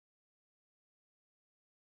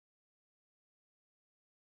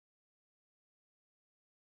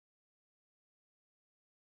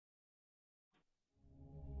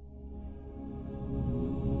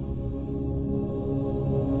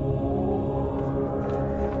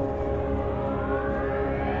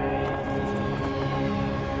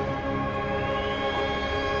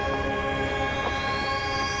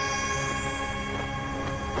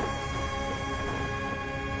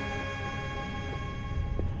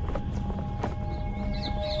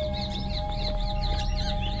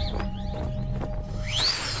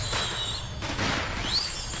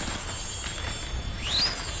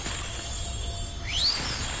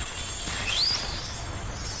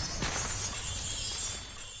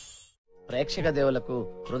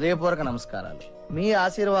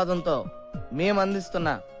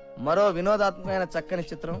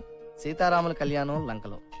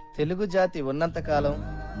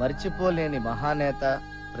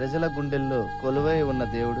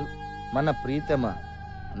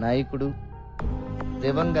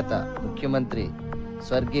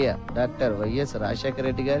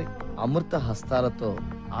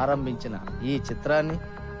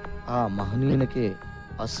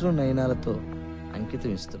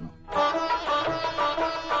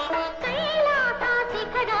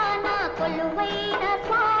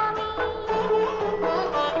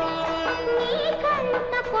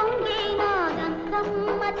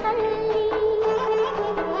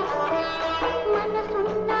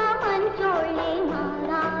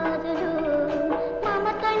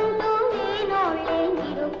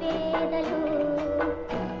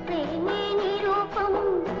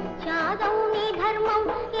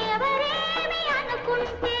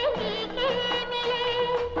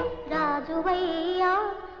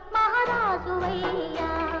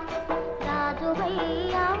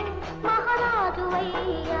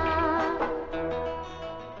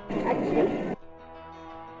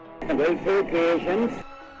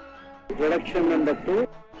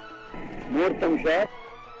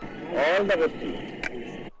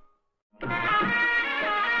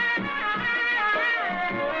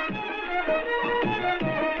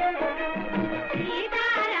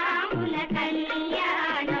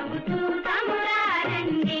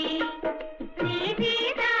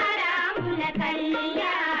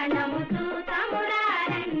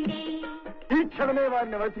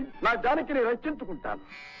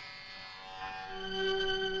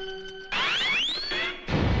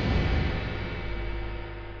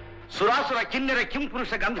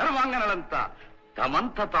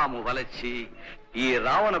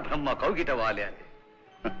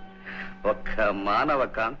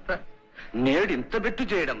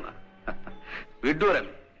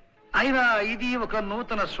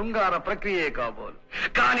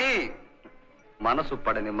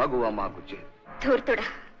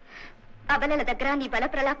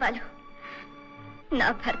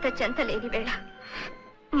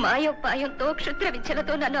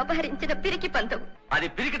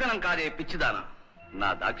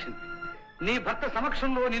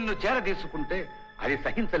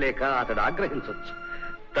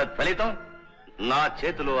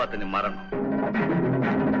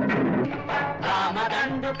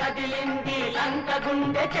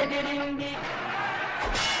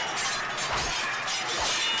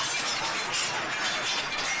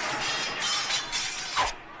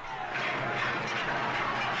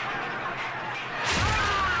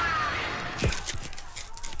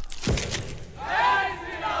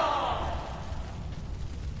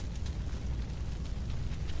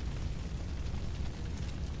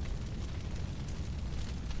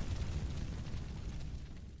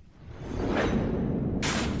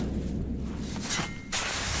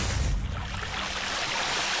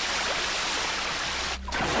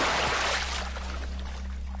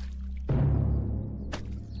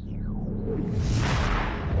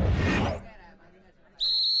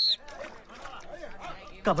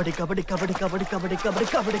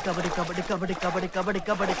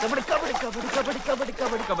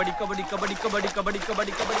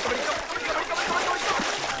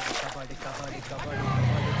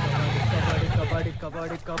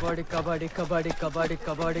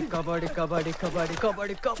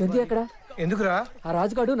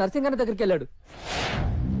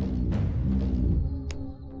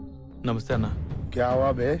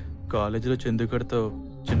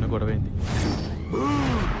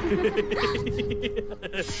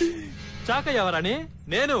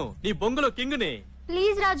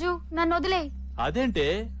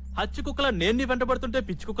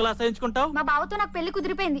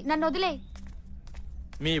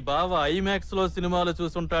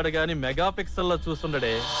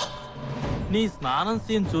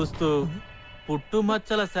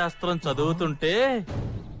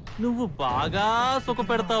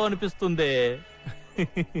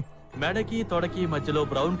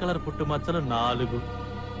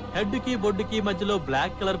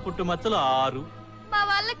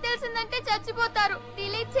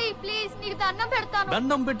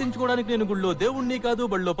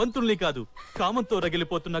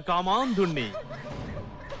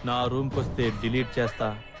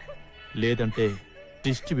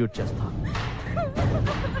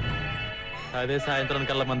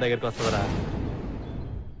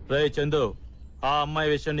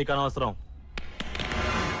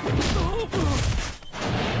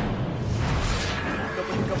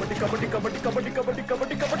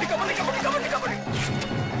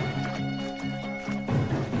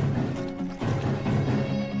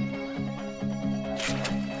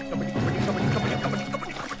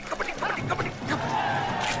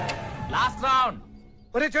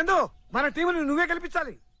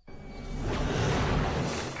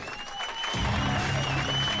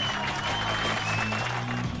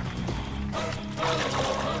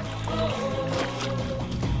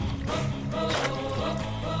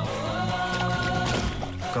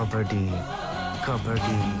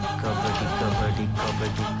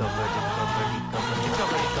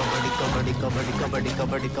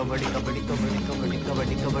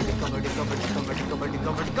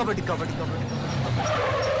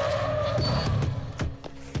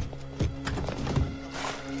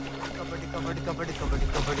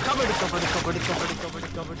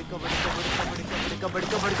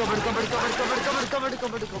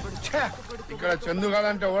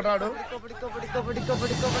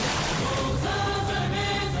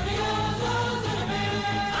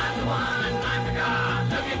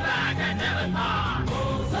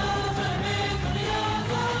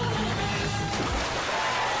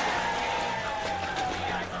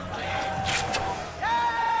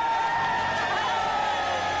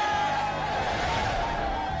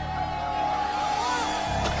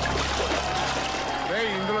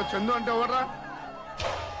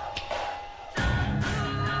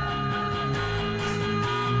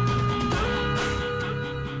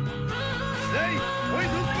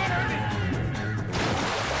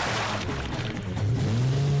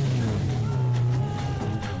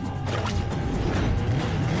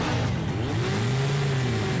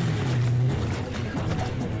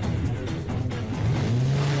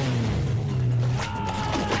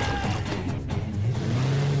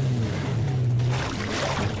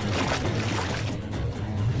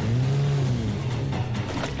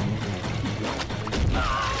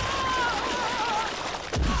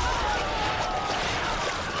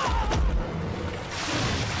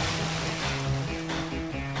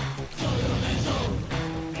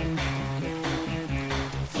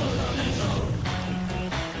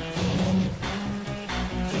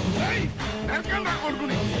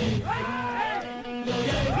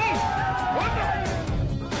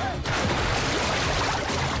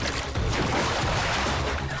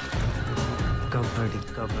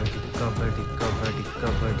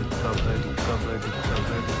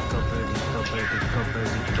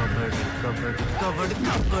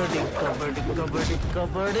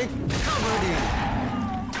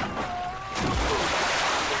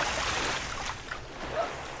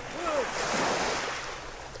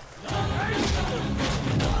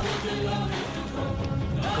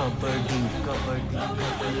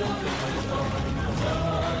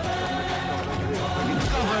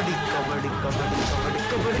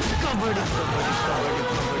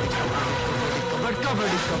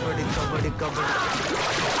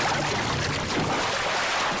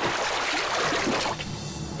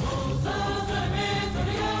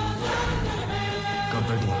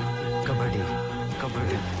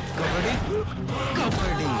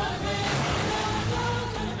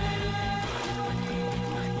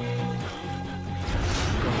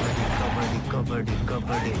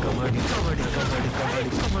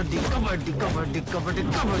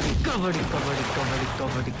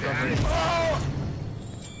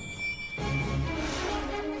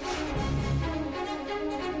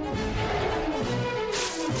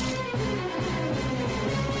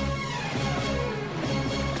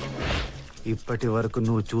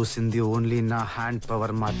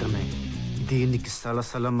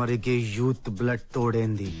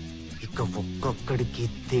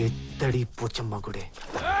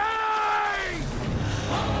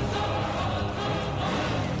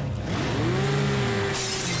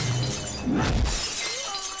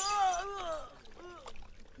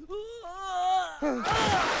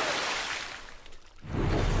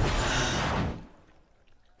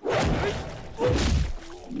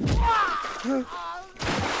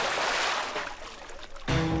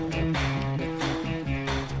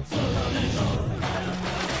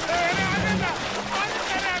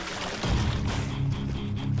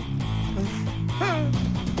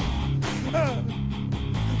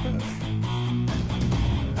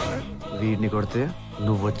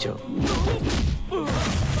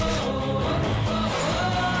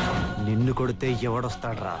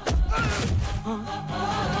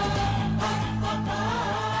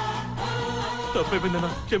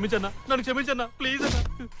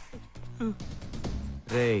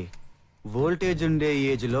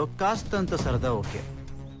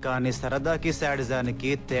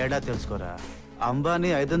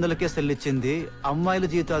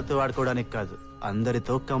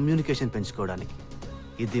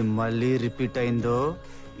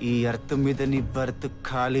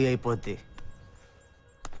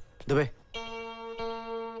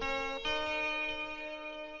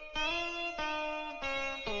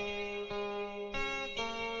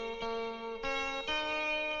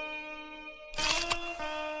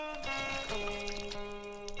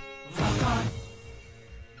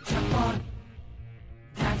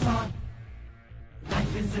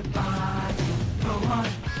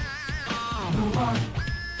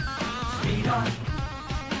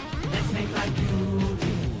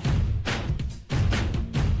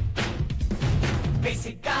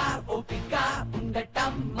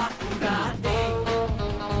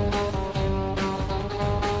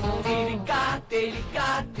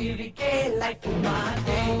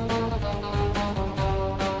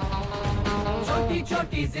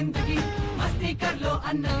छोटी जिंदगी मस्ती कर लो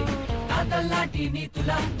अन्नदी कादल्लाटी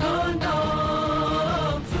नीतुला दोनो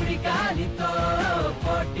सुड़ी गाली तो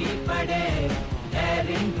पोटी पड़े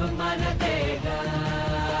डेरिंग मन देगा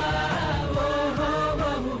ओ हो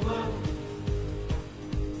वो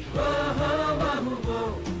ओ हो वो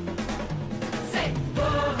से ओ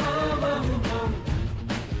हो वो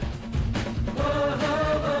ओ हो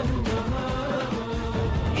वो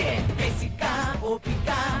ये बेसिका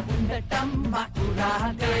ओपिका ఉండటం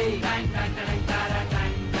మాకురాదే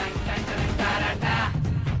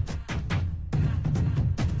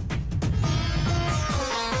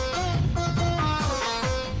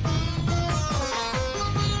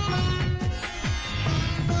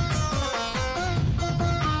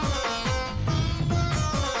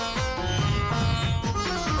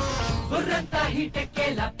బుర్రంతా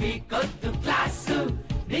హిటెక్కేలా పీకొద్దు క్లాసు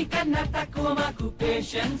నీకన్నా తక్కువ మాకు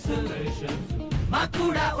పేషెన్స్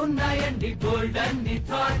మాకూడా ఉన్నాయండి గోల్డెన్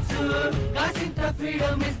థాట్స్ కాసింత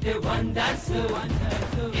ఫ్రీడమ్ ఇస్తే వండర్స్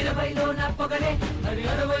 20లో నా పొగరే మరి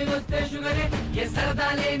 60 వస్తే షుగరే ఏ సరదా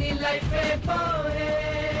లేని లైఫ్ పోరే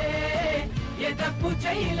ఏ తప్పు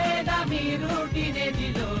చేయలేదా మీ రూటీనే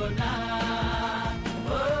దిలోనా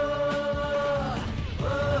ఓ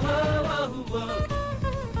ఓ ఓ ఓ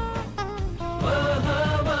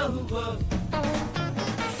ఓ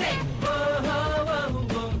say oh oh oh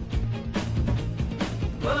oh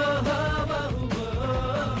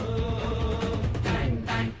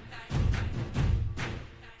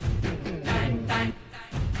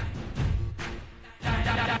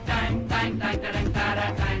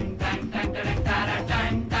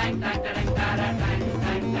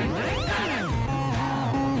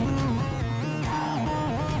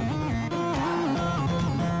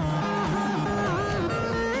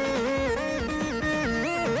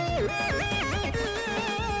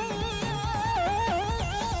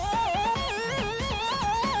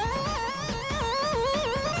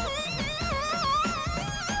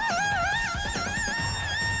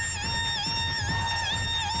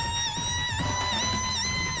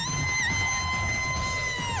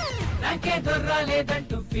నాకే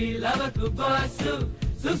దొర్రాలేదంటూ ఫీల్ అవ్వకు బాస్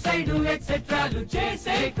సూసైడ్ ఎక్సెట్రాలు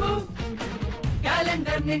చేసేకు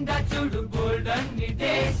క్యాలెండర్ నిండా చూడు గోల్డెన్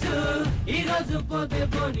డేస్ ఈ రోజు పోతే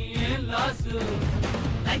పోనీ ఏం లాస్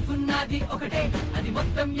లైఫ్ ఉన్నది ఒకటే అది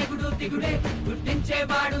మొత్తం ఎగుడు దిగుడే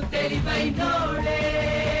గుర్తించేవాడు తెలివైనోడే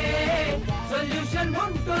సొల్యూషన్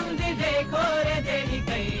ఉంటుంది కోరే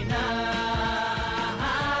దేనికైనా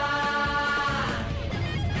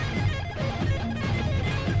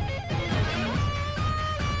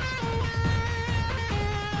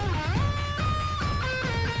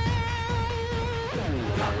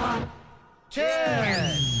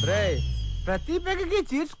ప్రతి పెగ్గకి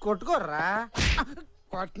చీర్స్ కొట్టుకోర్రా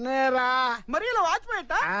కొట్టనేరా మరి ఇలా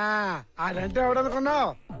వాచిపోయట అదంటే ఎవడనుకున్నావు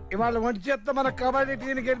ఇవాళ ఒంటి చేత్తో మన కబడ్డీ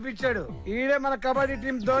టీం గెలిపించాడు ఈడే మన కబడ్డీ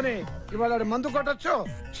టీం ధోని ఇవాళ మందు కొట్టొచ్చు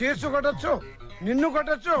చీర్స్ కొట్టొచ్చు నిన్ను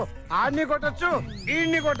కొట్టొచ్చు ఆడిని కొట్టొచ్చు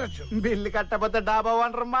ఈడ్ని కొట్టొచ్చు బిల్లు కట్టకపోతే డాబా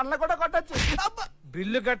ఓనర్ మనల్ని కూడా కొట్టచ్చు.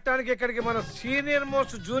 బిల్లు కట్టడానికి ఇక్కడికి మన సీనియర్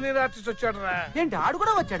మోస్ట్ జూనియర్ ఆర్టిస్ట్ వచ్చాడు రా. ఏంటి ఆడు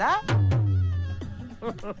కూడా వచ్చాడా?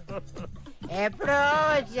 ఎప్పుడో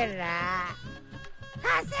వచ్చారా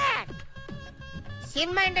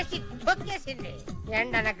సినిమా ఇండస్ట్రీ తొక్కేసింది.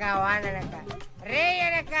 ఎండనక వాననక రే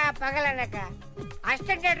అనక పగలనక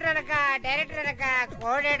అసిస్టెంట్ డైరెక్టర్ అనక డైరెక్టర్ అనక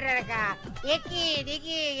కోఆర్డినేటర్ అనక ఎక్కి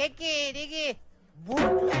దిగి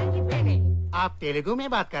బూట్లు అరిగిపోయినాయి. आप तेलुगु में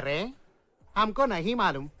बात कर रहे हैं? हमको नहीं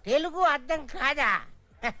मालूम. తెలుగు అర్థం కాదా?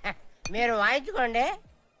 మీరు వాయించుకోండి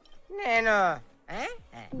నేను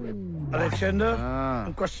అరే చందు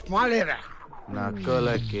ఇంకో స్మాల్ ఏరా.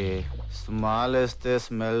 నక్కలకి స్మాల్ వేస్తే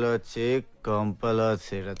స్మెల్ వచ్చి కొంపలో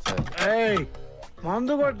ఏయ్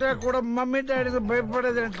మందు కొట్టా కూడా మమ్మీ డాడీకి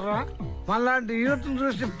భయపడేది ఏంట్రా? మనలాంటి యూత్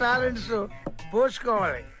చూసి పేరెంట్స్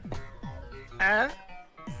పోసుకోవాలి.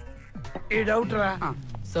 ఈ డౌట్ రా.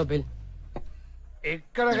 సో బిల్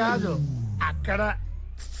ఇక్కడ కాదు అక్కడ.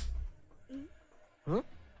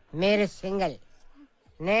 మీరు సింగిల్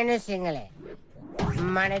నేను సింగిలే.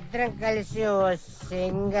 మనిద్దరం కలిసి ఓ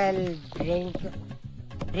సింగిల్ డ్రింక్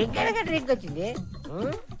అనగా డ్రింక్ వచ్చింది.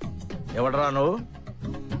 ఎవడరా నువ్వు?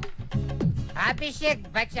 Abhishek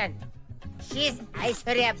Bachchan, she's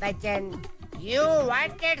Aishwarya Bachchan, You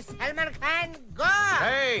wanted Salman Khan? Go.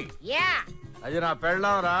 Hey. Yeah. అది నా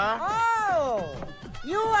పెళ్ళాంరా. Oh,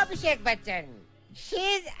 you Abhishek Bachchan.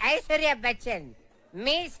 She's Aishwarya Bachchan.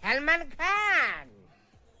 Me Salman Khan.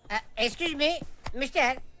 Excuse me, Mister.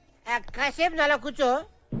 కాసేపు నాలో కూర్చో.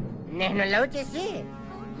 నేను లవ్ చేసి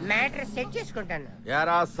మ్యాటర్ సెట్ చేసుకుంటాను.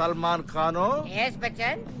 యారా సల్మాన్ ఖాను? Yes,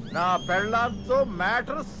 Bachchan. నా పెళ్ళాంతో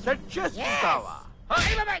మ్యాటర్ సెట్ చేసుకుంటావా?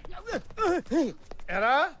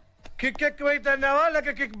 ఎరా కిక్ ఎక్కువైతున్నావా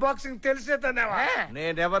లేక కిక్ బాక్సింగ్ తెలిసే తన్నావా?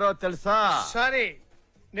 నేనెవరో తెలుసా? సారీ,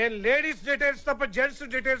 నేను లేడీస్ డీటెయిల్స్ తప్ప జెంట్స్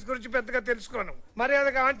డీటెయిల్స్ గురించి పెద్దగా తెలుసుకోను.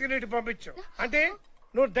 మర్యాదగా ఆంటీ నీటి పంపించు. అంటే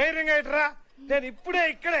నువ్వు ధైర్యంగా ఇట్రా, నేను ఇప్పుడే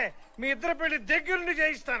ఇక్కడే మీ ఇద్దరు పెళ్లి దగ్గరుండి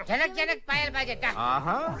చేయిస్తాను. జనక్ జనక్ పాయల్ బాజెట్.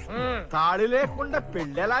 ఆహా, తాళి లేకుండా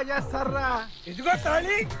పెళ్ళి ఎలా చేస్తారా? ఇదిగో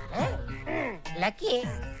తాళి. లక్కీ,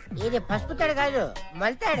 ఇది పసుపు తాడు కాదు,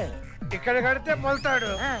 మల్తాడు. ఇక్కడ కడితే మొలతాడు,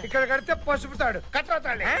 ఇక్కడ కడితే పసుపుతాడు. కట్టా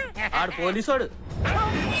తాళి. ఆడు పోలీసోడు.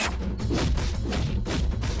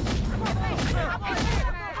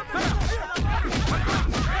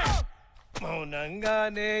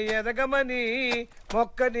 మౌనంగానే ఎదగమని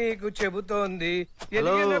మొక్క నీకు చెబుతోంది.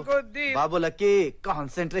 హలో ఎదిగిన కొద్దీ బాబు లక్కీ,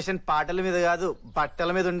 కాన్సన్ట్రేషన్ పాటల మీద కాదు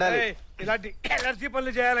బట్టల మీద ఉండాలి. ఏయ్, ఇలాంటి ఎనర్జీ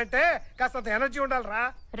పనులు చేయాలంటే కాస్త ఎనర్జీ ఉండాలిరా.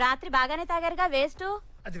 రాత్రి బాగానే తాగారుగా, వేస్ట్.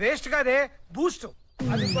 అది వేస్ట్ కాదే, బూస్ట్.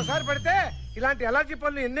 అది ఇంకోసారి పడితే ఇలాంటి ఎలర్జీ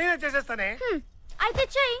పనులు ఎన్నైనా చేసేస్తానే. అయితే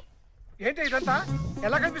చెయ్యి. ఏంటి ఇదంతా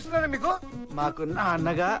ఎలా కనిపిస్తుందా మీకు? మాకు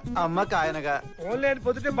నాన్నగా అమ్మకి ఆయనగా. ఓన్లీ అని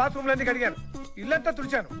పొద్దుటే బాత్రూమ్ లన్నీ కడిగాను, ఇల్లంతా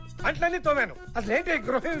తుడిచాను, అంట్లన్నీ తోమాను. అసలు ఏంటి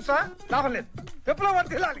గృహహింస? లాభం లేదు, విప్లవం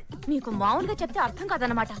తినాలి. మీకు మామూలుగా చెప్తే అర్థం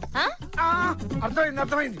కాదన్నమాట.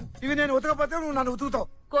 అర్థమైంది. ఇవి నేను ఉతకపోతే నువ్వు నన్ను ఉతుకుతావు.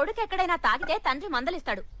 కొడుకు ఎక్కడైనా తాగితే తండ్రి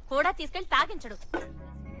మందలిస్తాడు, కూడా తీసుకెళ్లి తాగించడు.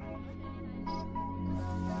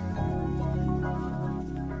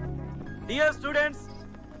 Dear students,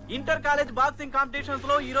 inter college boxing competitions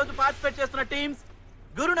లో ఈ రోజు పార్టిసిపేట్ చేస్తున్న teams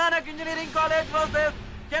Guru Nanak engineering college versus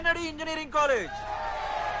Kennedy engineering college.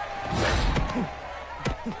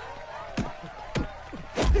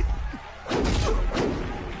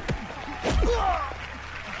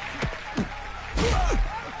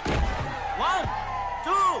 One,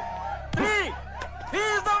 two, three. He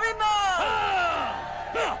is the winner.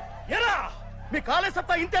 ఎరా మీ కాలేజ్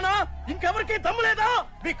సత్తా ఇంతేనా? ఇంకెవరికి దమ్ము లేదా?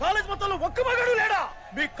 మీ కాలేజ్ మొత్తంలో ఒక్క మగాడు లేడా?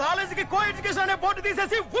 మీ కాలేజీకి కో ఎడ్యుకేషన్ అనే బోర్డు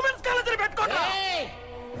తీసేసి ఉమెన్స్ కాలేజ్ పెట్టుకోండి.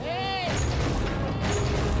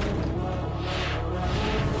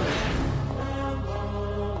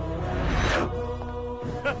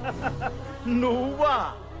 నువ్వా?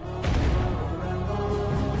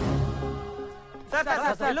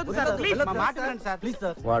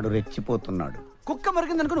 వాడు రెచ్చిపోతున్నాడు. కుక్క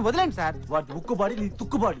మరిగింది అనుకుని వదిలేండి సార్. వాడు ఉక్కుబాడి నీ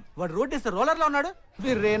తుక్కుబాడి. వాడు రోడ్ వేస్తే రోలర్ లో ఉన్నాడు,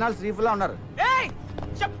 మీరు రేనాల్ శ్రీఫ్ లా ఉన్నారు.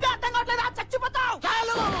 చెప్తే అర్థం కావట్లేదా? చచ్చిపోతావు.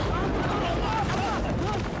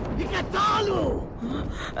 చాలు.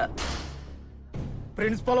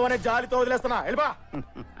 ప్రిన్సిపల్ అనే జాలితో వదిలేస్తున్నా. వెళ్ళిపా.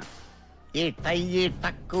 ఈ టై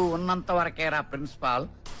టక్కు ఉన్నంత వరకేరా ప్రిన్సిపాల్.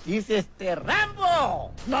 తీసేస్తే రాంబో.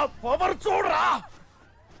 నా పవర్ చూడరా.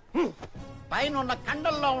 పైన ఉన్న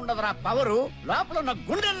కండల్లో ఉండదురా పవరు, లోపల ఉన్న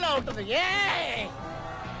గుండెల్లో ఉంటుంది.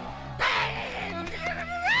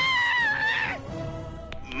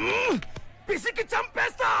 పిసికి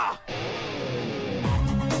చంపేస్తా.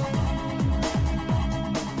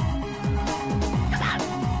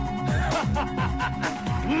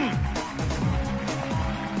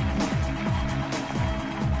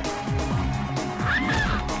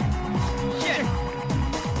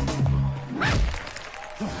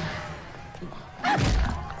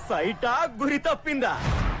 సైటా గురి తప్పిందా?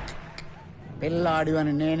 పిల్లాడు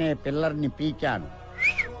అని నేనే పిల్లర్ని పీకాను.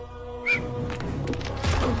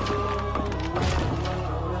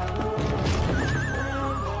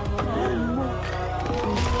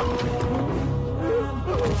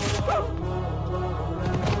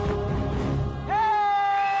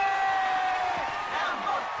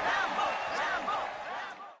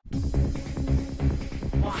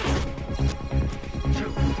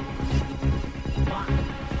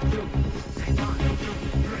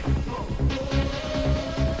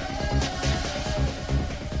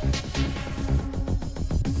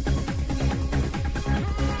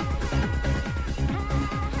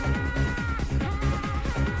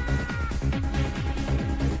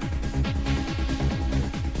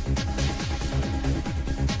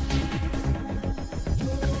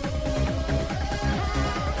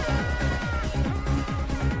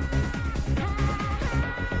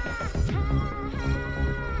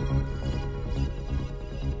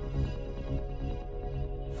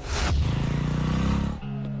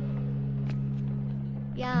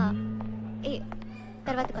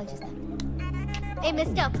 తర్వాత కాల్ చేస్తాను. ఏ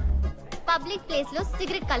మిస్టర్, పబ్లిక్ ప్లేస్ లో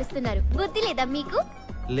సిగరెట్ కాలుస్తున్నారు. బుద్ధి లేదా మీకు?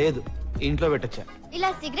 లేదు, ఇంట్లో పెట్టొచ్చా. ఇలా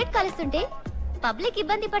సిగరెట్ కాలుస్తుంటే పబ్లిక్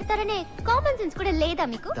ఇబ్బంది పడతారనే కామన్ సెన్స్ కూడా లేదా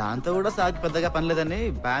మీకు? దాంతో కూడా సాకి పెద్దగా పని లేదని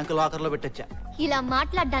బ్యాంక్ లాకర్ లో పెట్టొచ్చా. ఇలా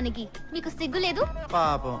మాట్లాడడానికి మీకు సిగ్గు లేదు?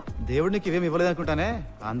 పాపం దేవుడు నీకు ఇవేమి ఇవ్వలేదు అనుకుంటానే,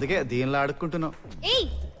 అందుకే దీనిలో అడుక్కుంటున్నావు. ఏయ్,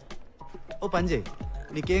 ఓ పని చేయి,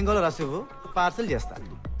 నీకేం కావాలో రాసివ్వు, పార్సల్ చేస్తా,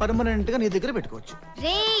 పర్మనెంట్ గా నీ దగ్గర పెట్టుకోవచ్చు.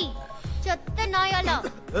 రేయ్ చెత్త నాయాలా.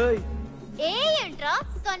 ఏయ్ ఏంట్రా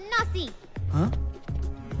సన్నాసి,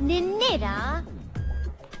 నిన్నేరా.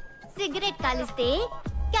 సిగరెట్ కాలిస్తే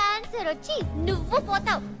క్యాన్సర్ వచ్చి నువ్వు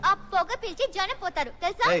పోతావు. ఆ పొగ పిలిచి జనం పోతారు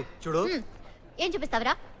తెలుసా? చూడు. ఏం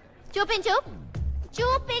చూపిస్తావరా? చూపించు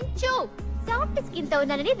చూపించు. సాఫ్ట్ స్కిన్ తో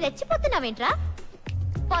ఉన్నానని రెచ్చిపోతున్నావేంట్రా?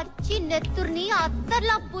 పచ్చి నెత్తుర్ని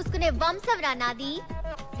అత్తర్లా పూసుకునే వంశంరా నాది.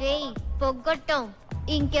 రేయ్ పొగ్గొట్టం,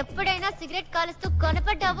 ఇంకెప్పుడైనా సిగరెట్ కాలుస్తూ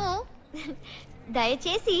కనపడ్డావు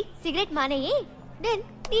దయచేసి సిగరెట్ మానేయి. దెన్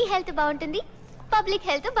నీ హెల్త్ బాగుంటుంది, పబ్లిక్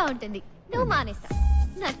హెల్త్ బాగుంటుంది. నువ్వు మానేస్తా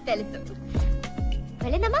నాకు తెలుసు.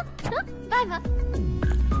 వెళ్ళనమ్మా, బాయ్ మా.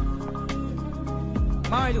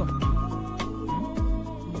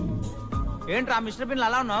 ఏంట్రా మిస్టర్ బిన్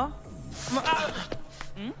అలా ఉన్నావు?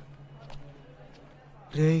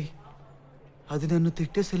 రేయ్ అది నన్ను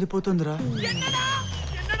తిట్టేసి వెళ్ళిపోతుందిరా.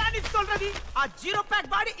 ఆ 0 ప్యాక్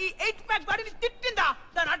బాడీ ఈ 8 ప్యాక్ బాడీని తిట్టిందా?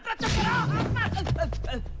 దాని అడ్రస్ చెప్పరా?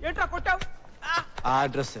 ఏంట్రా కొట్టావు? ఆ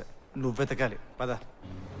అడ్రస్ నువ్వు వెతకాలి, పద.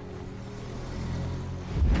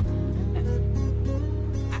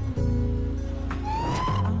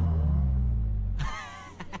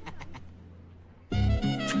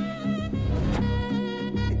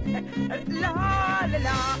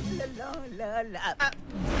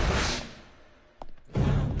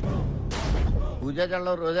 పూజ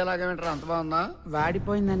జల్లో రోజా లాగేంటారా? అంత బాగుందా?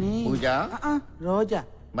 వాడిపోయిందని. పూజ రోజా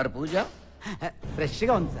మరి పూజ ఫ్రెష్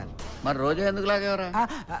గా ఉంది సార్. మరి రోజా ఎందుకు లాగేవరా?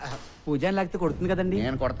 పూజ లాగితే కొడుతుంది కదండి.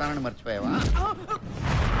 నేను కొడతానని మర్చిపోయావా?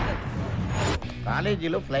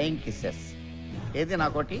 కాలేజీలో ఫ్లయింగ్ కిస్సెస్ ఏది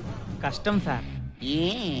నాకోటి? కష్టం సార్.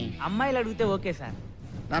 అమ్మాయిలు అడిగితే ఓకే సార్.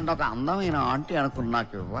 నన్ను ఒక అందమైన ఆంటీ అనుకుని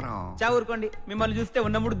నాకు ఇవ్వరా? ఊరుకోండి, మిమ్మల్ని చూస్తే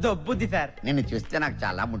ఉన్నప్పుడు దొబ్బుద్ది సార్. నిన్ను చూస్తే నాకు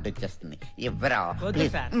చాలా ముడ్డొచ్చేస్తుంది. ఇవ్వరా? వద్దు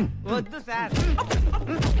సార్, వద్దు సార్.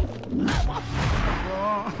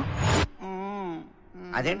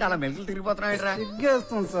 అదేంటి అలా మెలుగులు తిరిగిపోతున్నాయిట్రా?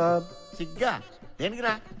 సిగ్గేస్తుంది సార్. సిగ్గా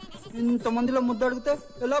దేనికిరా? ఇంతమందిలో ముద్దు అడిగితే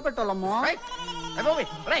ఎలా పెట్టాలమ్మా?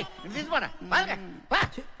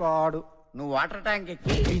 పాడు. నువ్వు వాటర్ ట్యాంక్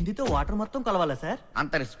ఎక్కి హిందీతో వాటర్ మొత్తం కలవాలా సార్?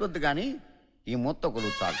 అంత రిస్క్ వద్దు గాని ఈ మూత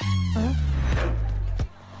కొలువు చాలు.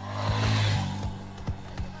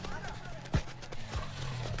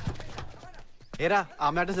 ఏరా ఆ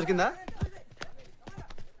మ్యాటర్ దొరికిందా?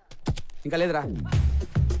 ఇంకా లేదురా.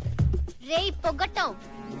 రేయ్ పొగ్గొట్టం,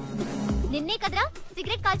 నిన్నే కదరా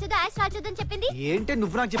సిగరెట్ కాల్చొద్దు యాష్ కాల్చొద్దని చెప్పింది? ఏంటి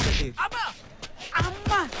నువ్వు నాకు చెప్పేది?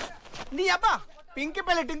 అమ్మా నీ అబ్బా పింకి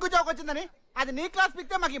పెళ్లి టింకు చౌక్ వచ్చిందని అది నీ క్లాస్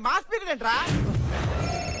పిక్తే మాకు మా స్పీకర్ ఏంట్రా?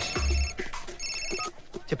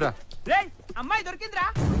 చెప్పరా. రేయ్ అమ్మాయి దొరికిందిరా.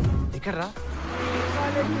 ఎక్కడరా?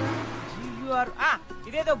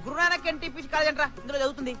 ఇదేదో గురునానక్ ఎన్టీపీ కాలేజ్ అంటరా, ఇందులో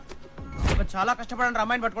చదువుతుంది. చాలా కష్టపడండి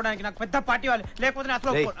అమ్మాయిని పట్టుకోవడానికి. నాకు పెద్ద పార్టీ వాళ్ళు, లేకపోతే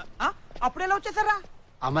అసలు అప్పుడేలా వచ్చేసారా?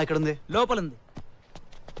 అమ్మాయి ఎక్కడ ఉంది? లోపల ఉంది.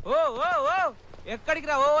 ఓ ఓ ఓ ఎక్కడికి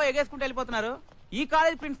రా? ఓ ఎగేసుకుంటూ వెళ్ళిపోతున్నారు. ఈ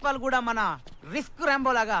కాలేజ్ ప్రిన్సిపాల్ కూడా మన రిస్క్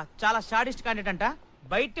రాంబో లాగా చాలా షాడిస్ట్ క్యాండిడేట్ అంట.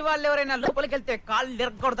 బయటి వాళ్ళు ఎవరైనా లోపలికి వెళ్తే కాళ్ళు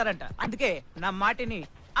కొడతారంట. అందుకే నా మాటిని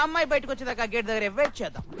అమ్మాయి బయటకు వచ్చేదాకా గేట్ దగ్గర వెయిట్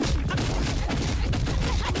చేద్దాం.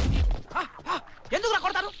 ఎందుకు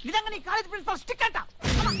కొడతారు? నిజంగా నీ కాలేజ్ ప్రిన్సిపాల్ స్టిక్ అంట.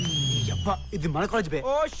 ఇది మన కాలేజ్ బే.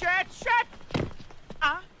 ఓ షట్ షట్,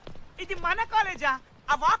 ఇది మన కాలేజా?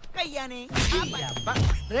 అవాక్కయ్యాని.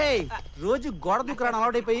 రేయ్ రోజు గోడ దూకురాని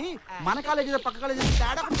అలవాటైపోయి మన కాలేజీ పక్క కాలేజీ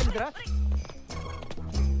తేడా పడుతుందిరా.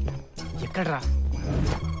 ఎక్కడరా?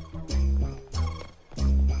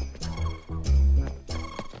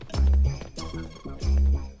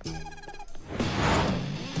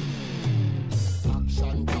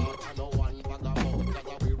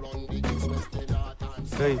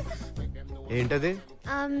 ఏంటది?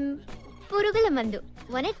 పురుగుల మందు.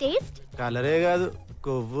 One taste? కలరే కాదు,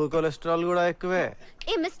 కొవ్వు కొలెస్ట్రాల్ కూడా ఎక్కువే.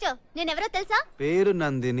 ఏ మిస్టర్, నేనెవరో తెలుసా? పేరు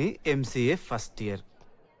నందిని, ఎంసీఏ ఫస్ట్ ఇయర్.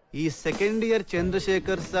 ఈ second year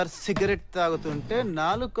Chandrasekhar sir cigarette తాగుతుంటే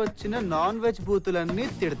నాలుకొచ్చిన నాన్ వెజ్ బూతులన్నీ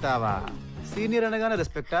తిడతావా? సీనియర్ అనగానే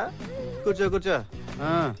రెస్పెక్టా? కూర్చో కూర్చో.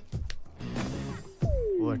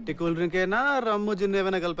 వట్టి కూల్ డ్రింకేనా, రమ్ము జిన్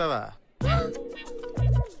ఏమైనా కలిపావా?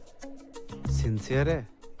 సిన్సియరే.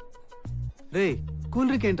 రే కూల్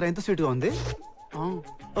డ్రింక్ ఏంట్రా ఇంత స్వీట్ గా ఉంది?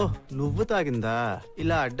 ఓహ్ నువ్వు తాగిందా?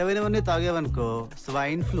 ఇలా అడ్డమైనవన్నీ తాగేవనుకో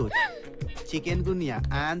swine flu, chicken గున్యా,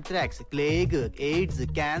 anthrax, plague, AIDS,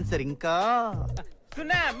 cancer ఇంకా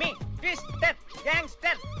సునామీ, ట్విస్టర్,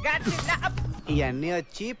 గ్యాంగ్స్టర్, గాడ్జిల్లా. ఇవన్నీ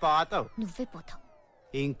వచ్చి పోతావు. నువ్వే పోతావు.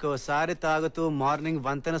 ఇంకోసారి తాగుతూ మార్నింగ్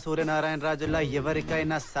వంతెన సూర్యనారాయణ రాజుల్లా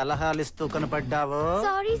ఎవరికైనా సలహాలు ఇస్తూ కనపడ్డావో.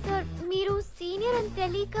 సారీ సార్, మీరు సీనియర్ అని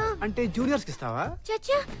తెలియక. అంటే జూనియర్స్ కి ఇస్తావా?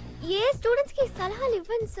 చచ్చా, ఏ స్టూడెంట్స్ కి సలహాలు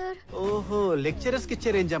ఇవ్వండి సార్. ఓహో, లెక్చరర్స్ కి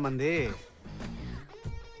ఇచ్చే రేంజా మంది?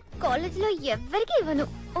 కాలేజ్ లో ఎవ్వరికి ఇవ్వను.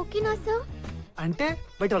 ఓకేనా సార్? అంటే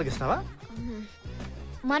బయట వాళ్ళకి ఇస్తావా?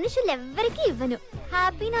 మనుషులు ఎవ్వరికి ఇవ్వను.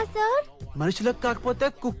 హ్యాపీనా సార్? మనుషులకు కాకపోతే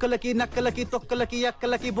కుక్కలకి, నక్కలకి, తొక్కలకి,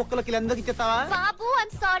 ఎక్కలకి, బొక్కలకి అందరికి ఇచ్చేస్తావా? బాబు,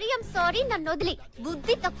 ఐమ్ సారీ, నన్ను వదిలి.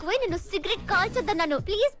 బుద్ధి తక్కువై నన్ను సిగరెట్ కాల్చొద్దన్నాను.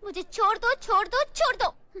 ప్లీజ్ ముझे छोड़ दो.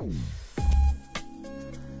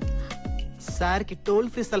 సార్ కి టోల్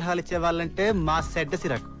ఫ్రీ సలహాలు ఇచ్చే వాళ్ళంటే మా సెడ్డ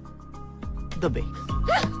సిరాకు. దుబ్బే.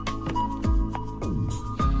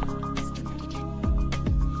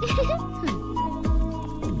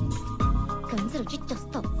 కన్సర్ వచ్చి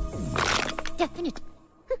చేస్తావు. డెఫినెట్.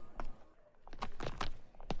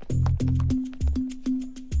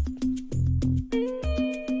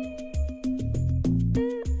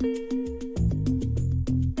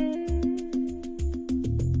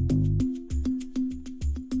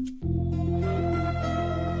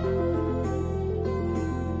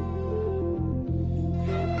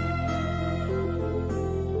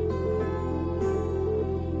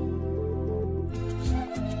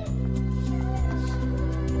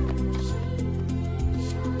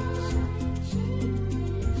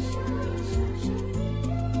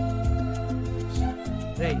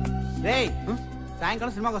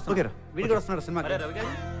 సాయంకాలం సినిమాకి వస్తాం. వీడి కూడా వస్తున్నాడు సినిమా.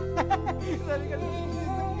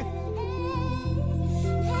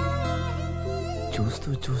 చూస్తూ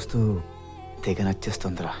చూస్తూ తెగ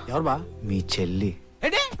నచ్చేస్తుందిరా. ఎవరు బా? మీ చెల్లి.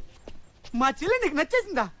 మా చెల్లి నీకు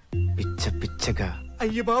నచ్చేసిందా? పిచ్చ పిచ్చగా.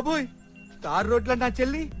 అయ్యి బాబోయ్, తారు రోడ్ల నా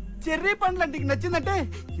చెల్లి చెర్రీ పండ్లు నీకు నచ్చిందంటే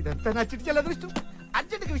ఇదంతా నా చిట్టి చెల్లి అదృష్టం.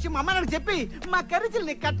 అర్జెంట్ విషయం అమ్మ నాకు చెప్పి మా కర్రీ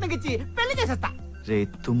చెల్లిని కట్నకిచ్చి పెళ్లి చేసేస్తా. రే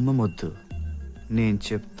తుమ్మ మొద్దు, నేను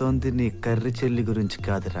చెప్తోంది నీ కర్రి చెల్లి గురించి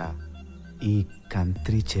కాదురా, ఈ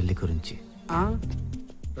కంత్రి చెల్లి గురించి.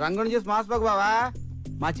 రంగుని చేసి మాస్బాగు బావా,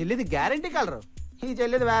 మా చెల్లిది గ్యారంటీ కలరు, ఈ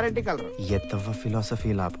చెల్లిది వారంటీ కలరు. ఎత్తవ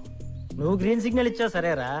ఫిలాసఫీ లాభం. నువ్వు గ్రీన్ సిగ్నల్ ఇచ్చావు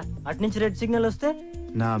సరేరా, అట్నుంచి రెడ్ సిగ్నల్ వస్తే?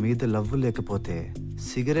 నా మీద లవ్వు లేకపోతే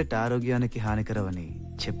సిగరెట్ ఆరోగ్యానికి హానికరం అని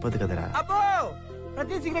చెప్పదు కదరా. అబ్బో,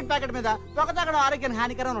 ప్రతి సిగరెట్ ప్యాకెట్ మీద పొగ తాగడం ఆరోగ్యానికి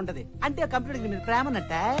హానికరం ఉంటది. అంటే కంప్యూటర్ మీద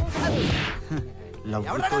ప్రేమన్నట్ట.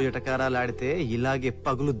 లవ్వుతో ఎటకారాలాడితే ఇలాగే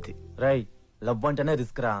పగులుద్ది. రై, లవ్ అంటేనే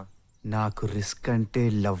రిస్క్ రా. నాకు రిస్క్ అంటే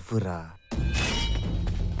లవ్వురా.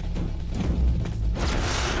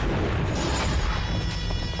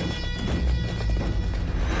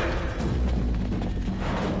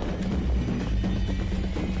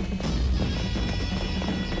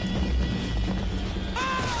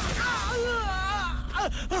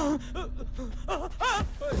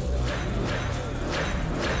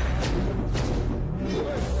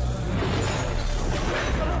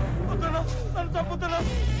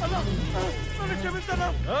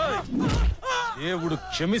 దేవుడు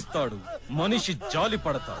క్షమిస్తాడు, మనిషి జాలి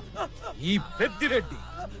పడతాడు. ఈ పెద్దిరెడ్డి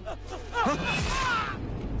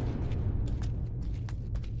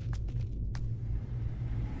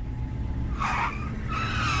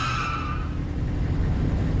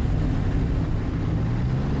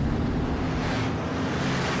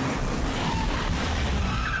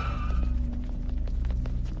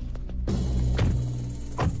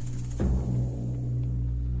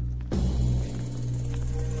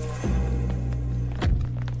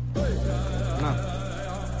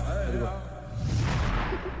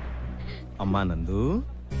అమ్మా నందు.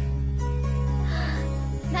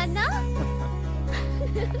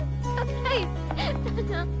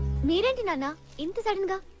 మీరేంటి నాన్న ఇంత సడన్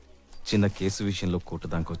గా? చిన్న కేసు విషయంలో కోర్టు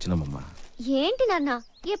దాకా వచ్చినామమ్మా. ఏంటి నాన్న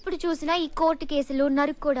ఎప్పుడు చూసినా ఈ కోర్టు కేసులు,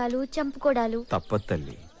 నరుక్కోడాలు, చంపుకోడాలు? తప్పదు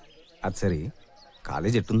తల్లి. అది సరే,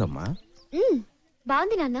 కాలేజ్ ఎట్టుందమ్మా?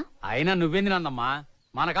 బాగుంది నాన్న. అయినా నువ్వేంది నాన్నమ్మా,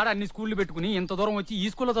 మన కాడ అన్ని స్కూళ్లు పెట్టుకుని ఇంత దూరం వచ్చి ఈ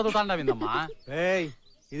స్కూల్లో చదువుతాండావిందమ్మా.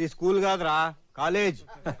 ఇది స్కూల్ కాదురా, కాలేజ్.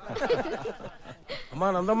 అమ్మా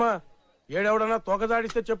నందమ్మా, ఏడెవడన్నా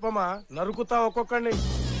తోకదాడిస్తే చెప్పమ్మా, నరుకుతా ఒక్కొక్కడిని.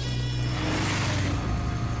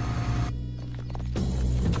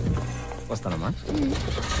 వస్తానమ్మా.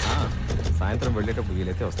 సాయంత్రం వెళ్ళేటప్పుడు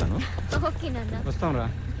వీలైతే వస్తాను. ఓకే నాన్న. వస్తాం రా.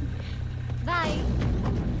 Bye.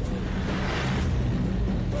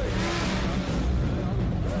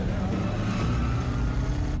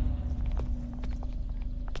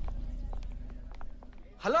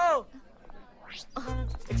 Hello,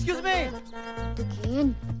 excuse me.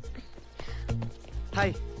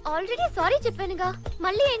 Hi. Already sorry చెప్పానుగా,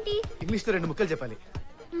 మళ్ళీ ఏంటి? ఇంగ్లీష్ తో 2 ముక్కలు చెప్పాలి.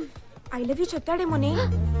 I love you చెప్తాడేమోనే.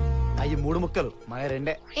 అవి 3 ముక్కలు మన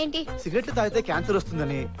 2. ఏంటి? సిగరెట్లు తాగితే క్యాన్సర్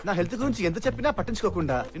వస్తుందని నా హెల్త్ గురించి ఎంత చెప్పినా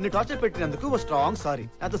పట్టించుకోకుండా నిన్ను టార్చర్ పెట్టినందుకు ఓ స్ట్రాంగ్ సారీ.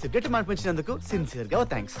 నాతో సిగరెట్ మానిపించినందుకు సిన్సియర్ గా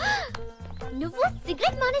థ్యాంక్స్. నువ్వు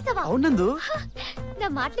సిగరెట్ మానేసావా? అవునందు. నా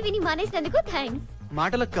మాటలు విని మానేసినందుకు థ్యాంక్స్.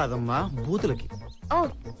 మాటలకు కాదమ్మా, బూతులకి. ఓ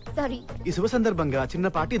సారీ. ఈ శుభ సందర్భంగా చిన్న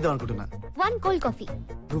పార్టీ ఇద్దాం అనుకుంటున్నా. 1 కోల్డ్ కాఫీ.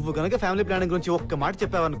 నువ్వు గనక ఫ్యామిలీ ప్లానింగ్ గురించి ఒక్క మాట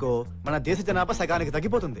చెప్పావనుకో మన దేశ జనాభా సగానికి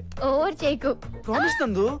తగ్గిపోతుంది. ఓవర్ చేయకు. ప్రామిస్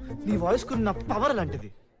నందు, నీ వాయిస్ కున్న పవర్ లాంటిది.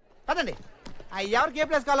 పదండి, ఎవరికి ఏ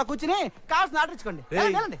ప్లేస్ కావాలో కూర్చుని కావాల్సిన ఆర్డర్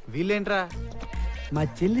ఇచ్చుకోండి. వీళ్ళేంట్రా? మా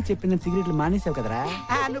చెల్లి చెప్పిన సిగరెట్లు మానేసావు కదరా.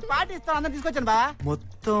 నువ్వు పార్టీ ఇస్తావు, అందరు తీసుకొచ్చాను బా.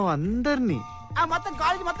 మొత్తం అందరినీ? మొత్తం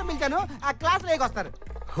కాలేజ్ మొత్తం పిలిచాను. ఆ క్లాస్ లో వస్తారు.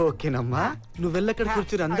 ఓకేనమ్మా, నువ్వు వెళ్ళక్కడ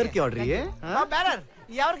కూర్చుని అందరికి ఆర్డర్ ఇయ్యే. బ్యానర్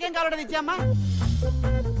ఎవరికేం కావాలో ఇచ్చామ్మా.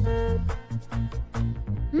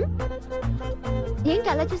 ఏంటి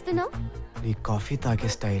అలా చూస్తున్నావు? నీ కాఫీ తాగే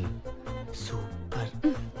style super.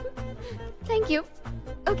 Thank you.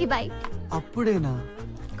 Okay bye. అప్పుడేనా?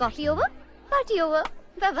 Coffee over, party over.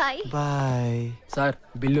 Bye bye. Bye. Sir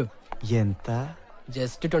bill ఎంత?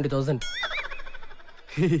 జస్ట్ 20,000.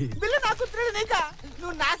 బిల్లు నాకు తెలియదు. నీకా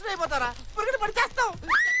నువ్వు నాశనం అయిపోతారా? పురుగుడు పడి చేస్తావు.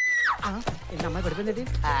 ఎన్ని అమ్మాయి పడిపోయింది.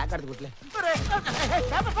 కడుగుట్లే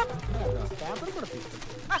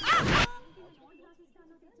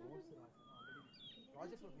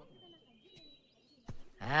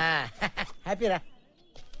హ్యాపీరా.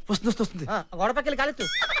 వస్తుంది. గోడ పక్కన కాలెత్తు.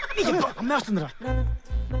 అమ్మే వస్తుందిరా.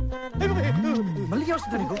 మళ్ళీ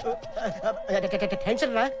వస్తుందా నీకు?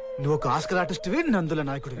 టెన్షన్ రా. నువ్వు ఒక ఆస్కర్ ఆర్టిస్ట్, నందుల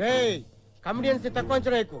నాయకుడు. కమెడియన్స్ తక్కువ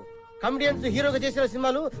అంచనా ఎక్కువ. కమెడియన్స్ హీరోగా చేసిన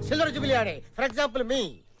సినిమాలు సిల్వర్ జూబిలీ ఆడాయి. ఫర్ ఎగ్జాంపుల్ మీ.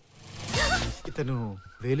 ఇతను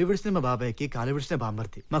వేలు విడిచిన మా బాబాయ్కి కాలు విడిచిన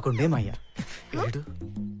బామ్మర్తి. మాకుండే మాయ్య ఏడు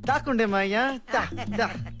తాకుండే మాయ్య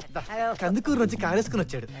కందుకూరు నుంచి కారేసుకుని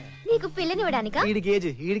వచ్చాడు. నీకు పిల్లనివ్వడానికా?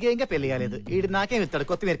 ఈడికే ఇంకా పెళ్లి కాలేదు. ఈడు నాకేం ఇస్తాడు?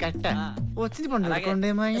 కొత్తిమీర కట్ట వచ్చింది పండు.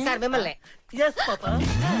 కొండే మాయ్య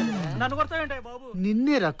నన్ను కొడతాయంటే బాబు.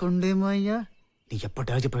 నిన్నే రా కొండే మాయ్య. నీ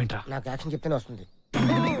ఎప్పటి చెప్పేంట్రా? నాకు యాక్షన్ చెప్తేనే వస్తుంది.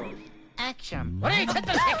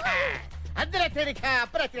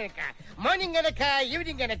 మార్నింగ్ అనక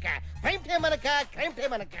ఈవినింగ్ అనక ప్రైమ్ టైం అనక క్రైమ్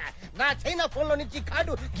టైం అనక నా చైనా ఫోన్ లో నుంచి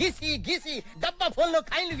కార్డు గీసి డబ్బా ఫోన్ లో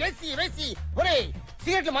కాయిన్లు వేసి ఒరే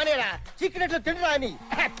సిగరెట్లు మానేరా, చికెట్లు తినరా అని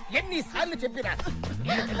ఎన్నిసార్లు చెప్పినా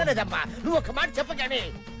తినలేదమ్మా. నువ్వు ఒక మాట చెప్పగానే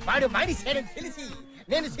వాడు మానేశాడని తెలిసి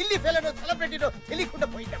నేను సిల్లీ ఫెలను సెలబ్రిటీలో తెలియకుండా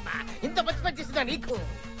పోయిందమ్మా. ఇంత మంచి పని చేసిందా నీకు?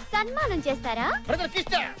 సన్మానం చేస్తారా? బ్రదర్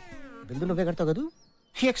కిష్ట బిందు నువ్వే కడతావు కదా.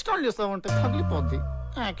 ఎక్స్ట్రా చేస్తావంటే తగిలిపోద్ది.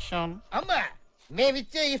 యాక్షన్. అమ్మా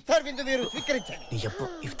మేమిచ్చే ఇఫ్తార్ విందు మీరు స్వీకరించండి. నీ చెప్పు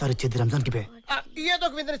ఇఫ్తార్ ఇచ్చేది రంజాన్ కి. ఏదో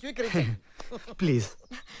ఒక విందుని స్వీకరించండి ప్లీజ్.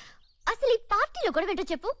 అసలు ఈ పార్టీలో కూడా ఏంటో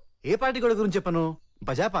చెప్పు. ఏ పార్టీ గొడవ గురించి చెప్పను?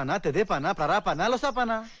 బజాపానా, తెదేపానా, ప్రరాపానా,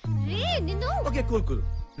 లొసాపానా? Okay cool.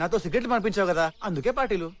 నాతో సిగరెట్లు మానిపించావు కదా, అందుకే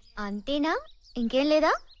పార్టీలు. అంతేనా? ఇంకేం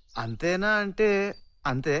లేదా? అంతేనా అంటే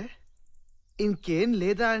అంతే. ఇంకేం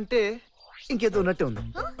లేదా అంటే ఇంకేదో ఉన్నట్టే ఉంది.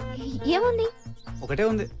 ఏముంది? ఒకటే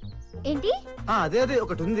ఉంది. ఏంటి? అదే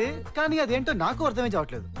ఒకటి ఉంది, కానీ అదేంటో నాకు అర్థమే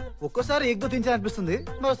కావట్లేదు. ఒక్కోసారి ఎగ్గు తినాలనిపిస్తుంది,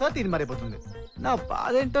 మరోసారి తిని మారిపోతుంది. నా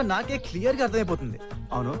బాధ ఏంటో నాకే క్లియర్ గా అర్థమైపోతుంది.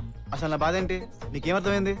 అవును, అసలు నా బాధ ఏంటి? నీకేం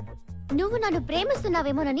అర్థమైంది? నువ్వు నన్ను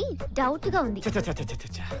ప్రేమిస్తున్నావేమోనని డౌట్ గా ఉంది.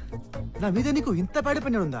 నా మీద నీకు ఇంత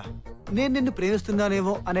పడిపోయిన ఉందా? నేను నిన్ను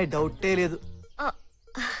ప్రేమిస్తున్నానేమో అనే డౌటే లేదు.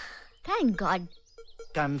 Thank God.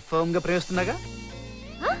 కన్ఫర్మ్ గా ప్రేమిస్తున్నాగా?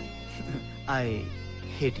 I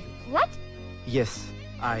hate you. What? Yes,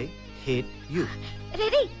 I hate you.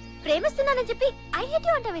 రేరే, ప్రేమిస్తున్నానని చెప్పి ఐ హేట్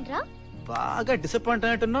యు అంటావేంట్రా? బాగా డిసప్పాయింట్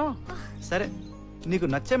అయినట్టున్నావు. సరే, నీకు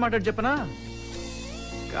నచ్చే మాట చెప్పనా?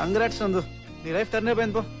 కంగ్రాట్స్ నందు, నీ లైఫ్ టర్న్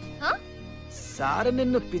అయిపోయింది పో. సార్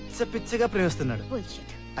నిన్ను పిచ్చగా ప్రేమిస్తున్నాడు.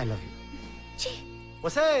 I love you.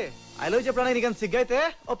 వసే ఐ లవ్ చెప్పడానికి నీకు సిగ్గు అయితే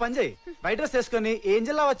ఓ పని చేయి, వైట్ డ్రెస్ వేసుకొని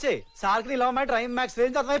ఏంజల్లా వచ్చే సార్కి నీ love matter I'm max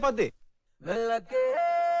range అర్థమైపోద్ది.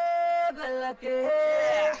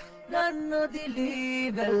 నన్ను దిలి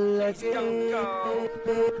వెళ్ళకే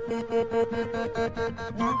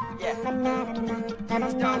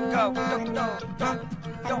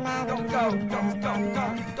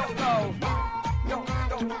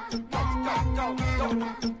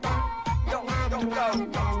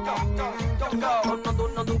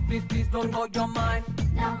No, please don't go your mind.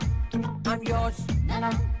 No, I'm yours.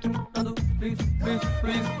 No, please.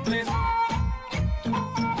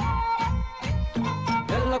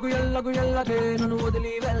 ఎల్లకు నన్ను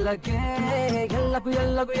వదిలి వెళ్ళకే, ఎల్లకే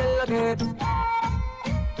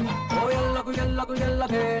ఓ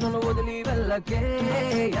ఎల్లకే నన్ను వదిలి వెళ్ళకే,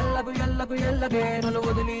 ఎల్లకే నన్ను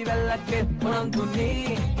వదిలి వెళ్ళకే.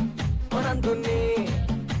 మనందుని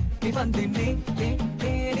నిబంధిని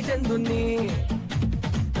చెందుని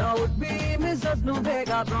నా would be రిజల్ట్స్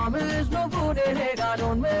నువ్వేగా ప్రామిస్ నువ్వు నేనేగా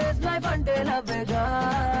డోంట్ మిస్ లైఫ్ అంటే లవ్వేగా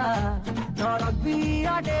నా రగ్బీ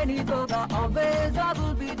ఆటే నీతోగా ఆల్వేస్ ఐ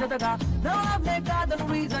విల్ బి జతగా నా లవ్నే కాదని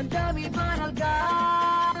రీజన్ టెల్ మీ ఫైనల్ గా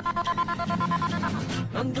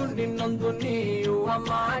నందుని నందుని you are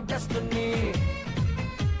my destiny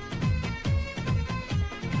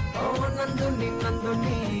Oh నందుని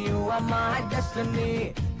నందుని యు ఆర్ మై డెస్టినీ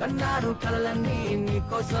కన్నారు కలలన్నీ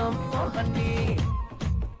నీకోసం మోహన్ని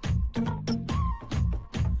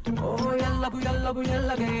ఓ ఎల్లగు ఎల్లగు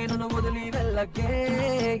ఎల్లగే నన్ను వదిలి వెళ్ళగే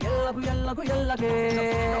ఎల్లగు ఎల్లగు ఎల్లగే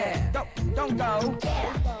don't go okay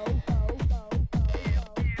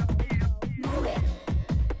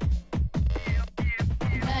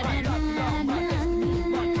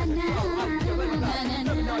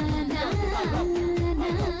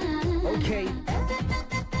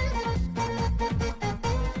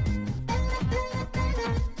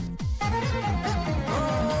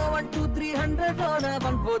లోన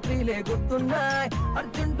 143 లే గుర్తున్నాయి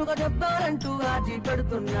అర్జెంటుగా చెప్పాలంటూ ఆజీ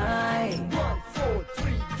పెడుతున్నాయి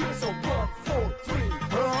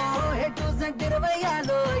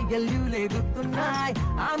 143 ఎల్యూలే గుర్తున్నాయి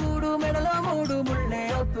ఆ మూడు మెడలో మూడు ముళ్ళే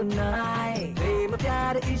అవుతున్నాయి ప్రేమ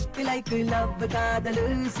ప్యార్ ఇష్క్ లైక్ లవ్ కాదలు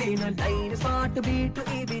సీన లైన్ స్పాట్ బీట్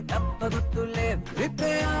ఇవి తప్ప గుర్తులే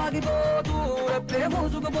రిప్పే ఆగిపోదు రెప్పే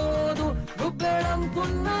మూసుకుపోదు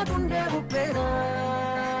గుప్పెడంకున్న గుండె గుప్పెనా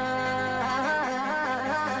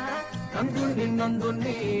నందుని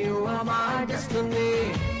నందుని యు ఆర్ మై డెస్టినీ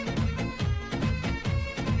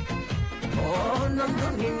ఓ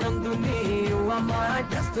నందుని నందుని యు ఆర్ మై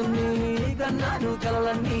డెస్టినీ కన్నాను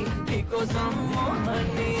కలలన్నీ నీకోసం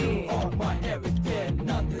మోహన్ని all my everything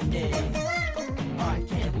నందుని I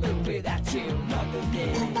can't live without you నందుని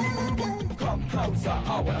come closer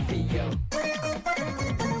I wanna feel you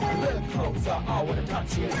look closer I wanna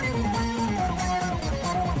touch you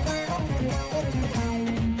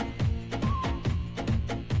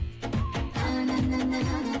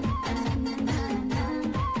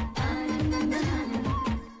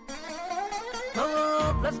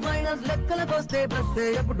plus minus లెక్కలకొస్తే plus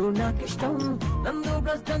ఎప్పుడు నాకిష్టం నందు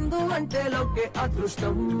ప్లస్ చందు అంటే లోకే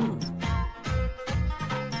అదృష్టం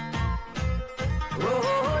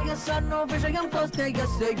ఎస్ అన్నో విషయంకొస్తే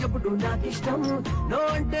ఎస్ ఎప్పుడు నాకిష్టం నో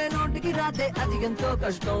అంటే నోటికి రాతే అది ఎంతో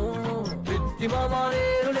కష్టం విత్తి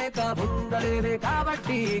మామాలేరు లేక ఉండలేదే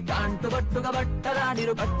కాబట్టి కాంటుబట్టుగా బట్టలా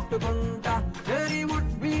నీరు పట్టుకుంటా వెరీ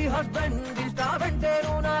వుడ్ బి హస్బెండ్ ఇస్తావంటే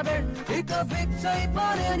నువ్వు నా బెండ్ ఇక ఫిక్స్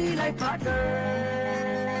అయిపోలే నీ లైఫ్ పార్ట్నర్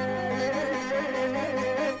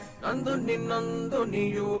నందుని నందుని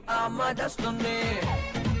యు ఆర్ మై డెస్టినీ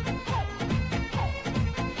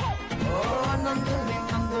ఓ నందుని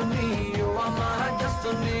నందుని యు ఆర్ మై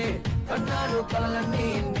డెస్టినీ కన్నాను కలలన్నీ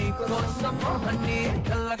నీకోసం మోహన్ని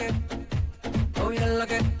ఎల్లగే ఓ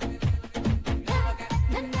ఎల్లగే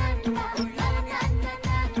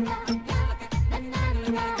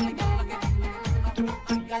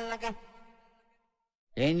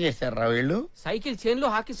ఏం చేశారు వీళ్ళు? సైకిల్ చైన్లు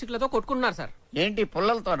హాకీ స్టిక్లతో కొట్టుకుంటున్నారు సార్. ఏంటి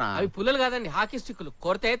పుల్లలతోనా? అవి పుల్లలు కాదండి, హాకీ స్టిక్లు.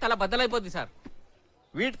 కొడితే తల బద్దలైపోద్ది సార్.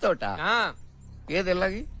 వీటితోట? ఏది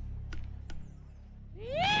ఇలాగి?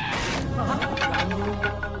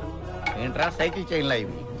 ఏంట్రా సైకిల్ చైన్లా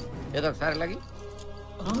ఇవి? ఏదో ఒకసారి ఇలాగి.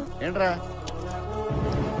 ఏంట్రా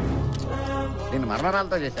దీన్ని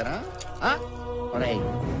మరణాలతో చేశారా?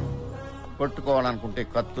 కొట్టుకోవాలనుకుంటే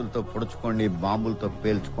కత్తులతో పొడుచుకోండి, బాంబులతో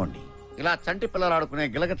పేల్చుకోండి. ఇలా చంటి పిల్లలు ఆడుకునే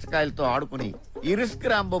గిలగచ్చకాయలతో ఆడుకుని ఈ రిస్క్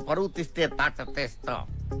రాంబో పరువు తీస్తే తాట తీస్తాం.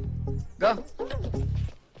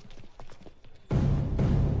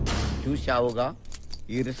 చూశావుగా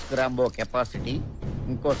ఈ రిస్క్ రాంబో కెపాసిటీ.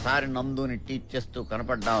 ఇంకోసారి నందుని టీచ్ చేస్తూ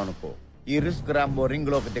కనపడ్డావు అనుకో, ఈ రిస్క్ రాంబో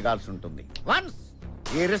రింగ్ లోకి దిగాల్సి ఉంటుంది. వన్స్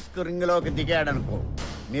ఈ రిస్క్ రింగ్ లోకి దిగాడనుకో,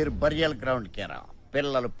 మీరు బరియల్ గ్రౌండ్ కేరా.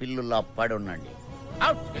 పిల్లలు పిల్లుల్లా పడి ఉండండి.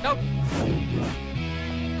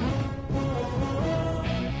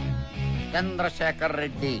 చంద్రశేఖర్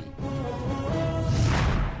రెడ్డి,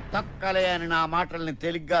 తక్కలే అని నా మాటల్ని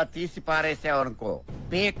తేలిగ్గా తీసి పారేసావనుకో,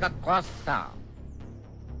 పీక కోస్తా.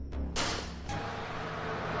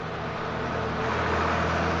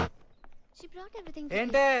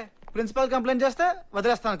 ఏంటే ప్రిన్సిపల్ కంప్లైంట్ చేస్తే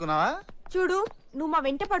వదిలేస్తా అనుకున్నావా? చూడు, నువ్వు మా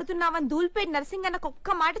వెంట పడుతున్నావని దూల్పేట్ నర్సింగ్ అన్నకు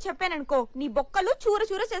ఒక్క మాట చెప్పాననుకో, నీ బొక్కలు చూర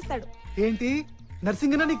చూర చేస్తాడు. ఏంటి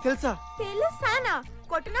నర్సింగ్ అన్న నీకు తెలుసా? తెలుసానా?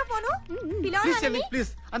 కొట్టినా ఫోను ప్లీజ్ చెల్లి ప్లీజ్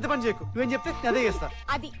అంత పని చేయకు, నువ్వేం చెప్తే నేను అదే చేస్తా.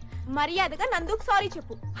 అది మర్యాదగా నందుకు సారీ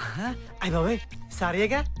చెప్పు. అయ్య బాబాయ్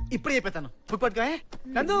సారీగా ఇప్పుడు చెప్పేస్తాను. పట్టుకో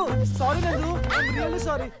నందు. సారీ నందు, రియల్లీ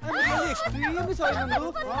సారీ, ఎక్స్ట్రీమ్లీ సారీ నందు.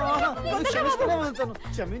 క్షమిస్తూనే ఉంటాను,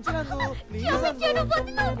 క్షమించు నందు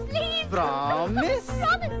ప్లీజ్. ప్రామిస్.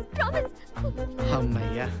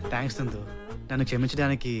 అమ్మయ్యా థ్యాంక్స్ నందు, నన్ను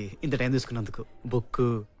క్షమించడానికి ఇంత టైం తీసుకున్నందుకు. బుక్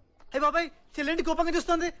అయ్య బాబాయ్ చెల్లెండి కోపంగా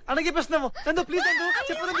చూస్తుంది, అడగేపిస్తున్నాము. నందు ప్లీజ్ నందు,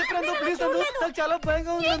 చెప్పదని చెప్పు ప్లీజ్ నందు, నాకు చాలా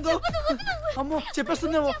భయంగా ఉంది నందు. అమ్మో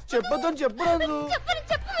చెప్పేస్తుందేమో, చెప్పొద్దని చెప్పు నందు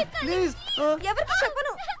ప్లీజ్. ఎవరికి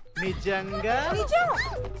చెప్పను, నిజంగా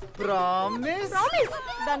ప్రామిస్.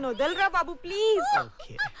 దాన్ని వదలరా బాబు ప్లీజ్.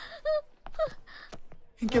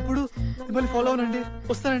 ఇంకెప్పుడు మిమ్మల్ని ఫాలో అవునండి,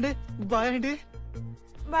 వస్తానండి, బాయ్ అండి.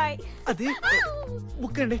 బాయ్. అది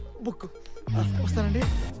బుక్ అండి, బుక్. వస్తానండి.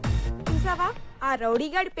 చూసావా ఆ రౌడీ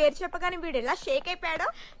గాడి పేరు చెప్పగానే వీడు ఎలా షేక్ అయిపోయాడో.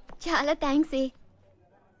 చాలా థ్యాంక్స్.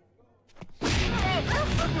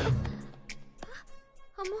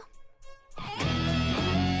 అమ్మో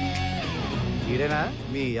ఈడేనా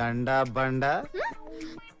మీ అండా బండా?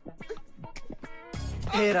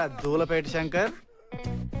 హేరా దూలపేట శంకర్,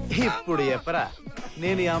 ఇప్పుడు చెప్పరా,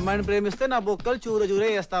 నేను ఈ అమ్మాయిని ప్రేమిస్తే నా బొక్కలు చూర చూరే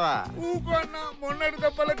చేస్తావా? ఊకన్నా మొన్నటి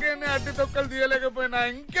దెబ్బలకే అట్టి తొక్కలు తీయలేకపోయినా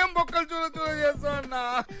ఇంకేం బొక్కలు చూర చూర చేస్తావు అన్నా.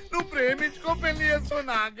 నువ్వు ప్రేమించుకో, పెళ్లి చేసుకో,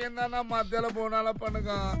 నాకేందన్నా మధ్యలో బోనాల పండుగ.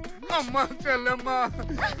 అమ్మా చెల్లెమ్మా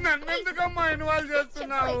నన్నెందుకమ్మా ఇన్వాల్వ్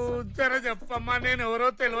చేస్తున్నావు? సరే చెప్పమ్మా, నేను ఎవరో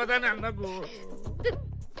తెలియదని అన్నకు.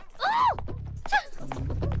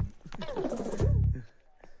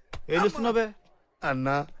 ఏం చూస్తున్నావే?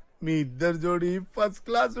 అన్నా మీ ఇద్దరు జోడి ఫస్ట్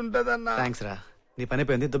క్లాస్ ఉంటదన్నా. థ్యాంక్స్ రా, నీ పని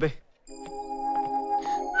అయిపోయింది, దుబ్బే.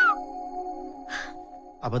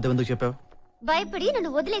 అబద్ధం ఎందుకు చెప్పావు? భయపడి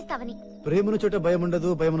నన్ను వదిలేస్తావని. ప్రేమను చోట భయం ఉండదు,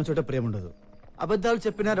 భయమున చోట ప్రేమ ఉండదు. అబద్ధాలు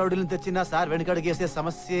చెప్పినా రౌడీలను తెచ్చినా సార్ వెనకడుగేసే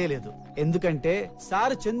సమస్యే లేదు. ఎందుకంటే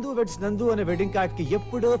సార్ చందు వెడ్స్ నందు అనే వెడ్డింగ్ కార్డ్ కి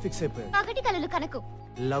ఎప్పుడో ఫిక్స్ అయిపోయాడు. పగటి కలలు కనకు.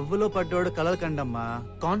 లవ్ లో పడ్డోడు కలలు కండమ్మా,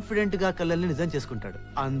 కాన్ఫిడెంట్ గా కలల్ని నిజం చేసుకుంటాడు.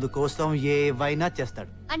 అందుకోసం ఏవైనా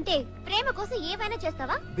చేస్తాడు. అంటే ప్రేమ కోసం ఏవైనా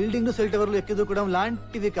చేస్తావా? బిల్డింగ్ సెల్ టవర్లు ఎక్కి దూకడం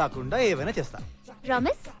లాంటివి కాకుండా ఏవైనా చేస్తా.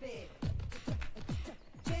 ప్రామిస్?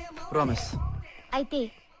 ప్రామిస్. అయితే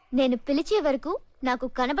నేను పిలిచే వరకు నాకు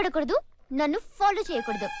కనబడకూడదు, నన్ను ఫాలో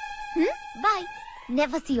చేయకూడదు. Bye,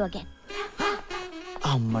 never see you again.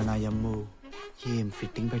 అమ్మ నాయమ్ము, ఏం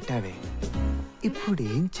ఫిట్టింగ్ పెట్టావే. ఇప్పుడు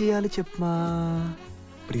ఏం చేయాలి చెప్పమా?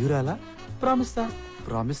 ప్రియురాలా ప్రామిస్తా,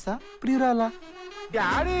 ప్రామిస్తా ప్రియురాలా.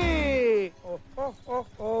 డాడీ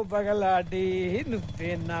ఓ బగలాడి,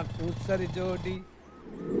 నువ్వే నాకు సరి జోడి.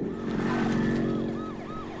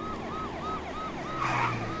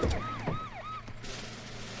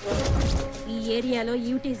 ఈ ఏరియాలో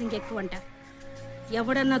యూటీజింగ్ ఎక్కువ అంట.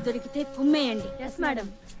 ఎవడన్నా దొరికితే కుమ్మేయండి. Yes madam.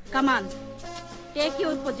 Come on, take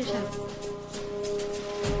your position.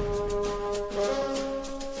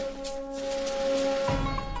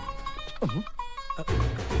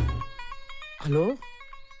 Hello,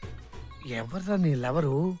 ఎవర్రా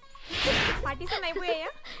నీళ్ళెవరు? పార్టీషన్ అయిపోయాయా?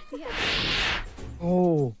 ఓ,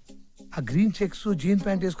 ఆ గ్రీన్ చెక్స్ జీన్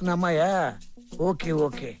ప్యాంట్ వేసుకున్న అమ్మాయా? ఓకే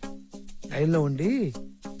ఓకే, లైన్ లో ఉండి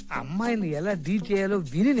అమ్మాయిని ఎలా డీల్ చేయాలో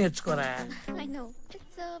విని నేర్చుకోరా. I know,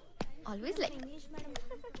 it's always like.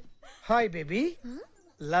 Hi baby.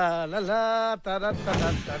 లా లా లా తర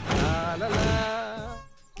తర తర లా.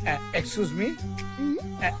 ఎక్స్క్యూజ్ మీ,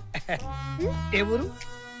 ఎవరు?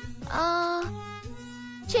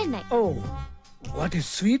 చెన్నై. ఓ, what a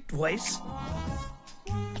sweet voice.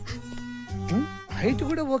 Height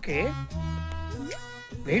కూడా ఓకే,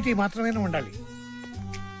 వెయిట్ మాత్రమే ఉండాలి.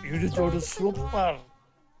 వీడు చూడు సూపర్,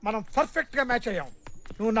 మనం పర్ఫెక్ట్ గా మ్యాచ్ అయ్యాం.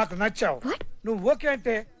 నువ్వు నాకు నచ్చావు. నువ్వు ఓకే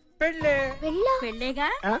అంటే పెళ్ళే. పెళ్ళేగా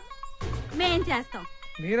మేం చేస్తాం.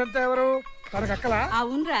 మీరంతా ఎవరు? తనకు అక్కలా?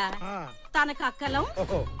 అవునరా, తనకు అక్కలం,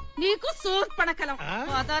 నీకు సూర్పణకలం.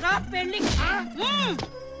 పోతారా పెళ్లి?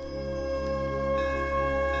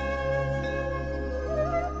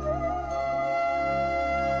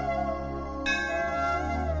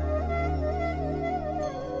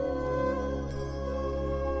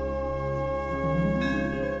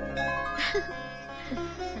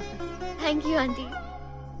 Thank you aunty.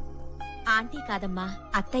 ఆంటీ కాదమ్మా,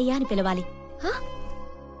 అత్తయ్య అని పిలవాలి.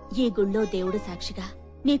 ఈ గుళ్ళో దేవుడు సాక్షిగా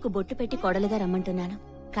నీకు బొట్టు పెట్టి కొడలుగా రమ్మంటున్నాను,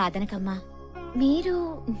 కాదనకమ్మా. మీరు?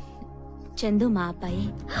 చందు మా అబ్బాయి.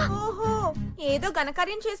 ఓహో, ఏదో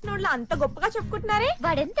ఘనకార్యం చేసిన వాళ్ళు అంత గొప్పగా చెప్పుకుంటున్నారే.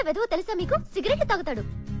 వాడెంత వెదవో తెలుసా మీకు? సిగరెట్లు తాగుతాడు.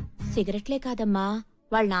 సిగరెట్లే కాదమ్మా,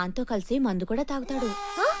 వాళ్ళ నాన్నతో కలిసి మందు కూడా తాగుతాడు.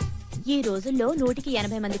 ఈ రోజుల్లో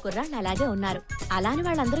 180 మంది కుర్రాళ్ళు అలాగే ఉన్నారు. అలాని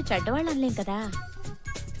వాళ్ళందరూ చెడ్డవాళ్ళు అనలేం కదా.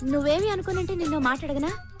 నువ్వేమి అనుకునంటే నిన్ను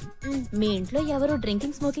మాట్లాడగనా? మీ ఇంట్లో ఎవరు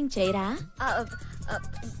డ్రింకింగ్ స్మోకింగ్ చేయరా?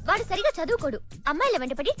 వాడు సరిగా చదువుకోడు, అమ్మాయిల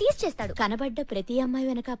వెంటపడి టీచ్ చేస్తాడు. కనబడ్డ ప్రతి అమ్మాయి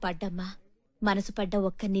వెనక పడ్డమ్మా, మనసు పడ్డ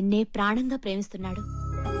ఒక్క నిన్నే ప్రాణంగా ప్రేమిస్తున్నాడు.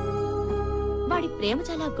 వాడి ప్రేమ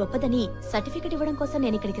చాలా గొప్పదని సర్టిఫికెట్ ఇవ్వడం కోసం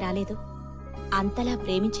నేను ఇక్కడికి రాలేదు. అంతలా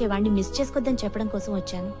ప్రేమించేవాడిని మిస్ చేసుకోద్దని చెప్పడం కోసం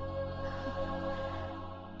వచ్చాను.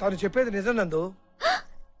 తను చెప్పేది నిజం నందు.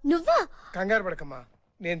 నువ్వా? కంగారు పడకమ్మా,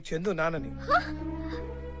 నేను చందు నాన్నని.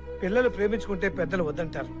 పిల్లలు ప్రేమించుకుంటే పెద్దలు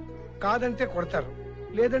వద్దంటారు, కాదంటే కొడతారు,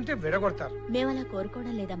 లేదంటే విడగొడతారు. మేమలా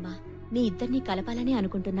కోరుకోవడం లేదమ్మా, మీ ఇద్దరిని కలపాలని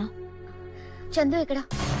అనుకుంటున్నా. చందు ఎక్కడ?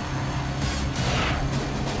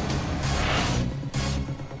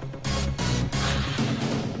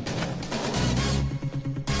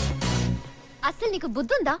 అసలు నీకు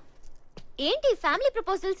బుద్ధుందా? ఏంటి ఫ్యామిలీ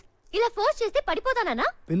ప్రపోజల్స్ ఇలా ఫోర్స్ చేస్తే పడిపోతానా?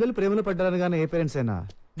 పిల్లలు ప్రేమలో పడ్డారనగానే ఏ పేరెంట్స్ అయినా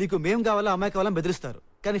నీకు మేం కావాలా అమ్మాయి కావాలని బెదిరిస్తారు.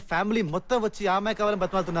 కానీ ఫ్యామిలీ మొత్తం వచ్చి ఆ అమ్మాయి కావాలని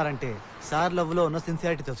బతిమాలుతున్నారంటే సార్ లవ్ లో ఉన్న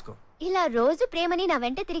సిన్సియారిటీ తెలుసుకో. ఇలా రోజు ప్రేమని నా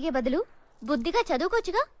వెంట తిరిగే బదులు బుద్ధిగా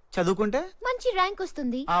చదువుకోవచ్చుగా. చదువుకుంటే మంచి ర్యాంక్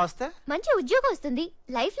వస్తుంది, ఆ వస్తే మంచి ఉద్యోగం వస్తుంది,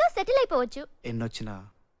 లైఫ్ లో సెటిల్ అయిపోవచ్చు. ఎన్నొచ్చినా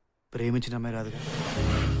ప్రేమించిన అమ్మాయి రాదుగా.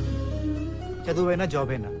 చదువైనా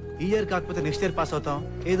జాబ్ అయినా ఈ ఇయర్ కాకపోతే నెక్స్ట్ ఇయర్ పాస్ అవుతాం,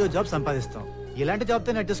 ఏదో జాబ్ సంపాదిస్తాం. ఎలాంటి జాబ్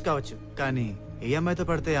తో అడ్జస్ట్ కావచ్చు, కానీ ఏ అమ్మాయితో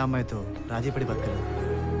పడితే ఆ అమ్మాయితో రాజీ పడి బతకలేదు.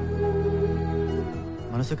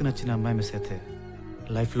 మనసుకు నచ్చిన అమ్మాయి మిస్ అయితే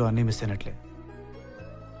లైఫ్ లో అన్నీ మిస్ అయినట్లే.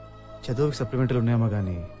 చదువుకి సప్లిమెంటరీ ఉన్నాయేమో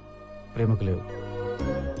కానీ ప్రేమకు లేవు.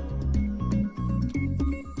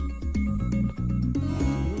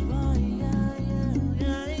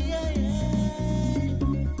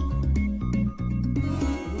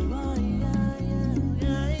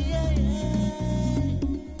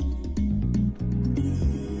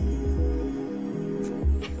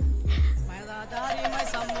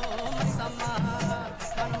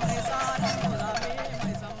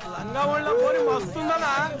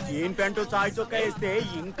 జీన్ ప్యాంటు చాయ్ చొక్కా వేస్తే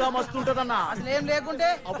ఇంకా మస్తు ఉంటదన్నా. అసలేం లేకుంటే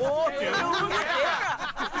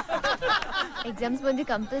ఎగ్జామ్స్ ముందు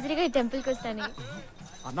కంపల్సరీగా ఈ టెంపుల్ కి వస్తాను.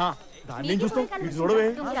 అన్నా దాన్ని చూస్తాం, ఇటు చూడవే.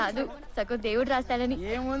 కాదు, సగం దేవుడు రాస్తానని.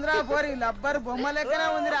 ఏముందిరా పోరి, లబ్బర్ బొమ్మ లెక్కనే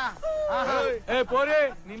ఉందిరా. పోరే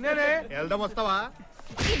నిన్నేనే వెళ్దాం, వస్తావా?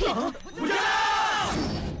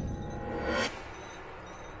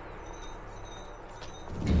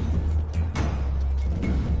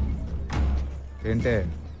 ఏంటే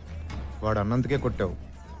వాడు అన్నందుకే కొట్టావు,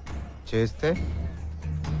 చేస్తే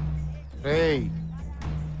రేయ్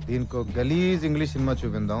దీనికో గలీజ్ ఇంగ్లీష్ సినిమా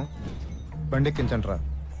చూపిందాం, బండెక్కించండి రా.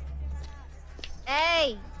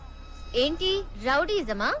 ఏయ్, ఏంటి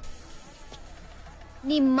రౌడీజమా?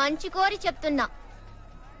 నీ మంచి కోరి చెప్తున్నా,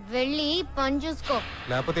 వెళ్ళి పని చూసుకో.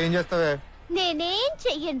 లేకపోతే ఏం చేస్తావే? నేనేం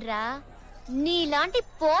చెయ్యనురా, నీలాంటి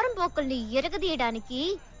పోరం పోకుల్ని ఎరగదీయడానికి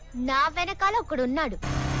నా వెనకాల ఒకడున్నాడు.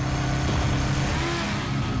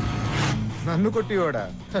 నన్ను కొట్టివాడా?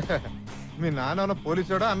 మీ నాన్న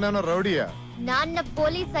పోలీసుడా, అన్న రౌడీయా? నాన్న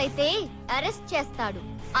పోలీస్ అయితే అరెస్ట్ చేస్తాడు,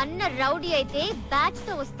 అన్న రౌడీ అయితే బ్యాచ్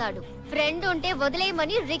తో వస్తాడు. ఫ్రెండ్ ఉంటే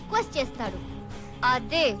వదిలేయమని రిక్వెస్ట్ చేస్తాడు.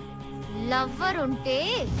 అదే లవ్వర్ ఉంటే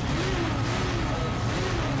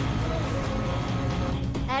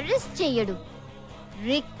అరెస్ట్ చెయ్యడు,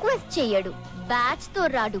 రిక్వెస్ట్ చెయ్యడు, బ్యాచ్ తో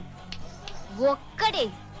రాడు,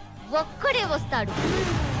 ఒక్కడే వస్తాడు.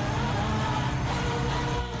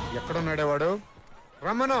 ఎక్కడున్నాడే వాడు?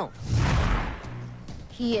 రమ్మను.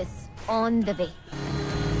 He is on the way.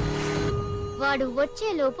 వాడు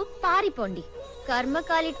వచ్చేలోపు పారిపోండి.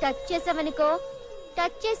 కర్మకాలి టచ్ చేసావనుకో,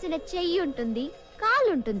 టచ్ చేసిన చెయ్యి ఉంటుంది,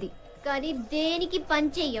 కాలుంటుంది, కానీ దేనికి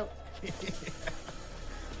పని చెయ్యవు.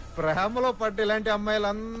 ప్రేమలో పడ్డ ఇలాంటి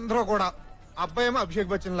అమ్మాయిలందరూ కూడా అబ్బాయేమో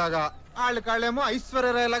అభిషేక్ బచ్చన్ లాగా, కాళ్ళేమో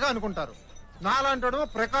ఐశ్వర్యరాయ్ లాగా అనుకుంటారు. నాలాంటోడేమో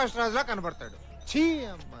ప్రకాష్ రాజ్ లా కనబడతాడు. చీ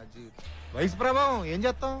అమ్మాజీ, వయసు ప్రభావం ఏం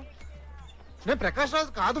చేస్తాం? నేను ప్రకాష్ రాజ్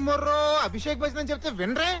కాదు మొర్రో, అభిషేక్ బచ్చన్ అని చెప్తే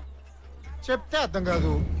వినరే, చెప్తే అర్థం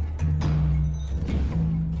కాదు,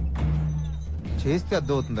 చేస్తే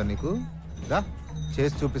అర్థం అవుతుందా నీకు? దా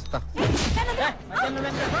చేసి చూపిస్తా.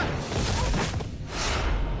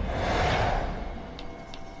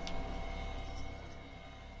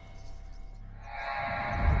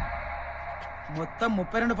 మొత్తం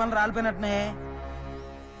 32 పనులు రాలిపోయినట్టునే.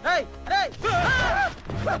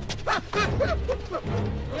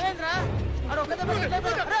 ఏంద్రా అడు ఒక దెబ్బ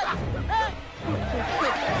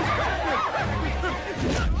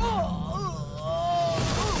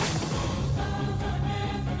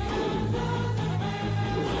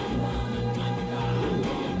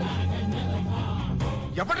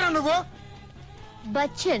ఎవడ్రా నువ్వు?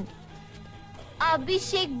 బచ్చన్,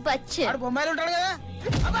 అభిషేక్ బచ్చన్. బొమ్మాయిలు ఉంటాడు కదా.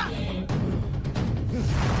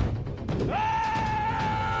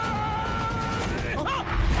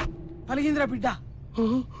 పలిగిందిరా బిడ్డ.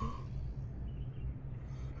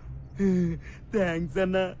 థ్యాంక్స్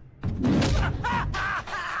అన్నా.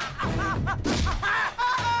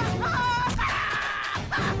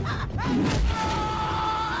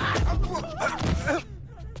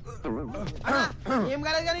 ఏం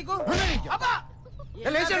కాలేదుగా నీకు?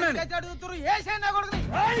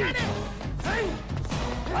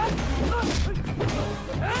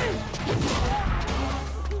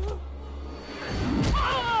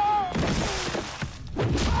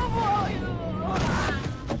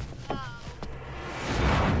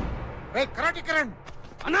 కరాటి కిరణ్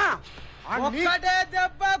అన్నా ఒక్కటే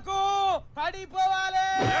దెబ్బకు పడిపోవాలి.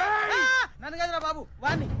 నన్ను కదరా బాబు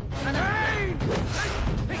వాణ్ణి.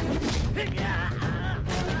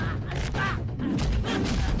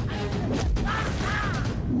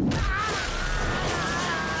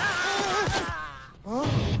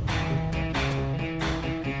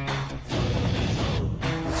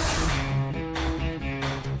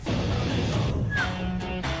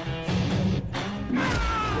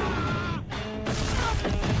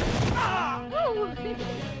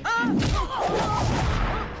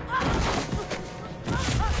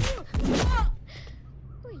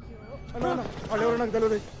 వాళ్ళెవరో నాకు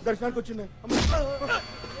తెలియదు, దర్శనానికి వచ్చింది.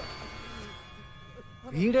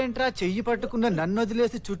 వీడేంట్రా చెయ్యి పట్టుకున్న నన్ను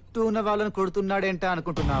వదిలేసి చుట్టూ ఉన్న వాళ్ళని కొడుతున్నాడేంటా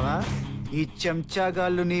అనుకుంటున్నావా? ఈ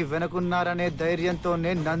చెంచాగాళ్ళు నీ వెనకున్నారనే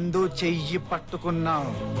ధైర్యంతోనే నందు చెయ్యి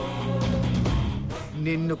పట్టుకున్నావు.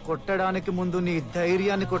 నిన్ను కొట్టడానికి ముందు నీ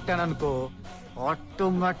ధైర్యాన్ని కొట్టాననుకో,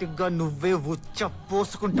 ఆటోమేటిక్ గా నువ్వే ఉచ్చ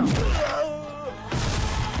పోసుకుంటావు.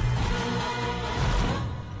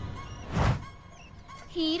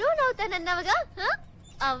 హీరో నవ్వుతానన్నావుగా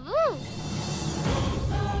అవ్వు.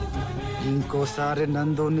 ఇంకోసారి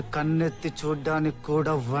నందుని కన్నెత్తి చూడ్డానికి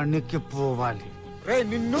కూడా వణికిపోవాలి. రే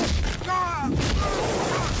నిన్ను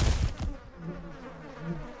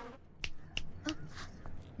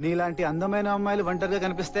నీలాంటి అందమైన అమ్మాయిలు ఒంటరిగా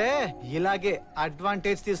కనిపిస్తే ఇలాగే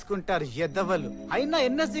అడ్వాంటేజ్ తీసుకుంటారు ఎద్దవలు. అయినా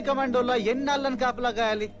ఎన్ఎస్జీ కమాండోలో ఎన్నాళ్ళని కాపలా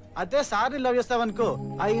గాయాలి. అదే సార్ని లవ్ చేస్తావనుకో,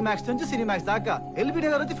 ఐమాక్స్ నుంచి సినిమాక్స్ దాకా, ఎల్బీ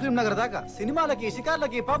నగర్ నుంచి ఫిల్మ్ నగర్ దాకా, సినిమాలకి,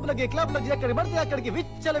 షికార్లకి, పబ్లకి, క్లబ్లకి, ఎక్కడికి పడితే అక్కడికి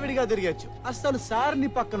విచ్చలవిడిగా తిరగచ్చు. అసలు సార్ని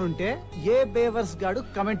పక్కనుంటే ఏ బేవర్స్ గాడు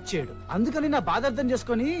కమెంట్ చేయడు. అందుకని నా బాధ అర్థం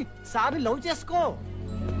చేసుకొని సార్ని లవ్ చేసుకో.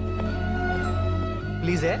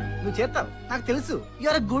 ప్లీజే, నువ్వు చేస్తావు, నాకు తెలుసు. You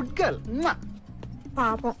are a good girl.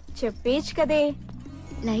 పాపం చెప్పేచ్చు కదే.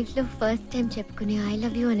 లైఫ్ లో ఫస్ట్ టైం చెప్పుకునే ఐ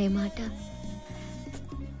లవ్ యూ అనే మాట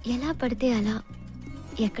ఎలా పడితే అలా,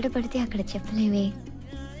 ఎక్కడ పడితే అక్కడ చెప్పలేమే.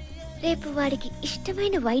 రేపు వాడికి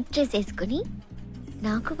ఇష్టమైన వైట్ డ్రెస్ వేసుకుని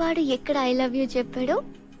నాకు వాడు ఎక్కడ ఐ లవ్ యూ చెప్పాడో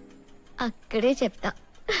అక్కడే చెప్తా.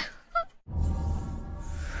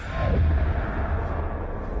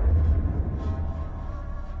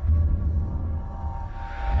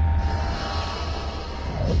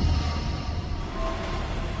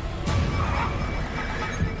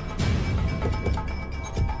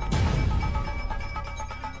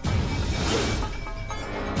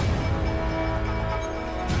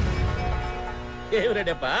 ఏమి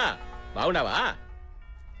రెడ్డప్పా, బాగున్నావా?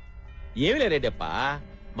 ఏమి లే రెడ్డప్పా,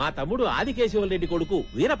 మా తమ్ముడు ఆదికేశవ రెడ్డి కొడుకు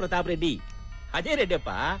వీరప్రతాప్ రెడ్డి అజయ్ రెడ్డప్ప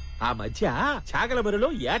ఆ మధ్య చాగలమరిలో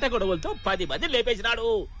ఏట గొడవలతో 10 మందిని లేపేసినాడు.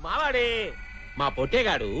 మావాడే మా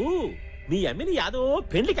పొట్టేగాడు మీ అమ్మిని యాదో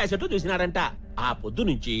పెండ్లి కాసేట్టు చూసినాడంట. ఆ పొద్దు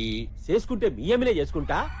నుంచి చేసుకుంటే మీ అమ్మినే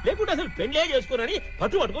చేసుకుంటా, లేకుంటే అసలు పెండ్లే చేసుకోనని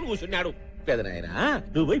పట్టుకొని కూర్చున్నాడు. పెదనాయనా,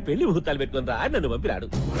 నువ్వు పోయి పెళ్లి ముహూర్తాలు పెట్టుకుని రా అని నన్ను పంపినాడు.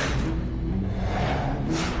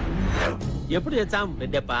 ఎప్పుడు చేస్తాం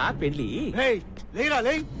రెడ్డప్ప పెళ్లి?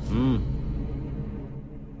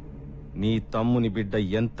 నీ తమ్ముని బిడ్డ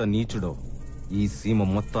ఎంత నీచుడో ఈ సీమ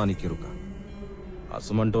మొత్తానికి ఎరుక.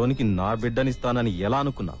 అసుమంటోనికి నా బిడ్డనిస్తానని ఎలా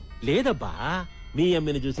అనుకున్నావు? లేదబ్బా, మీ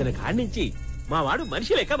అమ్మిని చూసిన కాడ్నించి మా వాడు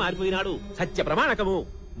మనిషి లెక్క మారిపోయినాడు. సత్య ప్రమాణకము.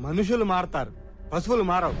 మనుషులు మారతారు, పశువులు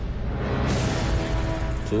మారవు.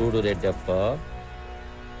 చూడు రెడ్డప్ప,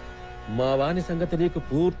 మా వాని సంగతి నీకు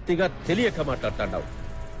పూర్తిగా తెలియక మాట్లాడుతున్నావు.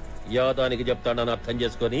 యాదానికి చెప్తానని అర్థం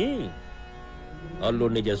చేసుకొని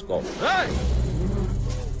అల్లుణ్ణి చేసుకో.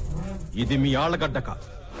 ఇది మీ ఆళ్లగడ్డ కాదు,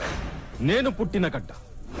 నేను పుట్టిన గడ్డ.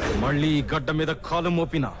 మళ్ళీ ఈ గడ్డ మీద కాలు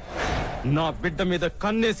మోపినా, నా బిడ్డ మీద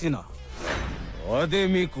కన్నేసినా అదే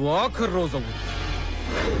మీకు ఆఖరి రోజు.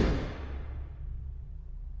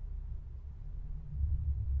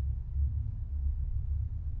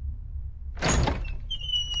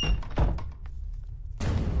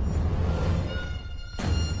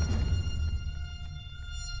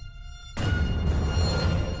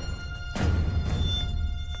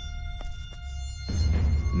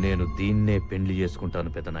 నేను దీన్నే పెండ్లి చేసుకుంటాను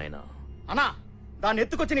పెదనాయన. అన్నా, దాన్ని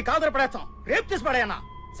ఎత్తుకొచ్చి నీ కాదుర పడేస్తాం, రేపు చేసి పడేయన్నా.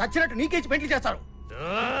 సచ్చినట్టు నీకేసి పెండ్లి చేస్తారు.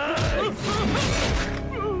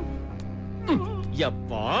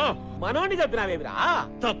 యబ్బా, మనోని చంపినావేమిరా?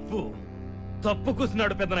 తప్పు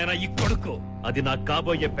కూసినాడు పెద్దనైనా ఈ కొడుకు. అది నాకు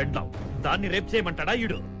కాబోయే పెండ్లం. దాన్ని రేపు చేయమంటాడా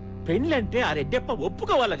ఈడు? పెండ్లంటే ఆ రెడ్డెప్ప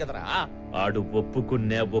ఒప్పుకోవాలి కదరా. ఆడు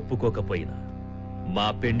ఒప్పుకున్నా ఒప్పుకోకపోయినా మా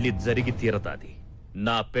పెండ్లి జరిగి తీరతాది.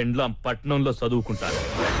 నా పెండ్లం పట్నంలో చదువుకుంటాను.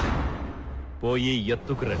 పోయి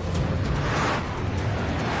ఎత్తుకురండి.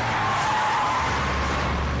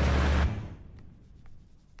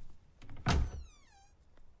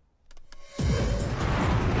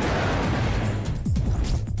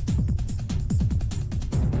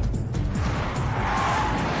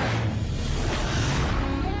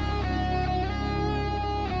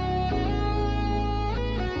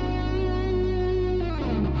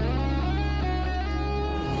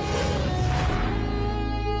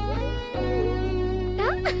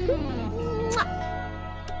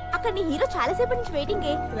 అక్కడ నీ హీరో చాలాసేపటి నుంచి వెయిటింగ్.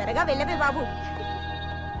 త్వరగా వెళ్ళవే బాబు.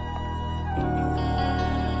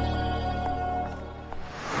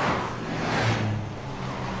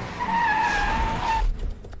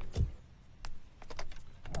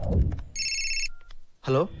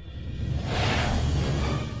 హలో,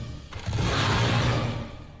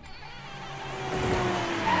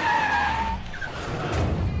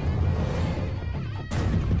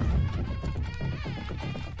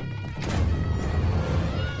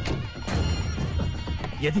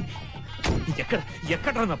 ఏది?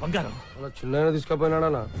 ఎక్కడ నా బంగారం? చిన్న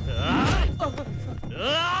తీసుకుపోయినాడా?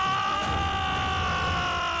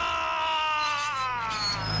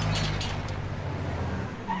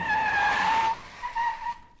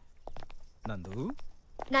 నందు,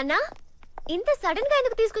 నాన్నా, ఇంత సడన్ గా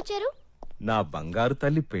ఎందుకు తీసుకొచ్చారు? నా బంగారు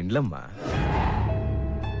తల్లి పెండ్లమ్మా.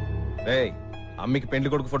 ఏయ్, అమ్మికి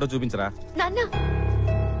పెండ్లి కొడుకు ఫోటో చూపించరా. నాన్నా,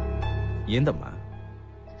 ఏందమ్మా?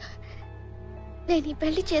 నేను ఈ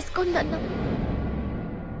పెళ్లి చేసుకోను నాన్నా.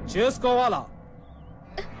 చేసుకోవాలా?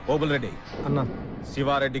 ఓబుల్ రెడ్డి అన్నా,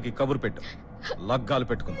 శివారెడ్డికి కబురు పెట్టు, లగ్గాలు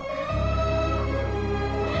పెట్టుకుందాం.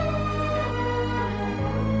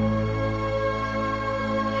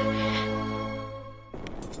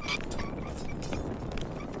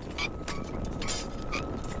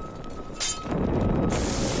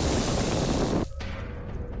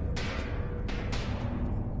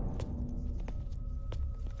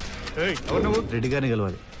 రెడ్డిగానే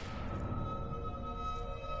గెలవాలి.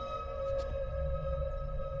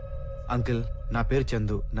 అంకుల్, నా పేరు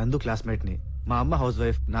చందు, నందు క్లాస్మేట్ ని. మా అమ్మ హౌస్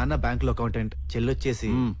వైఫ్, నాన్న బ్యాంక్ లో అకౌంటెంట్. చెల్లొచ్చేసి.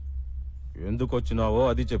 ఎందుకు వచ్చినావో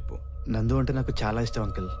అది చెప్పు. నందు అంటే నాకు చాలా ఇష్టం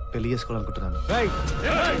అంకుల్. పెళ్లి చేసుకోవాలనుకుంటున్నాను.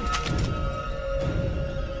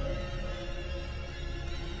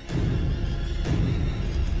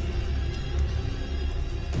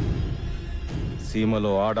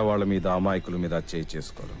 సీమలో ఆడవాళ్ల మీద, అమాయకుల మీద చేయి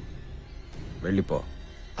చేసుకోరు. వెళ్ళిపో.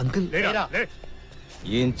 అంకుల్,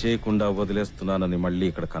 ఏం చేయకుండా వదిలేస్తున్నానని మళ్ళీ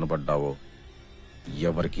ఇక్కడ కనబడ్డావో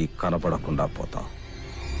ఎవరికి కనబడకుండా పోతా.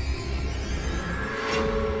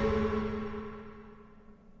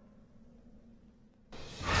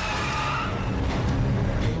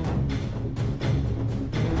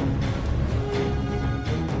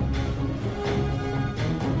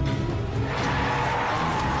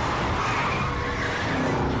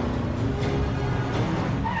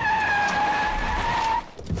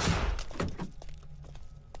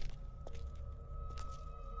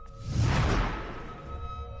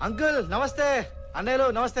 అంకుల్ నమస్తే. అన్నయ్యలు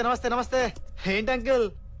నమస్తే. నమస్తే నమస్తే. ఏంటి అంకుల్,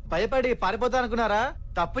 భయపడి పారిపోతా అనుకున్నారా?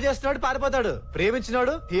 తప్పు చేస్తున్నాడు పారిపోతాడు,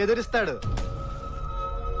 ప్రేమించినాడు ఎదురిస్తాడు.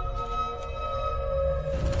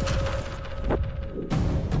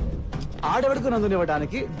 ఆడవడుకు నందుని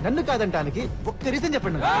ఇవ్వడానికి, నన్ను కాదంటానికి ఒక్క రీజన్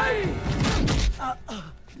చెప్పండి.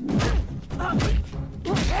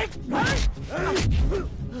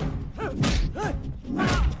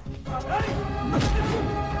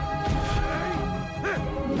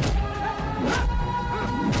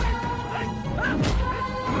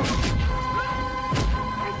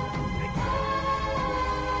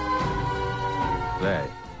 రేయ్,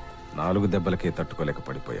 4 దెబ్బలకే తట్టుకోలేక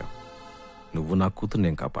పడిపోయావు. నువ్వు నా కూతురు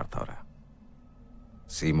నేను కాపాడతావురా.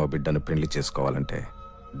 సీమ బిడ్డను పెళ్లి చేసుకోవాలంటే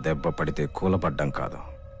దెబ్బ పడితే కూలపడ్డం కాదు,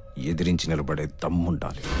 ఎదిరించి నిలబడే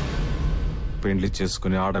దమ్ముండాలి. పెళ్లి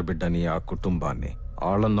చేసుకుని ఆడబిడ్డని, ఆ కుటుంబాన్ని,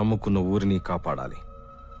 ఆళ్ళని నమ్ముకున్న ఊరిని కాపాడాలి.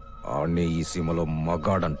 ఆడ్నే ఈ సీమలో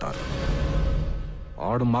మగాడంటారు.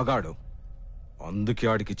 ఆడు మగాడు, అందుకే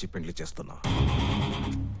ఆడికిచ్చి పెళ్లి చేస్తున్నా.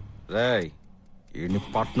 రేయ్, ఈయన్ని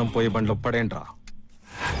పట్నం పోయే బండ్లో పడేంట్రా.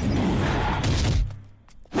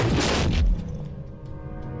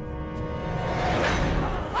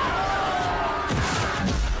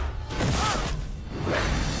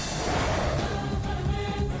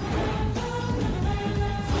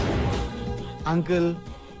 అంకుల్,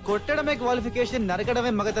 కొట్టడమే క్వాలిఫికేషన్,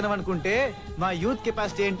 నరకడమే మగతనం అనుకుంటే మా యూత్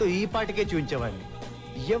కెపాసిటీ ఏంటో ఈ పాటికే చూపించేవాడిని.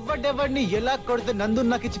 ఎవడెవడిని ఎలా కొడితే నందు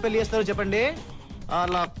నాకు ఇచ్చి పెళ్లి చేస్తారో చెప్పండి,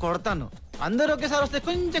 అలా కొడతాను. అందరూ ఒకేసారి వస్తే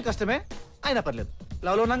కొంచెం కష్టమే, అయినా పర్లేదు.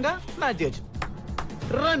 లవ్లో ఉన్నాగా మ్యాచ్ చేయొచ్చు.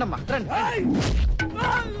 రండమ్మా రండి.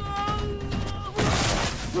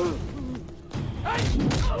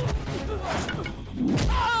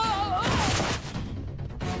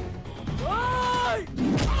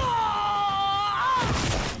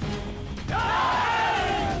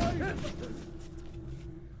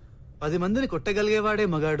 10 మందిని కొట్టగలిగేవాడే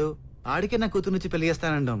మగాడు, ఆడికే నా కూతురు నుంచి పెళ్లి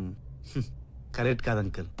చేస్తానండం కరెక్ట్ కాదు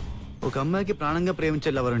అంకుల్. ఒక అమ్మాయికి ప్రాణంగా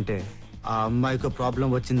ప్రేమించే లవరుంటే ఆ అమ్మాయికి ప్రాబ్లం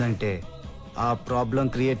వచ్చిందంటే ఆ ప్రాబ్లం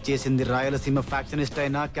క్రియేట్ చేసింది రాయలసీమ ఫ్యాక్షనిస్ట్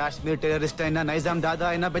అయినా, కాశ్మీర్ టెర్రరిస్ట్ అయినా, నైజాం దాదా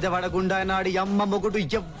అయినా, బెజవాడ గుండా అయినా, ఆడి అమ్మ మొగుడు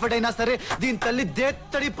ఎవడైనా సరే దీని తల్లి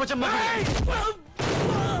దేత్తడి పొచ్చమ్మ.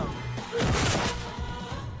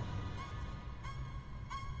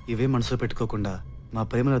 ఇవే మనసులో పెట్టుకోకుండా మా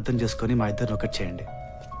ప్రేమను అర్థం చేసుకుని మా ఇద్దరిని ఒకటి చేయండి.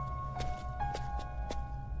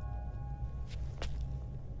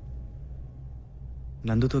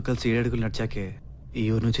 నందుతో కలిసి 7 అడుగులు నడిచాకే ఈ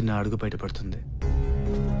ఊరు నుంచి నా అడుగు బయటపడుతుంది.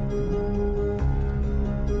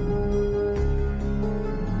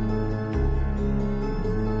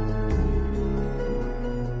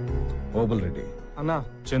 ఓబుల్ రెడ్డి అన్నా,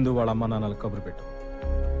 చందు వాళ్ళ అమ్మ నాన్నలకు కబురు పెట్టు.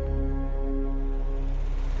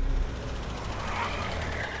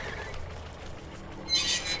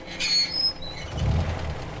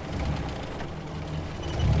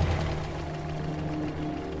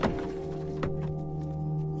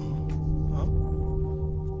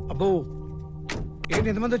 అబ్బో, ఏంటి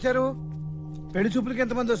ఎంతమంది వచ్చారు? పెళ్లి చూపులకి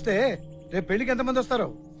ఎంతమంది వస్తే రేపు పెళ్లికి ఎంతమంది వస్తారు?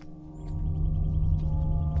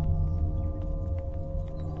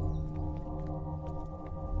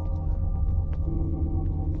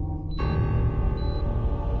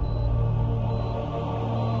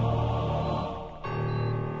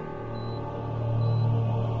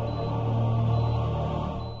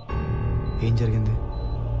 ఏం జరిగింది?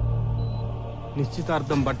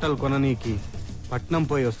 నిశ్చితార్థం బట్టలు కొననీకి పట్నం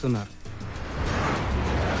పోయి వస్తున్నారు.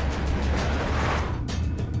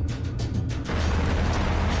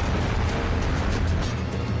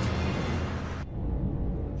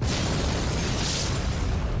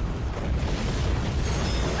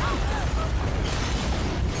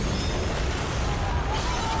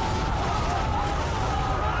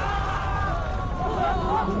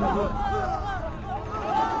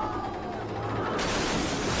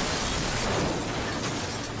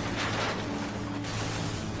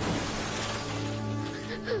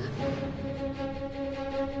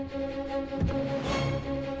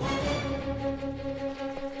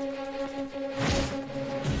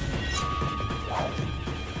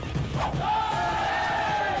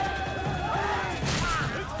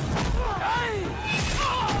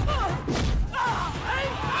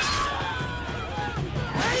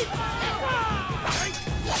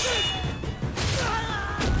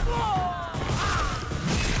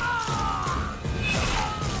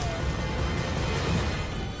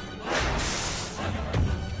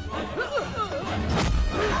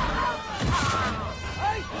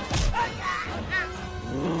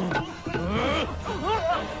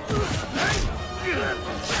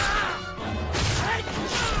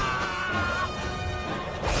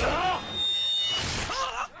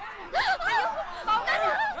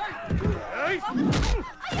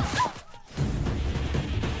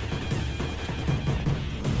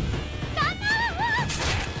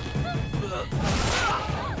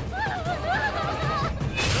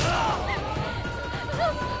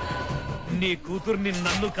 నీ కూతుర్ని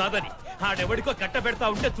నన్ను కాదని ఆడెవడికో కట్ట పెడతా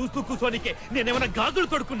ఉంటే చూస్తూ కూర్చోనికే నేనేమైనా గాజులు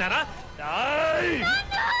తొడుక్కున్నారా?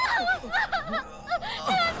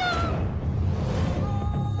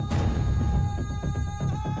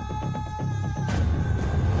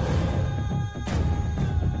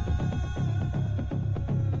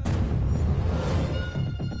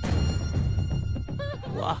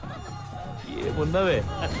 వా, ఏమున్నవే!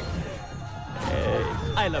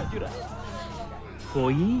 ఐ లవ్ యు రా.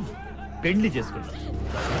 పోయి పెళ్లి చేసుకున్నా.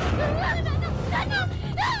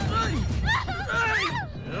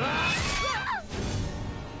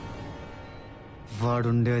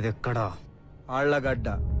 వాడుండేది ఎక్కడా? ఆళ్లగడ్డ.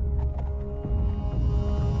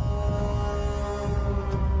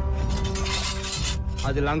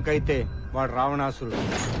 అది లంక అయితే వాడు రావణాసురుడు.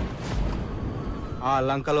 ఆ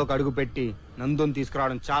లంకలోకి అడుగు పెట్టి నందుని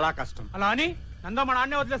తీసుకురావడం చాలా కష్టం. అలా అని నందో మన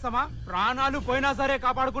ఆన్నే వదిలేస్తామా? ప్రాణాలు పోయినా సరే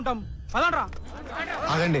కాపాడుకుంటాం. పదండ్రా.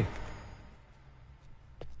 ఆగండి.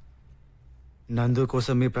 నందు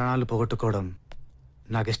కోసం మీ ప్రాణాలు పోగొట్టుకోవడం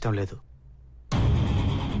నాకిష్టం లేదు.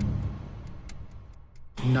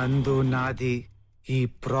 నందు నాది, ఈ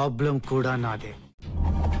ప్రాబ్లం కూడా నాదే.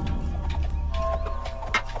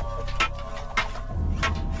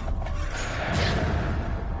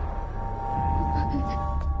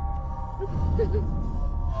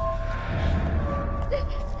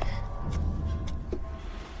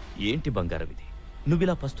 ఏంటి బంగారం ఇది?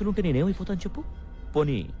 నువ్విలా పస్తులుంటే నేనేమైపోతాను చెప్పు.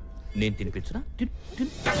 పోనీ నేను తినిపించునా?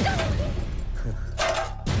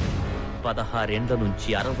 16 ఏండ్ల నుంచి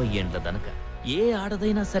 60 ఏండ్ల దనక ఏ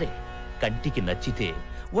ఆడదైనా సరే కంటికి నచ్చితే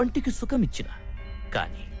వంటికి సుఖమిచ్చిన,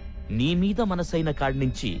 కాని నీ మీద మనసైన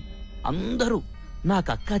కాడ్నుంచి అందరూ నాకు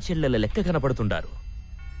అక్కా చెల్లెల లెక్క కనపడుతుండారు.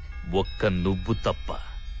 ఒక్క నువ్వు తప్ప.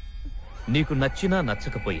 నీకు నచ్చినా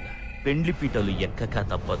నచ్చకపోయినా పెండ్లి పీటలు ఎక్కక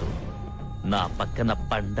తప్పదు, నా పక్కన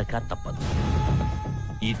పండక తప్పదు.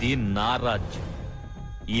 ఇది నా రాజ్యం.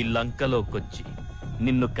 ఈ లంకలోకొచ్చి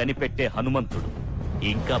నిన్ను కనిపెట్టే హనుమంతుడు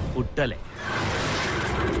ఇంకా పుట్టలే.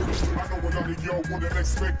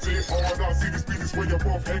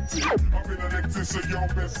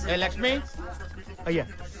 లక్ష్మి అయ్యా.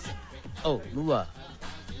 ఓ నువ్వా?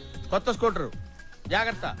 కొత్త స్కూటరు,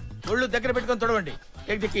 జాగ్రత్త, ఒళ్ళు దగ్గర పెట్టుకొని తొడవండి.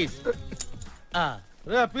 Take the keys.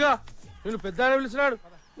 రే అప్పిగా, నేను పెద్ద పిలుస్తున్నాడు.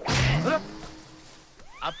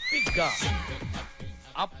 అప్పిగా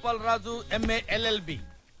అప్పల్ రాజు MA LLB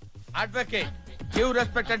advocate. Give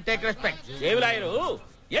respect and take respect. ఏమి లాయరు,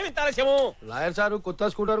 ఏమి తాలస్యము? లాయర్ సారు కొత్త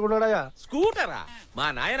స్కూటర్ కొన్నాడయ్యా. స్కూటరా? మా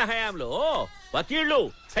నాయన హయాంలో వకీళ్లు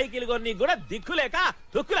సైకిల్ కొన్ని కూడా దిక్కులేక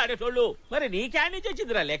దుక్కులాడేటోళ్ళు. మరి నీకాడి నుంచి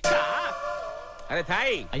వచ్చిందిరా లెక్క? అరే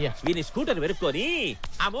థాయ్, అయ్యా, వీని స్కూటర్ వెరుక్కొని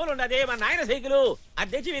ఆ మూలున్నదే మా నాయన సైకిల్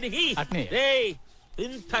అది తెచ్చి వీరికి రేయ్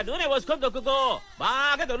ఇంత నూనె పోసుకొని దొక్కుకో,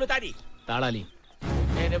 బాగా దొరుకుతాది. తాళాలి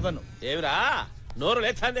నేనివ్వను. ఏమిరా నోరు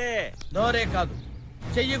లేచందే? నోరే కాదు,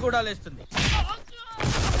 చెయ్యి కూడా లేస్తుంది.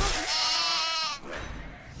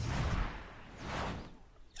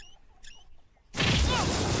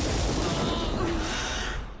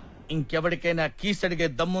 ఇంకెవరికైనా కీస్ అడిగే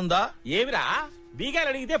దమ్ముందా? ఏమిరా బీగాలు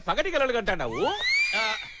అడిగితే పగటి గలడు అంటావు?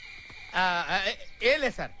 ఏం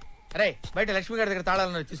లేదు సార్. అరే బయట లక్ష్మి గారి దగ్గర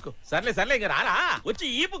తాళాలను తీసుకో. సర్లే సర్లే, ఇంక రారా, వచ్చి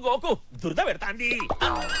ఈపు గోకు దురద పెడతాంది.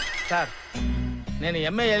 సార్ నేను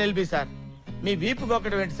ఎంఏ LLB సార్. మీ వీపు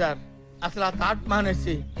గోకడం ఏంటి సార్? అసలు ఆ థాట్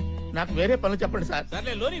మానేసి నాకు వేరే పనులు చెప్పండి సార్.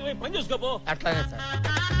 సర్లే లోనికి పోయి పని చూసుకోపో. అట్లానే సార్.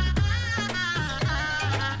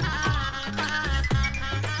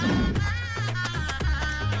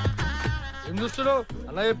 ఏం చూస్తున్నావు?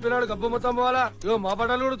 అలా చెప్పినాడు గబ్బు మొత్తం పోవాలా? ఇగో మా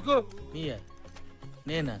బట్టలు ఉడుతుకో.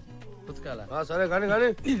 నేనా ఉతకాలా? సరే కానీ కానీ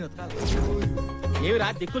ఏమిరా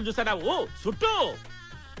దిక్కులు చూస్తున్నావు? చుట్టూ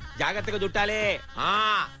జాగ్రత్తగా చుట్టాలే,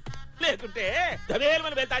 లేకుంటే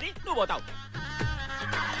దవేలు వెళ్తాది, నువ్వు పోతావు.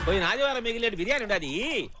 పోయిన ఆదివారం మిగిలిన బిర్యానీ ఉండది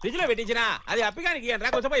ఫ్రిడ్జ్ లో పెట్టించిన, అది అప్పిగానికి రా,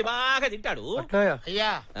 కొంచెం పోయి బాగా తింటాడు.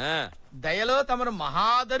 అయ్యా దయలో తమరు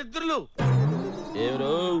మహాదరిద్రులు.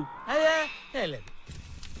 ఎవరు?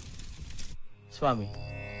 స్వామి,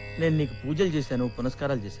 నేను నీకు పూజలు చేశాను,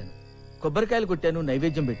 పునస్కారాలు చేశాను, కొబ్బరికాయలు కొట్టాను,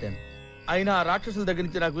 నైవేద్యం పెట్టాను. అయినా ఆ రాక్షసుల దగ్గర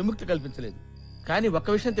నుంచి నాకు విముక్తి కల్పించలేదు. కానీ ఒక్క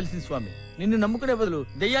విషయం తెలిసింది స్వామి, నిన్ను నమ్ముకునే బదులు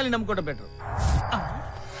దెయ్యాన్ని నమ్ముకోవడం బెటర్.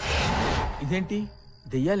 ఇదేంటి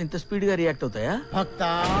దెయ్యాలు ఇంత స్పీడ్ గా రియాక్ట్ అవుతాయా? భక్త,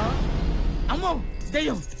 అమ్మో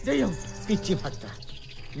దెయ్యం దెయ్యం. పిచ్చి భక్త,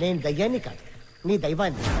 నేను దయ్యాన్ని కాదు, నీ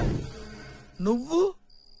దైవాన్ని. నువ్వు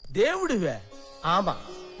దేవుడివే? ఆమా,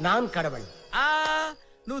 నాన్ కడవల్.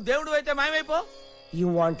 నువ్వు దేవుడు అయితే మాయమైపో. You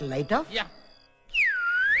want light of? Yeah.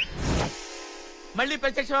 మళ్ళీ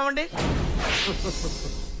ప్రత్యక్షం అవ్వండి.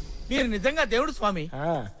 మీరు నిజంగా దేవుడు స్వామి.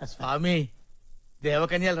 స్వామి,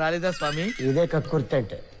 దేవకన్యలు రాలేదా స్వామి? ఇదే కక్కుర్తి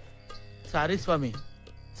అంటే. సారీ స్వామి,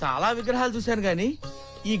 చాలా విగ్రహాలు చూశాను గాని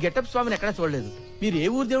ఈ గెటప్ స్వామిని ఎక్కడా చూడలేదు. మీరు ఏ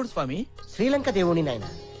ఊరు దేవుడు స్వామి? శ్రీలంక దేవుని నాయన.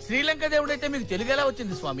 శ్రీలంక దేవుడు అయితే మీకు తెలుగు ఎలా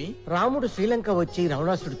వచ్చింది స్వామి? రాముడు శ్రీలంక వచ్చి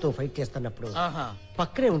రావణాసుడితో ఫైట్ చేస్తున్నప్పుడు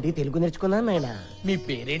పక్కనే ఉండి తెలుగు నేర్చుకున్నాను నాయన. మీ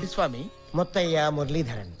పేరేంటి స్వామి? ముత్తయ్య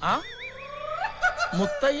మురళీధరన్.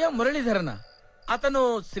 ముత్తయ్య మురళీధరన్. అతను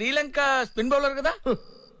శ్రీలంక స్పిన్ బౌలర్ కదా?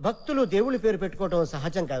 భక్తులు దేవుడి పేరు పెట్టుకోవడం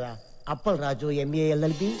సహజం కదా. అప్పల్ రాజు ఎంఏ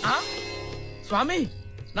LLB. స్వామి,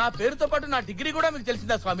 నా పేరుతో పాటు నా డిగ్రీ కూడా మీకు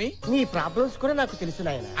తెలిసిందా స్వామి? నీ ప్రాబ్లమ్స్ కూడా నాకు తెలుసు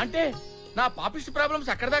నాయన. అంటే నా పాపిస్ట్ ప్రాబ్లమ్స్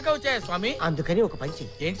అక్కడ దాకా వచ్చాయా స్వామి? అందుకని ఒక పంచి.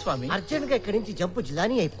 ఏంటి స్వామి? అర్జెంట్ గా ఇక్కడి నుంచి జంపు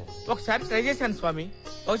జిల్లాని అయిపో. ఒకసారి ట్రై చేశాను స్వామి,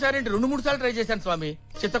 ఒకసారి 2-3 సార్లు ట్రై చేశాను స్వామి.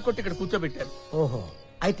 చిత్తకొట్టి ఇక్కడ కూర్చోబెట్టారు. ఓహో,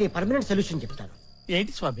 అయితే పర్మనెంట్ సొల్యూషన్ చెప్తాను.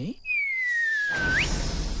 ఏంటి స్వామి?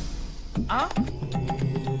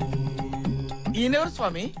 ఈయనెవరు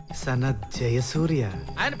స్వామి? సనత్ జయసూర్య.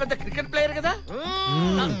 ఆయన పెద్ద క్రికెట్ ప్లేయర్ కదా?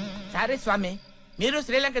 సరే స్వామి, మీరు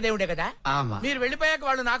శ్రీలంక దేవుడే కదా? మీరు వెళ్ళిపోయాక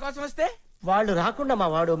వాళ్ళు నా కోసం వస్తే? వాళ్ళు రాకుండా మా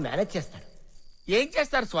వాడు మేనేజ్ చేస్తాడు. ఏం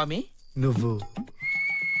చేస్తారు స్వామి? నువ్వు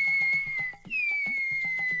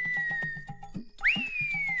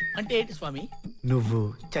అంటే ఏంటి స్వామి? నువ్వు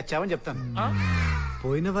చచ్చావని చెప్తాను.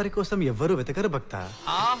 పోయిన వారి కోసం ఎవ్వరూ వెతకరు భక్త.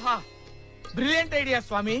 ఆహా బ్రిలియంట్ ఐడియా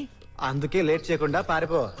స్వామి. అందుకే లేట్ చేయకుండా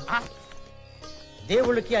పారిపో.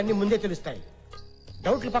 దేవుళ్ళకి అన్ని ముందే తెలుస్తాయి.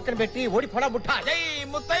 డౌట్లు పక్కన పెట్టి ఓడి పొడా ముఠా. జై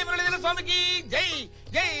ముత్తై మురళీధర స్వామికి జై,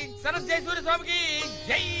 జై సనత్ జయసూర్య స్వామికి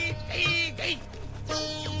జై, జై జై.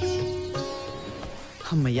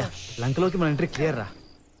 అమ్మయ్యా, లంకలోకి మన ఎంట్రీ క్లియర్ రా.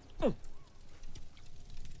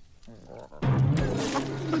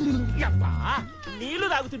 నీళ్లు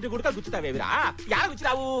తాగుతుంటే గుడక గుచ్చుతావేవిరా? యాడ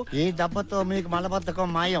గుచ్చిరావు? ఈ దెబ్బతో మీకు మలబద్ధకం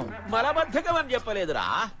మాయం. మలబద్ధకం అని చెప్పలేదురా,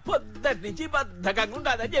 పొద్దటి నుంచి బద్ధకంగా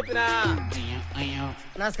ఉండదని చెప్పినా.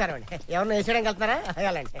 నమస్కారం అండి. ఎవరిని వేసేయడానికి వెళ్తున్నారా?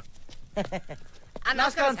 వెళ్ళండి.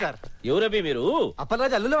 నమస్కారం సార్. ఎవరబ్బి మీరు?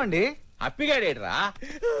 అప్పలరాజు అల్లులో అండి. అప్పిగాడేట్రా?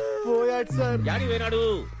 పోయాడు సార్. యాడికి పోయినాడు?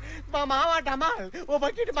 మా మామ టమాల్ ఓ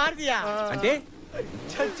బకెట్ మారుదియా. అంటే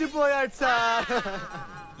చచ్చిపోయాడు సార్.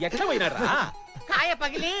 ఎట్లా పోయినాడ్రా? కాయ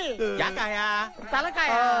పగిలి. యాకాయ?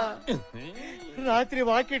 తలకాయ. రాత్రి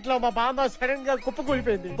వాకిట్లో మా బామ్మ సడన్ గా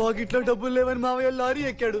కుప్పకూలిపోయింది. పాకెట్లో డబ్బులు లేవని మామయ్య లారీ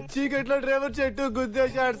ఎక్కాడు. చీకట్లో డ్రైవర్ చెట్టు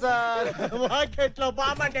గుద్దేశాడు సార్. వాకిట్లో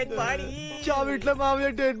బామ్మ డెడ్ బాడీ. చావిట్లో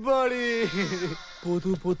మామయ్య డెడ్ బాడీ. పోతూ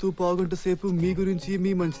పోతూ పావుగంట సేపు మీ గురించి,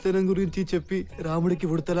 మీ మంచితనం గురించి చెప్పి రాముడికి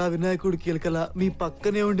ఉడతలా, వినాయకుడి కీలకలా మీ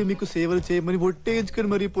పక్కనే ఉండి మీకు సేవలు చేయమని ఒట్టేయించుకుని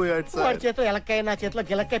మరీ పోయాడు సార్. వాడి చేతిలో ఎలక్కాయ, నా చేతిలో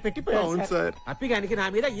గిలక్కాయ పెట్టి పోయాడు. అవును సార్. అప్పిగానికి నా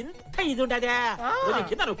మీద ఇంత ఇది ఉండదా?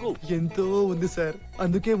 కింద నొక్కు. ఎంతో ఉంది సార్.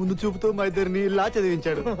 అందుకే ముందు చూపుతో మా ఇద్దరిని లా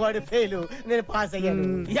చదివించాడు. వాడు ఫెయిల్, నేను పాస్ అయ్యాను.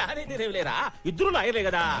 యారైతే రేవులేరా, ఇద్దరు లాయర్లే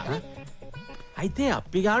కదా. అయితే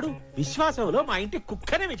అప్పిగాడు విశ్వాసంలో మా ఇంటి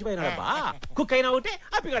కుక్కనే మించిపోయినాడబ్బా. కుక్క అయినా ఒకటే,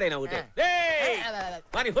 అప్పిగాడైనా ఒకటే.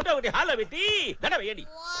 వాని ఫోటో ఒకటి హాల్లో పెట్టి దండ వేయండి.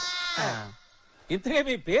 ఇంతగా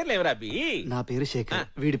మీ పేర్లు ఎవరా అబ్బి? నా పేరు శేఖర్,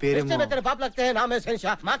 వీడి పేరేమో పాప లగ్తే నామే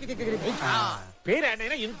సెన్షా మాకి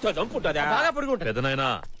పేరేనైనా ఇంత దంపుంటుందా? బాగా పొడుగుంటది. పెదనాయనా,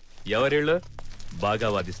 ఎవరిళ్ళు బాగా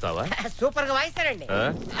వాదిస్తావా? సూపర్ గా వాయిస్తారండి.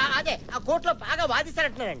 అదే ఆ కోర్టులో బాగా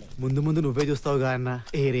వాదిస్తారంటున్నారండి. ముందు ముందు నువ్వే చూస్తావుగా అన్న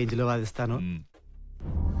ఏ రేంజ్ లో వాదిస్తాను.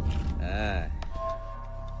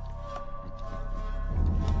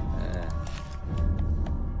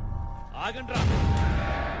 ఆగండ్రా,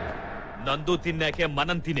 నందు తిన్నాకే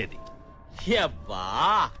మనం తినేది. అబ్బా,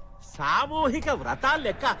 సామూహిక వ్రతాలు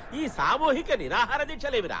లెక్క ఈ సామూహిక నిరాహార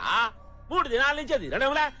దీక్షలేవిరా? 3 దినాల నుంచి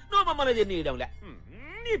తినడంలే, నువ్వు మమ్మల్ని తినీయడంలే.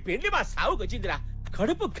 నీ పెళ్లి మా సావుకు వచ్చిందిరా,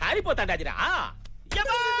 కడుపు కాలిపోతాడాదిరా.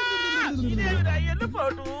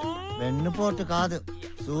 వెన్నుపోటు కాదు,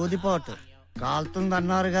 సూదిపోటు.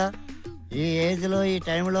 కాలుతుందన్నారుగా, ఈ ఏజ్ లో ఈ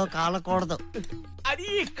టైంలో కాలకూడదు. అది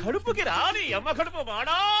కడుపుకి రాని అమ్మ కడుపు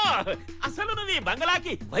మాడా. అసలు నువ్వు ఈ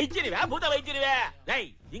బంగళాకి వైద్యునివా, భూత వైద్యునివా?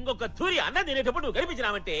 ఇంకొక తూరి అన్నం తినేటప్పుడు నువ్వు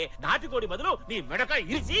కనిపించినావంటే నాటుకోడి బదులు నీ మెడక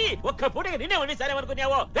ఇరిచి ఒక్క పూటగా నిన్నే వండి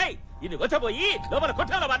సరేమనుకున్నావో. ఇన్ని వచ్చపోయి లోపల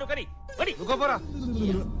కొట్టాల వానుకని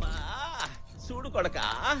చూడు కొడక,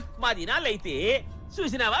 మా దినాలైతే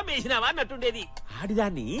చూసినావా మేసినావా అన్నట్టుండేది.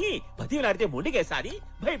 ఆడిదాన్ని బతిలాడితే మొండికేసారి,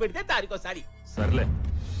 భయపెడితే దారికోసారి. సర్లే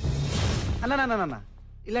అన్న,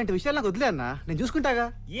 ఇలాంటి విషయాలు నాకు వదిలే అన్న, నేను చూసుకుంటాగా.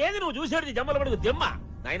 ఏది నువ్వు చూసేది జమ్మల పడుకు దెమ్మ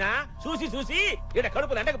నాయనా. చూసి చూసి ఇక్కడ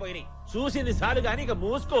కడుపులు ఎండకపోయినాయి. చూసింది చాలు గాని ఇక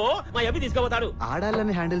మూసుకో, మా అబ్బి తీసుకుపోతాడు.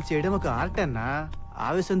 ఆడాలని హ్యాండిల్ చేయడం ఒక ఆర్ట్ అన్నా.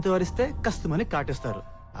 ఆవేశంతో వ్యవహరిస్తే కష్టమని కాటేస్తారు,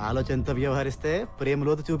 ఆలోచనతో వ్యవహరిస్తే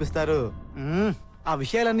ప్రేమలోతు చూపిస్తారు. ఆ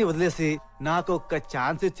విషయాలన్నీ వదిలేసి నాకు ఒక్క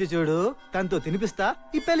ఛాన్స్ ఇచ్చి చూడు, తనతో తినిపిస్తా,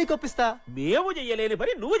 ఈ పెళ్లి కొప్పిస్తా. మేము చెయ్యలేని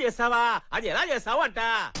పని నువ్వు చేస్తావా? అది ఎలా చేస్తావు అంట.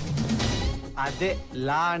 అదే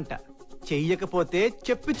లా అంట. చెయ్యకపోతే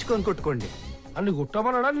చెప్పించుకొని కొట్టుకోండి. అన్ని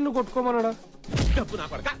కొట్టమన్నాడా, నిన్ను కొట్టుకోమన్నాడా? డబ్బు నా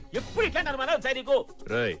కొడక, ఎప్పుడు ఇట్లా అనుమానం వచ్చాయి నీకు?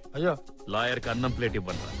 రేయ్, అయ్యో లాయర్ కి అన్నం ప్లేట్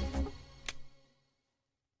ఇవ్వండి.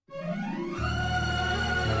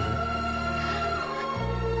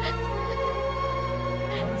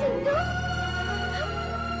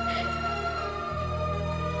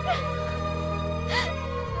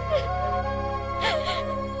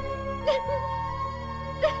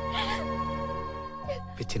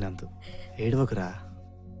 పిచ్చినందు ఏడవకురా,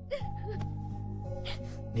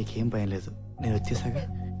 నీకేం భయం లేదు, నేను వచ్చేసాగా.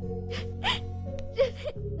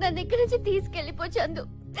 నన్ను ఇక్కడి నుంచి తీసుకెళ్ళిపోచందు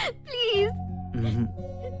ప్లీజ్.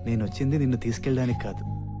 నేను వచ్చింది నిన్ను తీసుకెళ్ళడానికి కాదు,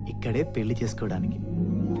 ఇక్కడే పెళ్లి చేసుకోవడానికి.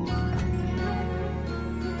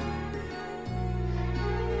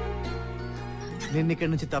 నిన్ను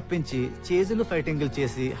ఇక్కడి నుంచి తప్పించి చేజులు ఫైటింగ్లు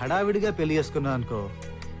చేసి హడావిడిగా పెళ్లి చేసుకున్నా అనుకో,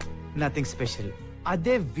 నథింగ్ స్పెషల్.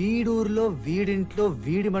 అదే వీడూరులో వీడింట్లో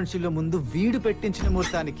వీడి మనుషుల ముందు వీడు పెట్టించిన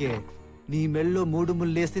ముహూర్తానికే నీ మెళ్ళో 3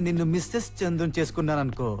 ముళ్ళేసి నిన్ను మిస్సెస్ చందుని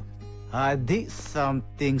చేసుకున్నాననుకో, అది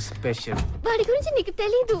సంథింగ్ స్పెషల్. వాడి గురించి నీకు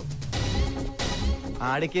తెలీదు.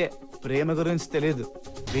 ఆడికే ప్రేమ గురించి తెలీదు.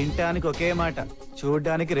 వింటానికి ఒకే మాట,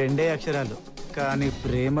 చూడ్డానికి 2 అక్షరాలు. కానీ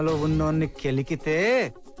ప్రేమలో ఉన్నోన్ని కెలికితే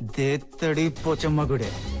దేత్తడి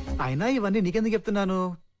పోచమ్మగుడే. అయినా ఇవన్నీ నీకెందుకు చెప్తున్నాను?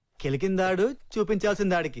 కెలికిందాడు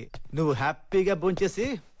చూపించాల్సింది ఆడికి. నువ్వు హ్యాపీగా భోంచేసి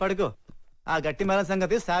పడుకో. ఆ గట్టి మేళం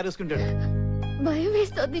సంగతి సార్ చూసుకుంటాడు. భయం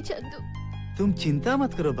వేస్తోంది చందు. तुम चिंता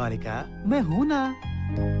मत करो बालिका, मैं हूं ना.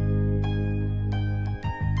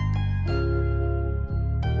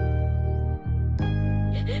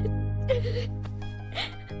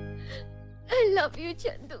 I love you,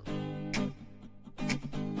 Chandu.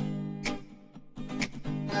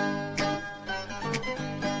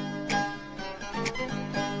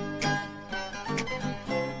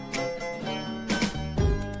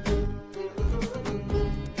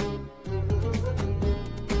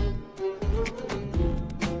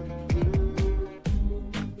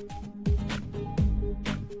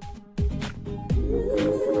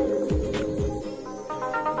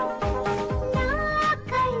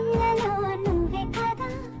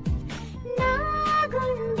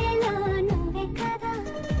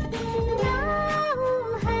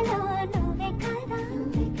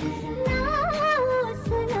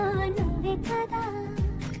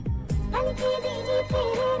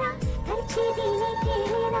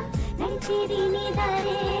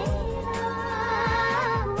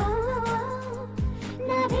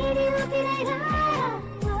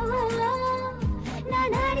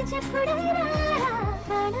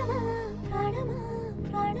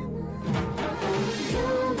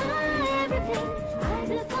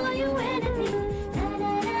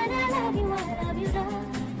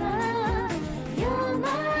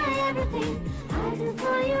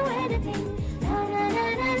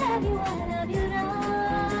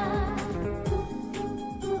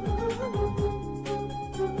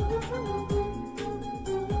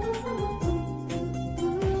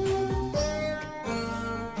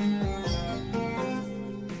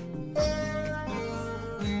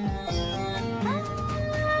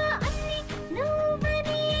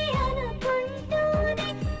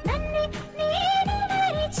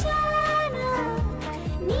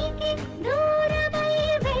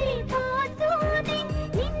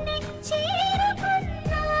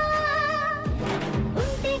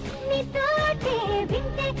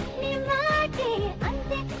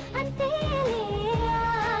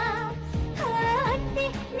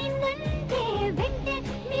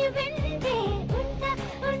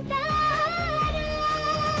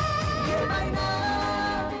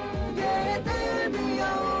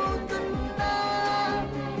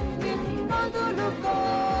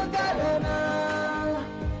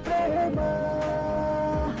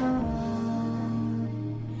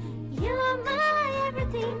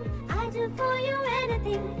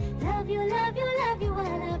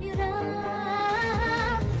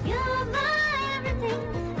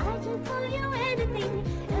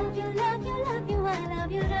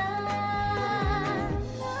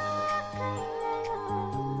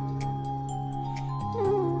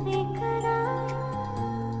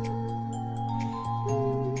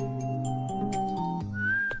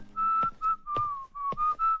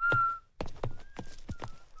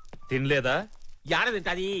 తినలేదా? యాడ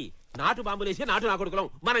తింటాది? నాటు బాంబులేసి నాటు నా కొడుకులం.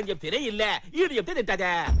 మనం చెప్తేనే ఇల్లే, ఈడు చెప్తే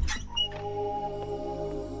తింటాదే.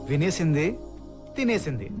 వినేసింది,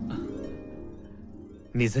 తినేసింది.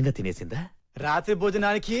 నిజంగా తినేసిందా? రాత్రి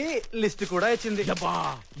భోజనానికి లిస్ట్ కూడా ఇచ్చింది.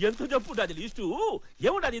 ఎంత చెప్పుంటది లిస్టు?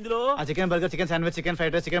 ఏముంటది ఇందులో? Chicken burger, chicken sandwich, chicken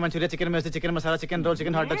fried rice, chicken Manchuria, chicken mess, chicken masala, chicken roll,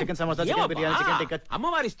 chicken hot dog, chicken samosa, chicken biryani, chicken tikka.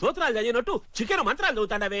 అమ్మవారి స్తోత్రాలు చదివినట్టు చికెన్ మంత్రాలు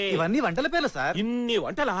చదువుతాండవే. ఇవన్నీ వంటల పేర్లు సార్. ఇన్ని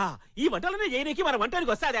వంటలా? ఈ వంటలనే చేయడానికి మన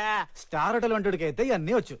వంటానికి వస్తాదా? స్టార్ హోటల్ వంటడికి అయితే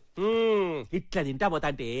ఇవన్నీ వచ్చు. ఇట్లా తింటా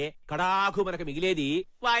పోతాంటే కడాకు మనకు మిగిలేది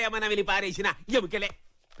వాయమన వెలి పారేసిన ఎముకలే.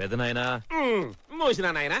 పెదనాయనా, మోసిన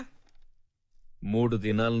నాయనా. 3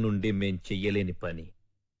 దినాల నుండి మేం చెయ్యలేని పని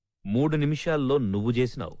 3 నిమిషాల్లో నువ్వు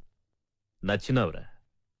చేసినావు. నచ్చినావురా,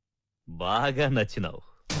 బాగా నచ్చినావు.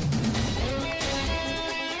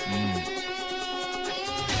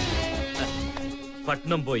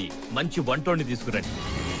 పట్నం పోయి మంచి వంటోడిని తీసుకురండి.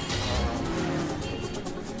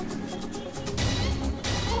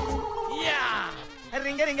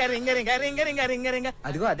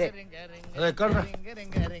 అదిగో అదే.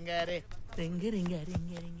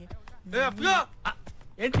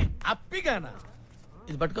 ఏంటి అప్పిగానా?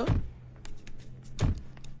 ఇది పట్టుకో.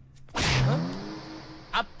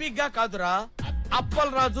 అప్పిగా కాదురా,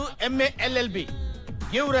 అప్పల్ రాజు MA LLB.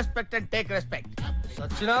 Give respect and take respect.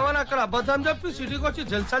 సచ్చినావని అక్కడ అబద్ధం చెప్పి సిటీకి వచ్చి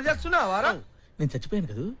జల్సాలు చేస్తున్నావారా? నేను చచ్చిపోయాను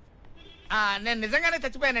కదూ? నేను నిజంగానే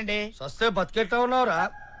చచ్చిపోయానండి. సస్తే బతికెట్టా ఉన్నావురా?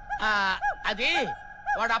 అది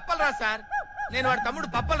వాడు అప్పల్ రాజు సార్, నేను వాడి తమ్ముడు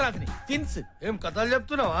పప్పల్ రాజుని. టిన్స్. ఏం కథలు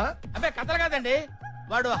చెప్తున్నావా? అబ్బే కథలు కాదండి,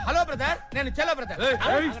 వాడు హలో బ్రదర్, నేను చెల్లో బ్రదర్.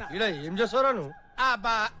 ఇలా ఏం చేస్తారా నువ్వు?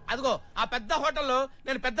 అదిగో ఆ పెద్ద హోటల్లో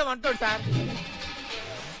నేను పెద్ద వంటోడు సార్.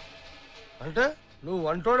 అంటే నువ్వు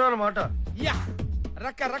వంటోడు అన్నమాట. యా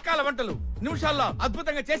రకరకాల వంటలు నిమిషాల్లో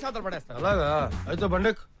అద్భుతంగా చేసి అవతల పడేస్తాను. అలాగా? అయితే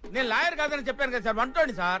బండెక్. నేను లాయర్ కాదని చెప్పాను కదా సార్,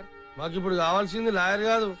 వంటోడి సార్. మాకు ఇప్పుడు కావాల్సింది లాయర్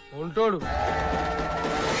కాదు, వంటోడు.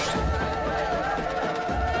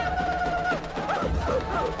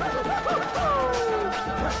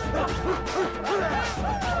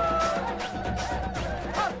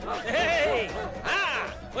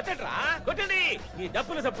 కొట్టండిరా కొట్టండి. ఈ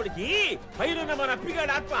డప్పుల సప్పుడికి పైనున్న మన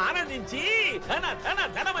అప్పిగాడు ఆత్మ ఆనందించి ధన ధన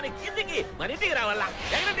ధనమని కిందికి మన ఇంటికి రావాలా.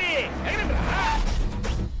 ఎగరండి ఎగరండి రా.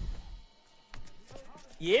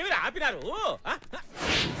 ఏమిరా ఆపినారు?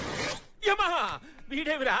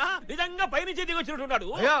 వీడేమిరా నిజంగా పైనుంచి దిగి వచ్చినట్టున్నాడు.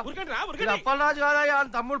 ఉరకండి రా ఉరకండి. అప్పలరాజు కాదయ్యా,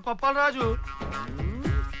 తమ్ముడు పప్పలరాజు.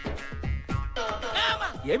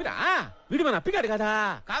 ఏమిరా వీడు మన అప్పిగాడు కదా?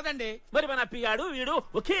 కాదండి. మరి మన అప్పిగాడు వీడు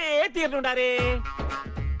ఒకే తీరునుండారే.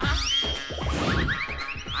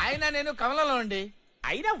 ఆయన నేను కమలలో అండి.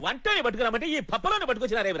 అయినా వంటని పట్టుకురామంటే ఈ పప్పలోనే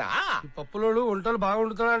పట్టుకొచ్చినారేమిరా? ఈ పప్పులోడు వంటలు బాగా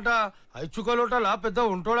వండుతాడంట. ఐచుకలు ఉంటాలా పెద్ద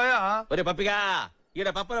ఉంటోడాయా? ఒరే పప్పిగా ఈడ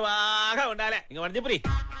పప్పులు బాగా ఉండాలి. ఇంక మన దిపురి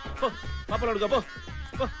పప్పులోడు గొప్ప.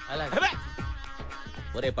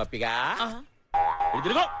 ఒరే పప్పిగా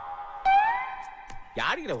ఇదిగో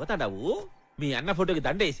యాడికి పోతాడావు? మీ అన్న ఫోటోకి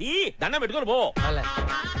దండేసి దండం పెట్టుకొని పో.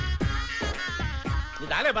 నీ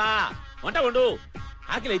దాలే బా వంట వండు,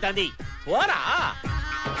 ఆకలి అవుతాంది. పోరా.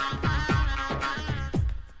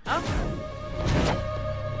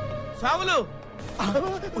 సావులు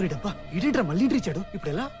డబ్బా ఇదేంట్రా మళ్ళీ ఇంటి ఇచ్చాడు?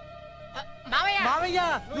 ఇప్పుడు ఎలా? మావయ్య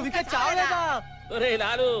నువ్వు ఇంకా చావలేదా? ఒరే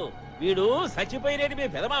లాలు వీడు చచ్చిపోయినేటి మీ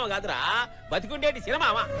పెదమామ కాదురా, బతికుండేటి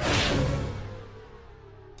సినమామ.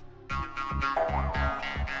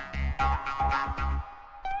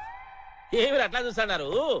 ఏమిరు అట్లా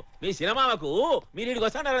చూస్తున్నారు? మీ సినిమాకు మీరు ఇడికి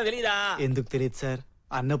వస్తున్నారో తెలీదా? ఎందుకు తెలియదు సార్,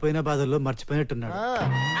 అన్నపోయిన బాధల్లో మర్చిపోయినట్టున్నాడు.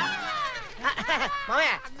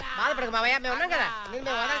 మావయ్య బాధపడక మావయ్య, మేము ఉన్నాం కదా,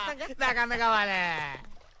 నేను నాకు అన్న కావాలి.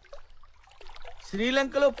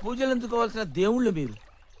 శ్రీలంకలో పూజలు అందుకోవాల్సిన దేవుళ్ళు మీరు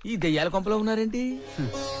ఈ దెయ్యాల కొంపలో ఉన్నారేంటి?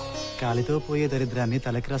 కాలితో పోయే దరిద్రాన్ని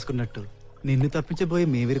తలకి రాసుకున్నట్టు నిన్ను తప్పించబోయి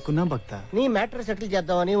మేవిరుకున్నాం భక్త. నీ మ్యాటర్ సెటిల్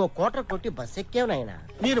చేద్దామని ఓ కోటర్ కొట్టి బస్ ఎక్కావు నాయన.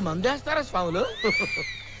 మీరు మందేస్తారా స్వాములు?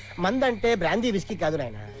 మందంటే బ్రాందీ విస్కీ కాదు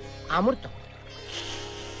నాయన, అమృతం.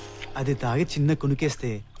 అది తాగి చిన్న కునికేస్తే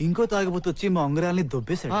ఇంకో తాగిపోతూ వచ్చి మా ఉంగరాల్ని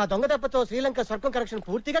దొబ్బేశాడు. ఆ దొంగ దెబ్బతో శ్రీలంక స్వర్గం కరెక్షన్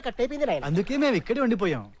పూర్తిగా కట్ అయిపోయింది నాయన. అందుకే మేము ఇక్కడే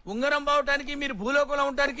ఉండిపోయాం. ఉంగరం బావటానికి మీరు భూలోకంలో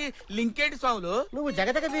ఉండటానికి లింకేటి స్వాములు? నువ్వు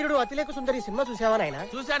జగదగ వీరుడు అతిలేక సుందరి సినిమా చూసావా నాయన?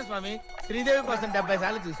 చూశాను స్వామి, శ్రీదేవి కోసం 70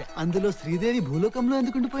 సార్లు చూసా. అందులో శ్రీదేవి భూలోకంలో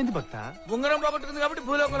ఎందుకు ఉండిపోయింది భక్త? ఉంగరం రాబట్టుకుంది కాబట్టి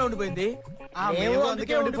భూలోకంలో ఉండిపోయింది. మేము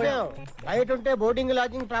అందుకే ఉండిపోయాం. బయట ఉంటే బోర్డింగ్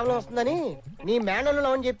లాడ్జింగ్ ప్రాబ్లం వస్తుందని నీ మేనల్లో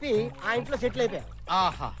అని చెప్పి ఆ ఇంట్లో సెటిల్ అయిపోయాం.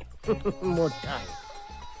 ఆహా మొట్టా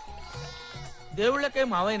దేవుళ్ళకే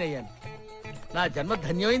మావైనయ్యాను. నా జన్మ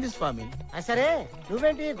ధన్యమైంది స్వామి. సరే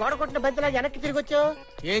నువ్వేంటి గోడ కొట్టిన బంతిలా వెనక్కి తిరిగి వచ్చావు?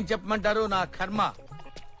 ఏం చెప్పమంటారు, నా కర్మ.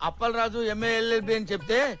 అప్పలరాజు MA-LLB అని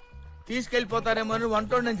చెప్తే తీసుకెళ్లిపోతారేమో అని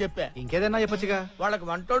వంటోడని చెప్పా. ఇంకేదన్నా చెప్పొచ్చుగా. వాళ్ళకి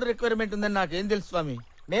వంటోడు రిక్వైర్మెంట్ ఉందని నాకేం తెలుసు స్వామి.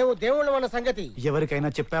 మేము దేవుళ్ళం అన్న సంగతి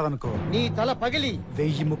ఎవరికైనా చెప్పావనుకో నీ తల పగిలి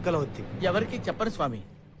 1000 ముక్కలు అవుద్ది. ఎవరికి చెప్పను స్వామి,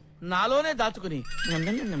 నాలోనే దాచుకుని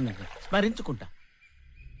స్మరించుకుంటా.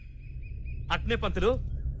 అట్నే పంతులు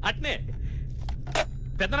అట్నే.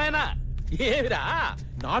 పెద్దనాయనా ఏమిరా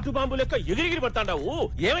నాటు బాంబు లెక్క ఎగిరిగిరి పడతాండావు?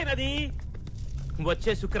 ఏమైనది?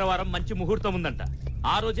 వచ్చే శుక్రవారం మంచి ముహూర్తం ఉందంట,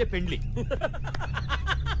 ఆ రోజే పెండ్లి.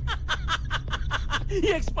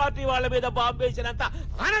 ఎక్స్ పార్టీ వాళ్ళ మీద బాంబు వేసినంత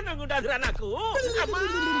ఆనందంగా ఉండాలిరా నాకు.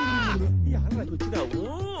 వచ్చినావు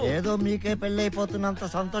ఏదో మీకే పెళ్ళైపోతున్నంత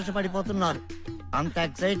సంతోషపడిపోతున్నారు. అంత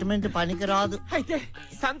ఎక్సైట్మెంట్ పనికి రాదు. అయితే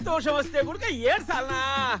సంతోషం వస్తే కూడా ఏడ్సాలనా?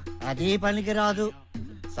 అది పనికి రాదు.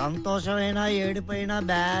 సంతోషమైనా ఏడుపైనా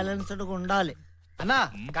బ్యాలెన్స్డ్ ఉండాలి. అన్నా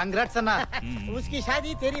కంగ్రాట్స్ అన్నా. ఉస్కి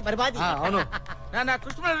షాదీ తేరీ బర్బాదీ. అవును నా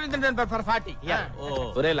కృష్ణ.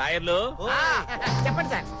 ఒరే లాయర్లు చెప్పండి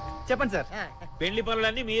సార్. చెప్పండి సార్. పెళ్లి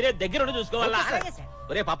పనులన్నీ మీరే దగ్గరుండి చూసుకోవాలా?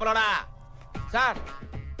 ఒరే పప్పలోడా. సార్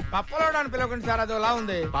పప్పలోడా అని పిలవకండి సార్, అది ఎలా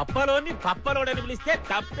ఉంది. పప్పలోని పప్పలోడని పిలిస్తే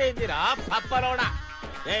తప్పేందిరా పప్పలోడా.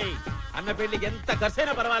 ఏయ్ అన్న పెళ్లికి ఎంత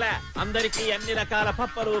ఖర్చైనా పర్వాలే, అందరికీ అన్ని రకాల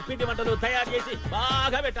పప్పలు పిండి వంటలు తయారు చేసి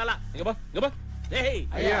బాగా పెట్టాలా.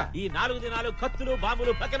 ఈ 4 దినాలు కత్తులు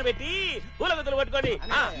బాంబులు పక్కన పెట్టి పూలగతులు పట్టుకోండి.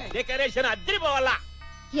 డెకరేషన్ అద్దరిపోవాలా.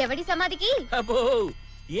 ఎవడి సమాధికి? అబ్బో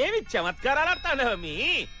ఏమి చమత్కారాలు ఆడతాడమ్మీ.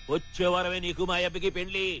 వచ్చే వారమే నీకు మా అబ్బకి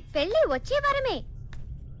పెళ్లి. పెళ్లి వచ్చే వారమే,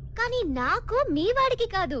 కానీ నాకు మీ వాడికి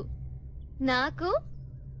కాదు, నాకు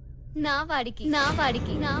నా వాడికి. నా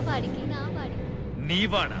వాడికి నా వాడికి నా వాడికి.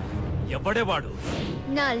 నీవాడా? ఎవడేవాడు?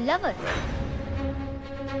 నా లవర్.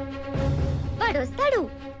 వాడొస్తాడు.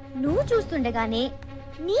 నువ్వు చూస్తుండగానే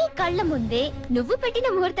నీ కళ్ళ ముందే నువ్వు పెట్టిన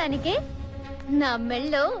ముహూర్తానికే నా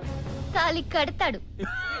మెళ్ళో తాళి కడతాడు.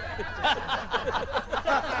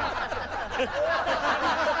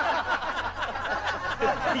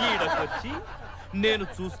 ఈడకొచ్చి నేను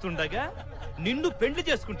చూస్తుండగా నిన్ను పెళ్లి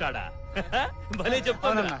చేసుకుంటాడా? భలే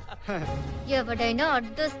చెప్తాను. ఎవడైనా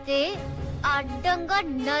అడ్డొస్తే అడ్డంగా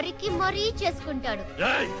నరికి మరీ చేసుకుంటాడు.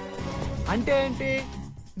 అంటే ఏంటి?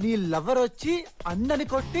 నీ లవర్ వచ్చి అన్నని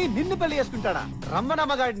కొట్టి నిన్ను పెళ్లి చేసుకుంటాడా?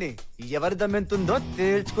 రమ్మనమ్మగాడిని, ఎవరి దమ్మెంతుందో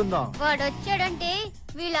తేల్చుకుందాం. వాడొచ్చాడంటే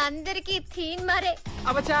వీళ్ళందరికీ థీన్ మరే.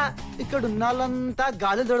 అవచా, ఇక్కడ ఉన్న వాళ్ళంతా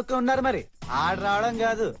గాలి దొడుకుని ఉన్నారు. మరి ఆడు రావడం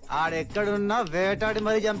కాదు, ఆడెక్కడున్నా వేటాడి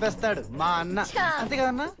మరీ చంపేస్తాడు మా అన్న. అంతే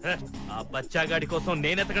కదన్నా? ఆ బచ్చాగాడి కోసం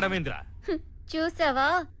నేనెతకడమేంద్రా? చూసావా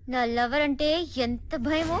నా లవర్ అంటే ఎంత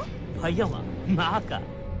భయమో? భయమా? నాకా?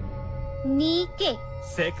 నీకే.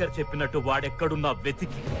 శేఖర్ చెప్పినట్టు వాడెక్కడున్నా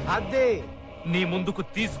వెతికి అదే నీ ముందుకు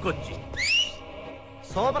తీసుకొచ్చి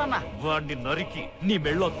సోబరన్న వాడిని నరికి నీ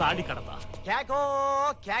మెళ్ళో తాళి కడతా. కేకో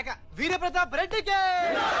కేక, వీరప్రతాప్ రెడ్డికే,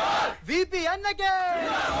 విపి అన్నకే,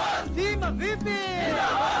 సీమ విపి,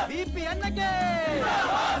 విపి అన్నకే,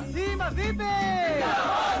 సీమ విపి,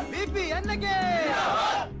 విపి అన్నకే.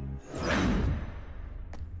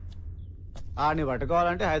 ఆడిని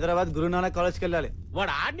పట్టుకోవాలంటే హైదరాబాద్ గురునానక్ కాలేజ్కి వెళ్ళాలి.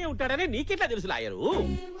 వాడు ఆడనే ఉంటాడని నీకెట్లా తెలుసు లాయరు?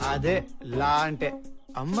 అదే లా అంటే.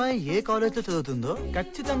 అమ్మాయి ఏ కాలేజ్ లో చదువుతుందో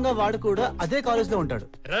ఖచ్చితంగా వాడు కూడా అదే కాలేజ్ లో ఉంటాడు.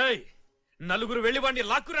 నలుగురు వెళ్ళి వాడిని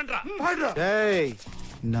లాక్కురండ్రా.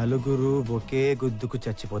 నలుగురు ఒకే గుద్దుకు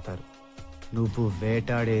చచ్చిపోతారు. నువ్వు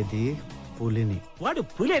వేటాడేది పులిని. వాడు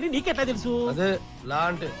పులి అని నీకెట్లా తెలుసు? అదే లా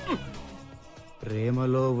అంటే.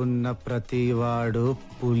 ప్రేమలో ఉన్న ప్రతి వాడు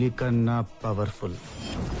పులి కన్నా పవర్ఫుల్.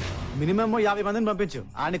 మినిమం 50 మందిని పంపించు.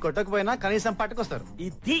 ఆని కొట్టకపోయినా కనీసం పట్టుకొస్తారు.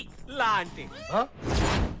 ఇది లా అంటే.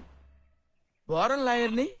 బోరన్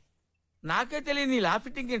లాయర్ని నాకే తెలియని లా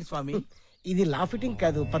ఫిట్టింగ్ ఏంటి స్వామి? ఇది లా ఫిట్టింగ్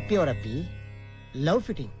కాదు, పప్పి అవరప్పి, లవ్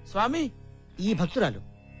ఫిట్టింగ్. స్వామి, ఈ భక్తురాలు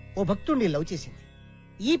ఓ భక్తుడిని లవ్ చేసింది.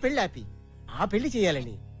 ఈ పెళ్లి ఆపి ఆ పెళ్లి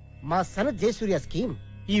చేయాలని మా సనత్ జయసూర్య స్కీమ్.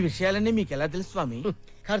 ఈ విషయాలన్నీ మీకు ఎలా తెలుసు స్వామి?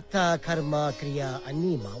 కర్త కర్మ క్రియ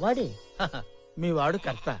అన్ని మావాడే. మీ వాడు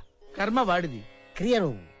కర్త, కర్మ వాడిది, క్రియ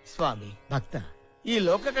నువ్వు స్వామి. భక్త. ఈ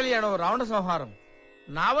లోక కళ్యాణం, రావణ సంహారం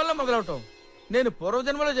నా వల్ల మొదలవటం నేను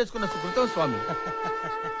పూర్వజన్మలో చేసుకున్న సుకృతం స్వామి.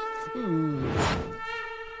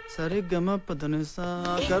 సరిగమ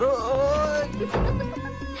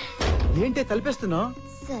ఏంటి తలిపేస్తున్నావు?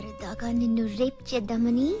 సరదాగా నిన్ను రేప్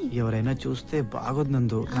చేద్దామని. ఎవరైనా చూస్తే బాగోదు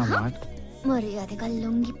నందు, నా మాట. మర్యాదగా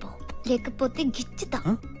లొంగిపో, లేకపోతే గిచ్చుతా,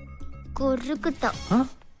 కొరుకుతా,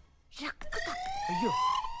 రక్కుతా. అయ్యో,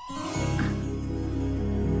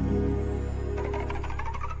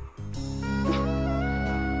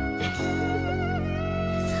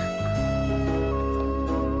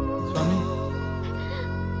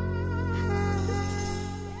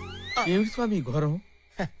 ఏమిటి స్వామి ఘోరం?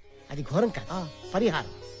 అది ఘోరం కాదు,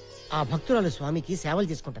 పరిహారం. ఆ భక్తురాలు స్వామికి సేవలు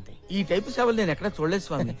చేసుకుంటుంది. ఈ టైపు సేవలు నేను ఎక్కడ చూడలేదు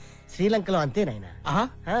స్వామి. శ్రీలంకలో అంతే నాయనా.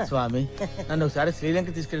 స్వామి, నన్ను ఒకసారి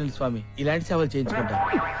శ్రీలంక తీసుకెళ్ళండి స్వామి, ఇలాంటి సేవలు చేయించుకుంటా.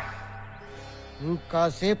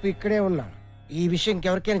 ఇంకాసేపు ఇక్కడే ఉన్నా ఈ విషయం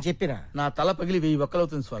ఎవరికైనా చెప్పినా నా తల పగిలి 1000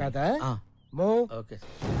 ఒక్కలవుతుంది స్వామి. కదా? ఓకే.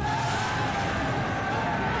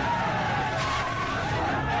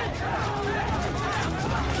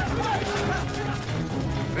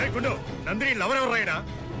 నందిని లవరెవరు రాయడా?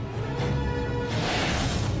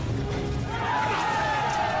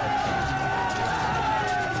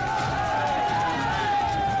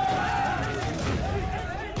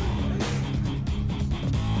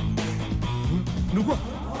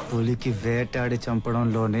 పులికి వేటాడి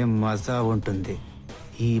చంపడంలోనే మజా ఉంటుంది.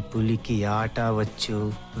 ఈ పులికి ఆట వచ్చు,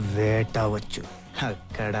 వేట వచ్చు.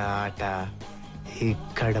 అక్కడ ఆట,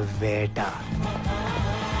 ఇక్కడ వేట.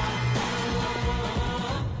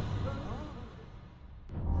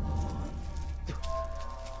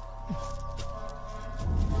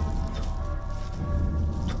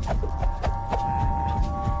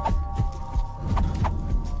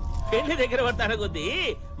 పెళ్లి దగ్గర పడతాన కొద్దీ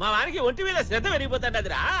మా వానికి ఒంటి మీద శ్రద్ధ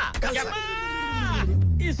పెరిగిపోతాడదిరా.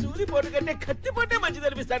 ఈ సూది పోటు కంటే కత్తి పోటే మంచిది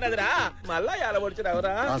అనిపిస్తాడదిరా. మళ్ళా ఎలా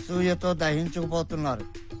పొడిచినవరా? అసూయతో దహించుకుపోతున్నారు,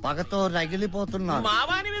 పగతో రగిలిపోతున్నారు. మా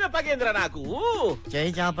వాని మీద పగేంద్ర నాకు.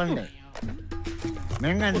 చేయి చాపండి,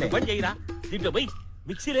 మింగండి. పని చేయరా, దీంట్లో పోయి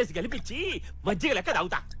మిక్సీలేసి కలిపించి మజ్జిగ లెక్క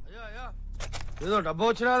తాగుతా. ఏదో డబ్బు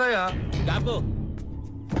వచ్చినాదయ్యా. డబ్బు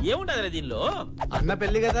ఏముంటదిరా దీనిలో? అన్న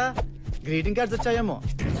పెళ్లి కదా, గ్రీటింగ్ కార్డ్స్ వచ్చాయేమో.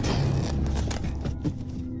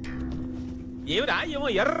 ఏమిరా ఏమో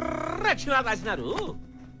ఎర్ర అక్షరాలు రాసినారు.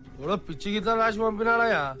 పిచ్చి గీతలు రాసి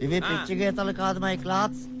పంపినాడయ్యా. ఇవి పిచ్చి గీతలు కాదు, మై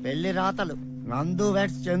క్లాత్స్, పెళ్లి రాతలు. నందు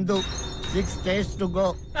vets Chandu, 6 days to go.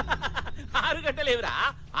 6 గంటలేవురా,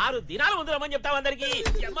 6 దినాల ముందు రమ్మని చెప్తావు అందరికి.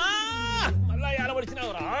 మళ్ళా ఎలా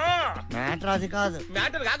పడిచినావురా? మ్యాటర్ మ్యాటర్ అది కాదు.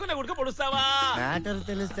 మ్యాటర్ కాకుండా ఉడక పొడుస్తావా? మ్యాటర్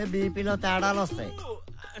తెలిస్తే బీపీలో తేడాలు వస్తాయి.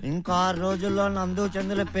 ఇంకా 6 రోజుల్లో నందు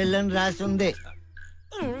చందుల పెళ్ళని రాసి ఉంది.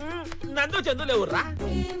 నందు చందులు ఎవర్రా?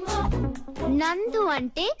 నందు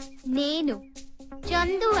అంటే నేను,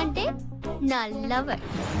 చందు అంటే నా లవర్.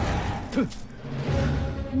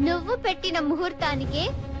 నువ్వు పెట్టిన ముహూర్తానికే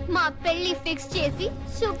మా పెళ్లి ఫిక్స్ చేసి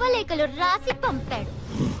శుభలేఖలు రాసి పంపాడు.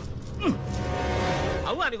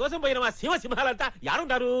 అవు అని కోసం పోయిన మా సింహాలంతా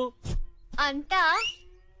యారుంటారు? అంతా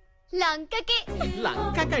లంకకే.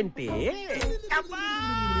 లంక కంటే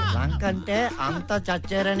లంక అంటే అంతా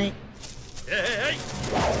చచ్చారని.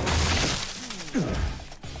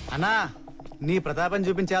 అన్నా నీ ప్రతాపం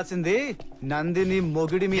చూపించాల్సింది నందిని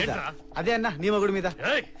మొగుడి మీద. అదే అన్నా నీ మొగుడి మీద.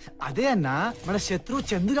 అదే అన్నా మన శత్రువు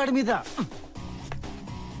చందుగాడి మీద.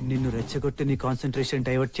 నిన్ను రెచ్చగొట్టి నీ కాన్సన్ట్రేషన్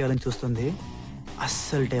డైవర్ట్ చేయాలని చూస్తుంది.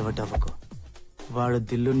 అస్సలు డైవర్ట్ అవ్వకు. వాడు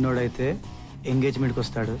దిల్లున్నోడైతే ఎంగేజ్మెంట్కి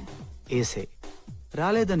వస్తాడు, ఏసే.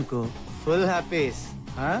 రాలేదనుకో ఫుల్ హ్యాపీస్.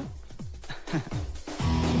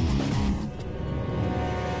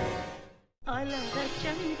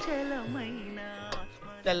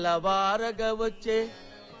 తెల్లవారగా వచ్చే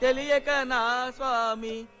తెలియక నా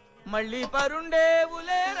స్వామి మళ్ళీ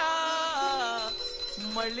పరుండేవులేరా,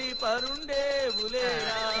 మళ్ళీ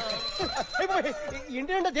పరుండేవులేరా.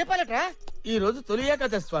 ఇంటి దీపాలట్రా. ఈ రోజు తొలి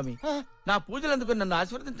ఏకాదశి స్వామి. నా పూజలు అందుకుని నన్ను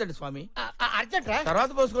ఆశీర్వదించండి స్వామి. అర్జెంట్ రా.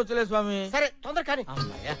 తర్వాత పోసుకోవచ్చులే స్వామి. సరే తొందర కానీ.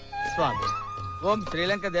 స్వామి ఓం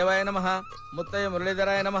శ్రీలంక దేవాయ నమః, ముత్తయ్య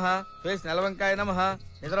మురళీధరాయ నమః, ఫేస్ నెలవంకాయ నమః,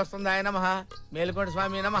 నిద్రొస్తుందాయ నమః, మేలుకోండి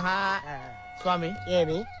స్వామి నమః. స్వామి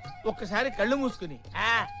ఏమి ఒక్కసారి కళ్ళు మూసుకుని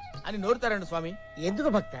అని నోరుతారండి స్వామి. ఎందుకు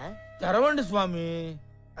భక్త? తెరవండి స్వామి.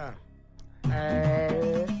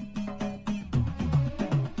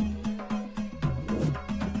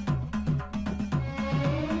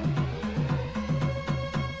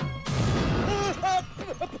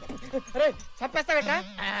 చంపేస్తావేట?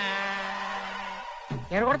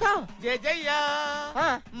 ఎక్కడ కొడతావు? జయ జయ్యా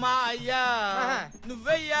మా అయ్యా,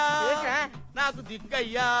 నువ్వయ్యా నాకు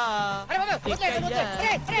దిక్కయ్యా.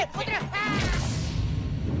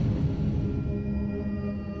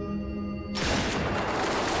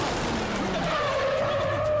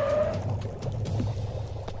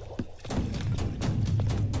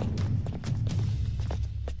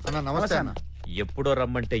 నమస్తే అన్న. ఎప్పుడో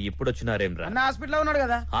రమ్మంటే ఇప్పుడొచ్చినారేమ్రా? అన్న హాస్పిటల్లో ఉన్నాడు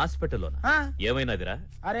కదా. హాస్పిటల్లోనా? ఏమైనాదిరా?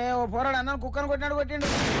 అరే ఓ పోరాడు అన్న కుక్కను కొట్టినాడు, కొట్టిండు.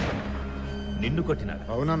 నిన్ను కొట్టినాడు?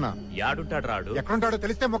 అవునన్నా. యాడుంటాడు రాడు? ఎక్కడుంటాడో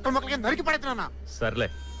తెలిస్తే మొక్కలు మొక్కలకి నరికి పడుతున్నా. సర్లే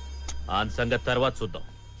ఆ సంగతి తర్వాత చూద్దాం.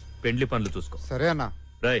 పెండ్లి పనులు చూసుకో. సరే అన్నా.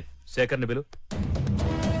 రై శేఖర్ని పిలు.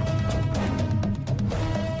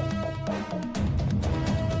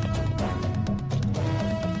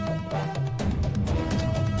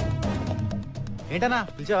 ఏంటన్నా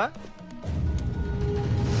పిలిచావా?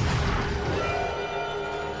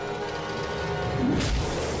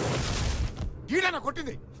 ఈడన్నా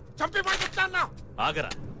కొట్టింది, చంపి చెప్తా.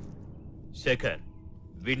 ఆగరా శేఖర్,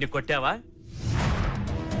 వీడిని కొట్టావా?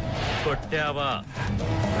 కొట్టావా?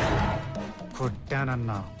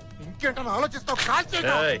 కొట్టానన్నా. ఇంకేంటన్నా ఆలోచిస్తావు?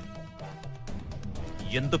 ఏయ్,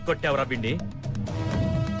 ఎందుకు కొట్టావురా వీడిని?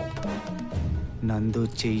 నందు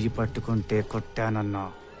చెయ్యి పట్టుకుంటే కొట్టానన్నా.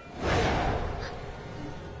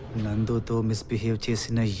 నందుతో మిస్బిహేవ్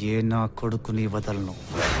చేసిన ఏ నా కొడుకుని వదలను.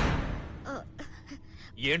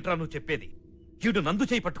 ఏంట్రా నువ్వు చెప్పేది? వీడు నందు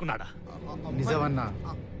చేయి పట్టుకున్నాడా? నిజమన్నా,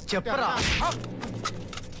 చెప్పరా.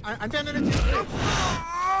 అంటే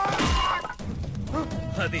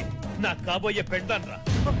అది నా కాబోయే పెండ్లాన్రా.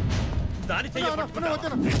 దాని చెయ్యి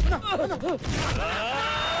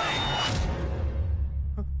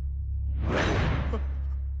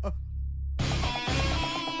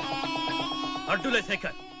అడ్డులే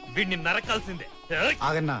శేఖర్, వీడిని నరకాల్సిందే.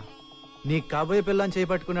 ఆగన్నా, నీ కాబోయే పెళ్ళాన్ని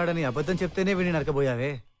చేపట్టుకున్నాడని అబద్ధం చెప్తేనే వీడిని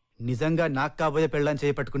నరకబోయావే. నిజంగా నాకు కాబోయే పెళ్ళాన్ని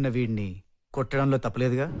చేపట్టుకున్న వీడిని కొట్టడంలో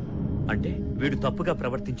తప్పలేదుగా? అంటే వీడు తప్పుగా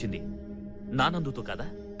ప్రవర్తించింది నా నందుతో కదా?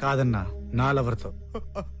 కాదన్నా, నా లవర్తో.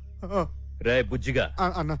 రే బుజ్జిగా,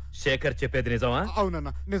 శేఖర్ చెప్పేది నిజమా?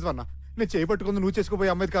 అవునన్నా, నిజమన్నా. నేను చేపట్టుకుంది నువ్వు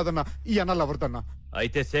చేసుకోబోయే అమ్మాయి కాదన్నా, ఈ అన్న లవర్తన్నా.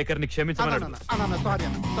 అయితే శేఖర్ ని క్షమించమన్నాడు. సారీ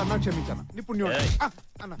అన్న, క్షమించాను.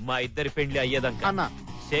 మా ఇద్దరి పెండ్లి అయ్యేదాకా అన్న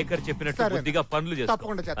శేఖర్ చెప్పినట్టు బుద్ధిగా పనులు చేస్తా.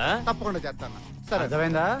 తప్పకుండా చేస్తాను, తప్పకుండా చేస్తాను. సరే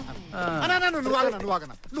అర్థమైందా? నువ్వు ఆగనా,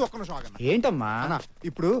 నువ్వు ఒక్క నిమిషం ఆగనా. ఏంటమ్మా? అన్న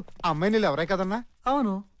ఇప్పుడు అమ్మాయి నీళ్ళు ఎవరే కదన్నా?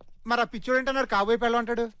 అవును. మరి ఆ పిచ్చోడు ఏంటన్నాడు కాబోయే పెళ్ళం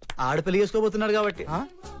అంటాడు? ఆడపిల్లి చేసుకోబోతున్నాడు కాబట్టి.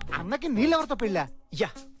 అన్నకి నీళ్ళెవరితో పెళ్ళా? యా,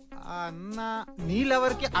 అన్న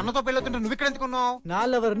నీళ్ళెవరికి అన్నతో పెళ్ళవుతుంటే నువ్వు ఇక్కడ ఎందుకున్నావు? నా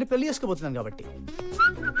లవర్ని పెళ్లి చేసుకోబోతున్నాను కాబట్టి.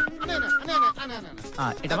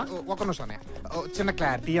 ఒక నిమిషం అన్నయ్య, చిన్న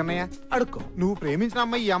క్లారిటీ అన్నయ్య. అడుక్కో. నువ్వు ప్రేమించిన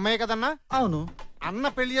అమ్మాయి ఈ అమ్మాయి కదన్నా? అవును. అన్న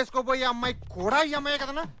పెళ్లి చేసుకోబోయే అమ్మాయి కూడా ఈ అమ్మాయి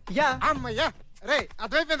కదన్నా? యా. అమ్మాయ్యా రే,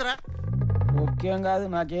 అర్థమైపోయిందిరా. ముఖ్యం కాదు,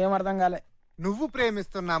 నాకేం అర్థం కాలే. నువ్వు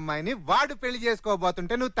ప్రేమిస్తున్న అమ్మాయిని వాడు పెళ్లి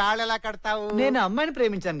చేసుకోబోతుంటే నువ్వు తాళి ఎలా కడతావు? నేను అమ్మాయిని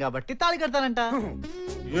ప్రేమించాను కాబట్టి తాళి కడతానంట.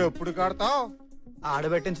 ఎప్పుడు కడతావు?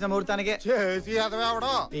 ఆడబెట్టించిన ముహూర్తానికే. చేసి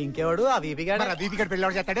అదవెవడో ఇంకెవడు ఆ వీపీ గాడు. వీపీ గారు పెళ్లి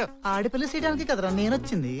ఎవడు చేస్తాడు? ఆడపిల్లి చేయడానికి కదరా నేను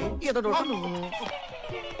వచ్చింది.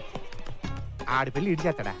 ఆడపిల్లి ఇటు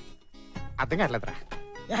చేస్తాడా? అర్థం కావట్లేదురా.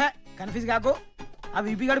 కన్ఫ్యూజ్ కాకు. ఆ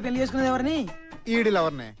విపి గారు పెళ్లి చేసుకునేది ఎవరిని? ఈడిలు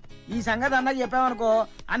ఎవరిని? ఈ సంగతి అన్నకి చెప్పామనుకో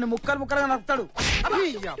అన్ని ముక్కలు ముక్కలుగా నడుపుతాడు.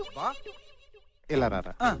 ఇలా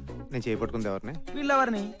రారా, నేను చేపట్టుకుంది ఎవరిని?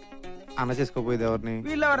 వీళ్ళెవరిని? అన్న చేసుకోపోయేది ఎవరిని?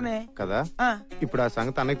 వీళ్ళెవరిని కదా. ఇప్పుడు ఆ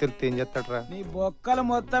సంగతి అన్నకి తెలిస్తే ఏం చేస్తాడు? నీ బొక్కలు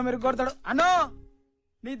మొత్తం మీరు కొడతాడు. అన్నో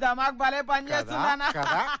నీ దమాక్ భలే పని చేస్తున్నా.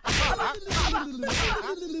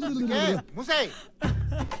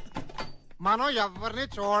 మనం ఎవరిని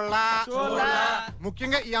చూడలా,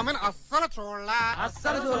 ముఖ్యంగా ఈ అమ్మాయిని అస్సలు చూడలా.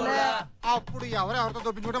 అప్పుడు ఎవరెవరితో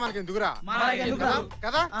దొప్పించుకుంటే మనకి ఎందుకురా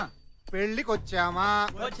కదా. పెళ్లికి వచ్చామా,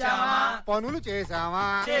 పనులు చేసామా,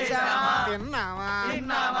 తిన్నామా,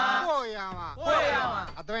 పోయామా.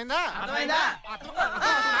 అర్థమైందా?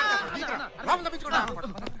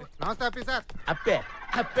 నమస్తే అప్పి sir. అప్పే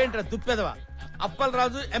అప్పేంట్రా దుప్పేదవా? Appal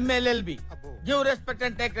Raju MLLB. Give respect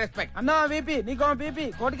and take respect. అన్నా వీపీ, నీకో బీపీ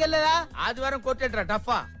కోర్టుకెళ్ళలేదా? ఆదివారం కోర్టేట్రా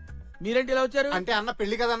టఫా. మీరేంటి ఇలా వచ్చారు? అంటే అన్న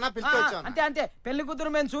పెళ్లి కదన్నా పిలిచి వచ్చాను. అంతే పెళ్లి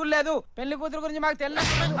కూతురు మేము చూడలేదు. పెళ్లి కూతురు గురించి మాకు తెలియదు.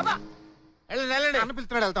 అన్న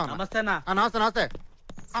పిలుస్తున్నాడు, వెళ్తాం. నమస్తే అన్న. నమస్తే.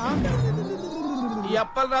 ఈ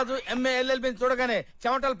అప్పల్ రాజు MLLB చూడగానే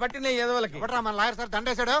చెమటలు పట్టిన ఎదవలకి. మన లాయర్ సార్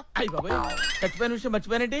దండేశాడు. అయ్యి బాబాయ్, చచ్చిపోయిన విషయం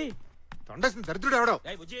మర్చిపోయినటి. దండేసిన దరిద్రుడు ఎవడో.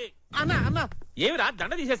 అన్న ఏమిరా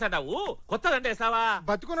దండ తీసేసాడావు? కొత్త దండ వేసావా?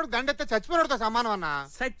 బతుకున్నాడు దండెత్తే చచ్చిపోయినతో సమానం అన్న.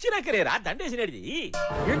 సచ్చినాకరేరా దండేసినది.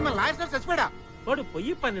 ఏంటి మన లాయర్ సార్ చచ్చిపోయాడా? వాడు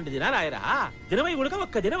పొయ్యి 12 దినాలు ఆయరా. దినమై ఉడక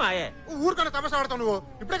ఒక్క దినం ఆయే. ఊరుకొని తమాషా ఆడతావు నువ్వు.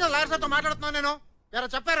 ఇప్పుడే కదా లాయర్ సార్తో మాట్లాడుతున్నావు నేను. ఎవరా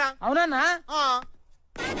చెప్పారా? అవునా?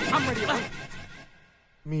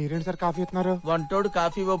 మీరేంటి సార్ కాఫీ ఇస్తున్నారు? వంటోడు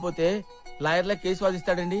కాఫీ ఇవ్వకపోతే లాయర్ల కేసు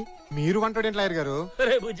వాదిస్తాడండి. మీరు వంటోడేంటి లాయర్ గారు?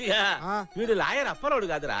 బుజ్జిగా వీడు లాయర్ అప్పలోడు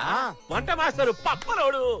కాదురా, వంట మాస్టరు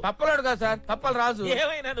పప్పలోడు. పప్పలోడు కాదు సార్, పప్పల రాజు.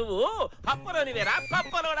 ఏమైనా నువ్వు పప్పలోని వేరా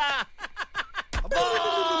పప్పలోడా?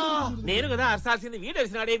 నేను కదా అరసాల్సింది వీడు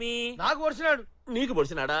అరిసినాడేమి? నాకు పొడిచినాడు. నీకు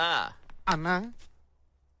పొడిచినాడా? అన్నా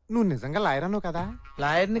నువ్వు నిజంగా లాయర్ అన్నావు కదా?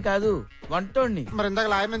 లాయర్ని కాదు, వంటోడిని. మరి ఇందాక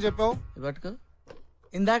లాయర్ అని చెప్పావు. ఇవ్వట్టుకో.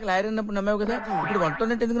 ఇందాక లాయర్ అన్నప్పుడు నమ్మావు కదా, ఇప్పుడు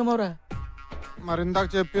వంటోడినట్టు ఎందుకు నమ్మవురా? మరి ఇందాక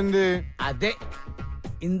చెప్పింది అదే.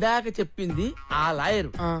 ఇందాక చెప్పింది ఆ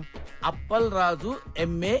lawyer Appal Raju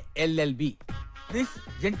MALLB. This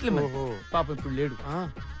gentlemen. పాపం ఇప్పుడు లేడు.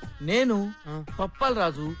 నేను పప్పల్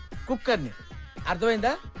రాజు కుక్కర్ని.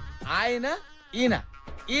 అర్థమైందా? ఆయన ఈయన,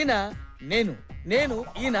 ఈయన నేను, నేను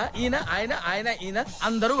ఈయన, ఈయన ఆయన, ఆయన ఈయన,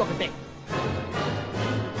 అందరూ ఒకటే.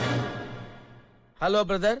 హలో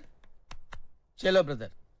బ్రదర్, చలో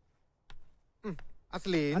బ్రదర్.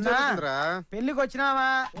 అసలు ఏం జరుగుతుందిరా? పెళ్లికి వచ్చినావా,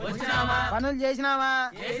 పనులు చేసినావా,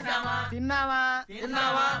 తిన్నావా,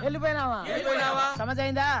 వెళ్ళిపోయినావా?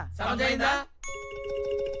 సమజైందా?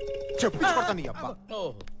 చెప్పించుకోండి.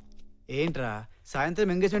 ఏంట్రా సాయంత్రం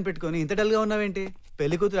ఎంగేజ్మెంట్ పెట్టుకొని ఇంత డల్ గా ఉన్నావేంటి?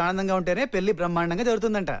 పెళ్లి కూతురు ఆనందంగా ఉంటేనే పెళ్లి బ్రహ్మాండంగా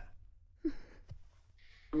జరుగుతుందంట.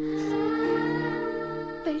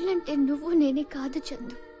 పెళ్ళంటే నువ్వు నేనే కాదు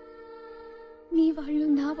చందు. నీ వాళ్ళు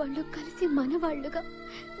నా వాళ్ళు కలిసి మన వాళ్ళుగా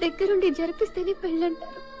దగ్గరుండి జరిపిస్తేనే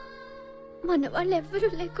పెళ్ళంటారు. మన వాళ్ళు ఎవ్వరూ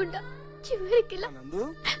లేకుండా చివరికి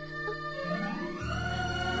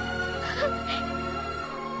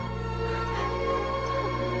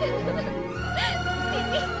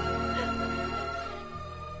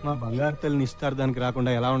మా బంగారు తల్లి నిశ్చితార్థానికి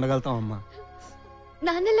రాకుండా ఎలా ఉండగలుగుతాం అమ్మా?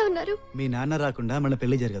 నాన్నలా ఉన్నారు. మీ నాన్న రాకుండా మన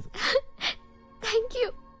పెళ్లి జరగదు. Thank you.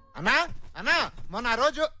 అన్నా అన్నా మొన్న ఆ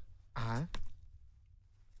రోజు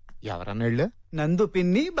ఎవరన్నా ఇళ్ళు? నందు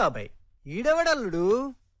పిన్ని బాబాయ్. ఈడవడల్లుడు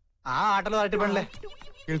ఆ ఆటలో అరటి పండ్లే.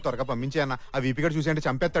 వీళ్ళు త్వరగా పంపించే అన్న. ఆ వీపీ గారు చూసి అంటే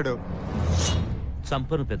చంపేస్తాడు.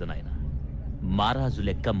 చంపను పెదనాయన, మారాజు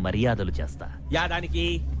లెక్క మర్యాదలు చేస్తా. యాదానికి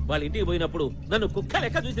వాళ్ళ ఇంటికి పోయినప్పుడు నన్ను కుక్క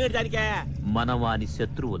లెక్క చూసినట్టు దానికే. మనం ఆని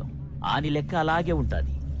శత్రువులం. ఆని లెక్క అలాగే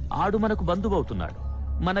ఉంటాది. ఆడు మనకు బంధువవుతున్నాడు.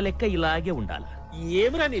 మన లెక్క ఇలాగే ఉండాల.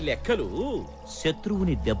 ఏమిరా నీ లెక్కలు?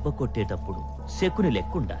 శత్రువుని దెబ్బ కొట్టేటప్పుడు శకుని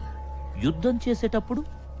లెక్క ఉండాలి. యుద్ధం చేసేటప్పుడు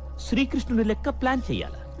శ్రీకృష్ణుని లెక్క ప్లాన్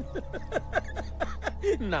చెయ్యాల.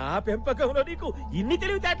 నా పెంపకంలో నీకు ఇన్ని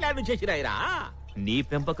తెలివితేటలు చేసినాయిరా? నీ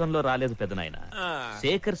పెంపకంలో రాలేదు పెదనాయన,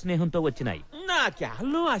 శేఖర్ స్నేహంతో వచ్చినాయి. నా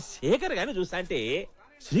క్యాల్లో ఆ శేఖర్ గాని చూస్తా అంటే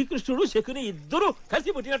శ్రీకృష్ణుడు శకుని ఇద్దరు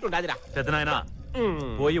కలిసి పుట్టినట్టుండాదిరా. పెదనాయన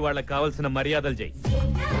పోయి వాళ్ళకి కావలసిన మర్యాదలు చెయ్యి.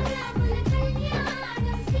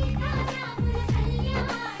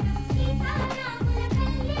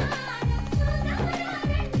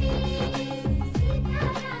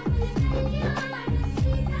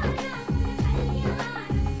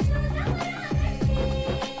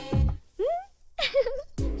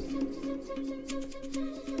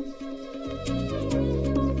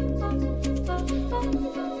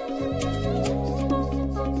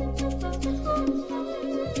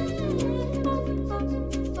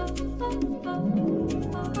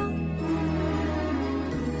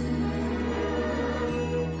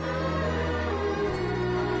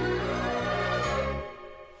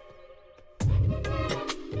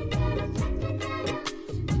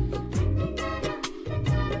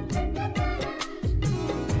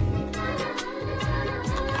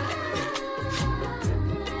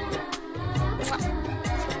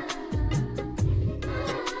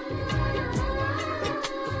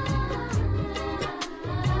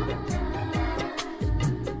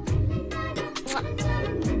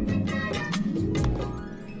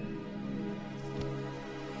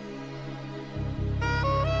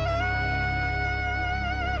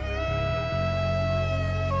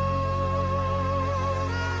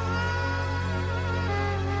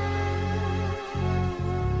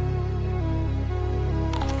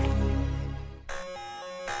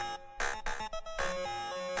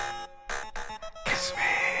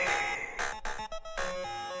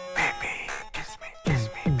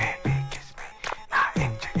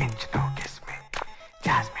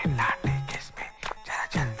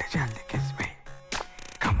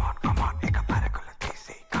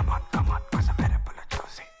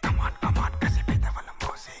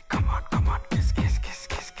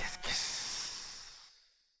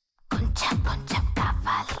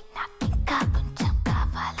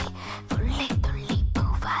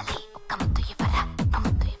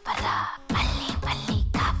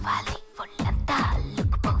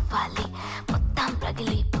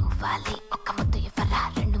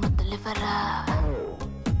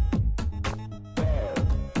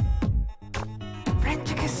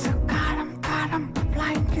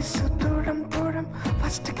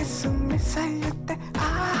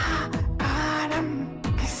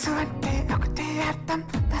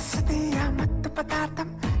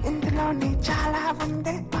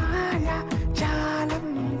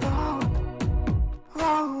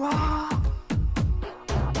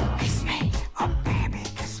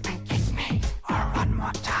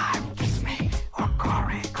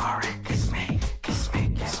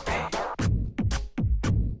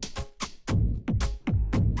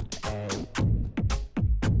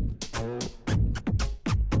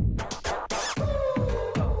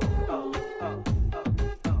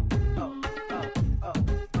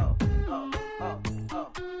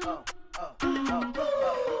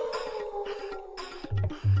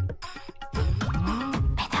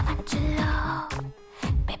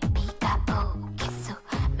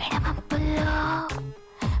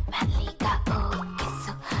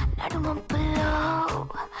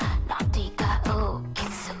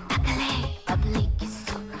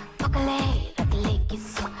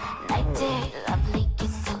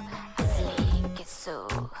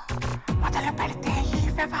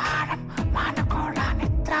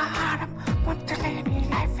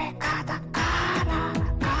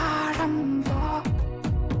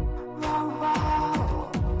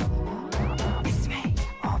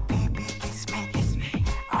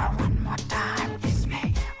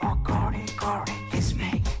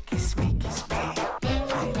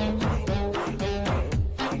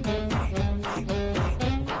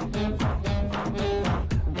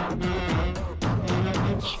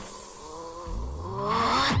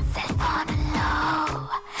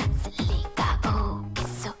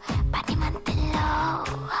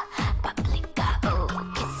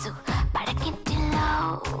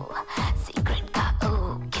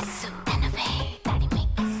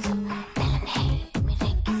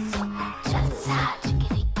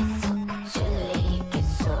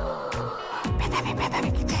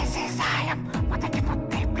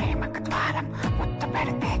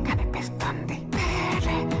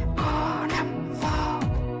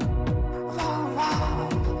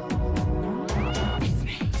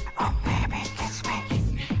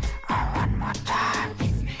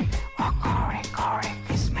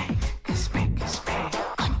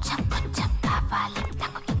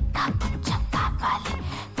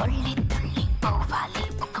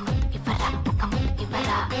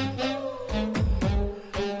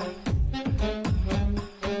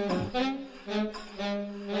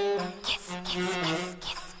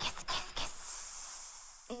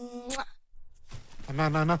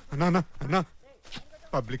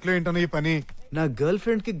 పబ్లిక్ లో ఏంటన్నా ఈ పని? నా గర్ల్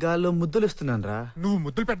ఫ్రెండ్ కి గాల్లో ముద్దులు ఇస్తున్నాను రా. నువ్వు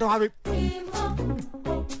ముద్దులు పెట్టడం అవి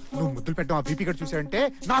నువ్వు ముద్దులు పెట్టడం ఆ బీపీ గడు చూసాడంటే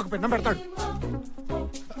నాకు పెన్నం పెడతాడు.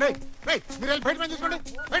 మీరు వెళ్ళి బయట పని చూసుకోండి.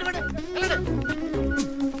 బయట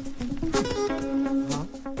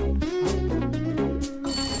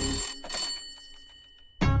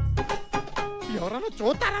ఎవరన్నా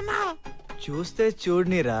చూస్తారన్నా? చూస్తే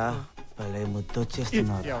చూడనిరా, భలే ముద్దు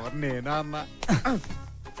వచ్చేస్తున్నారు. ఎవరు? నేనా అన్నా?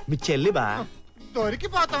 మీ చెల్లి బా.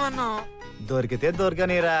 దొరికిపోతామన్నా. దొరికితే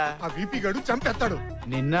దొరకనిరా, ఆ వీపీ గడు చంపేస్తాడు.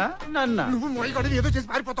 నిన్న నన్న నువ్వు మొయ్యగడు ఏదో చేసి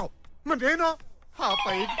పారిపోతావు. మరి నేను ఆ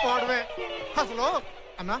పైకి పోవడమే. అసలు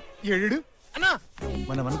అన్నా ఏడు అన్నా,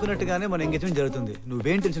 మనం అనుకున్నట్టుగానే మన ఎంగేజ్మెంట్ జరుగుతుంది.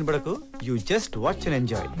 నువ్వేం టెన్షన్ పడకు, you just watch and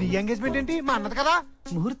enjoy. నీ ఎంగేజ్మెంట్ ఏంటి? మా అన్నది కదా.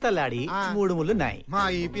 ముహూర్తాలాడి 3 ముళ్ళు నాయి. మా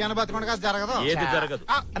ఈపీ అన్న బతకుండా జరగదు. ఏది జరగదు.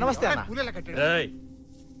 నమస్తే అన్న. పూలేలా కట్టాడు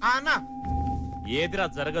అన్నా. ఏదిరా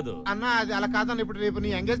జరగదు అన్నా. అది అలా కాదన్న. ఇప్పుడు రేపు నీ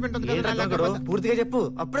ఎంగేజ్మెంట్ ఉంది కదా. పూర్తిగా చెప్పు,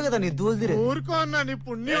 అప్పుడే కదా నీ దూల్దిరే. ఊరుకో అన్నా, నీ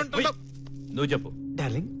పుణ్యం ఉంటుంది. నువ్వు చెప్పు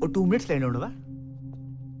డార్లింగ్. ఓ 2 మినిట్స్ లైన్ ఉండవా?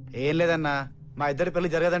 ఏం లేదన్నా, మా ఇద్దరి పెళ్లి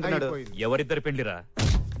జరగదంటున్నాడు. ఎవరిద్దరి పెళ్లిరా?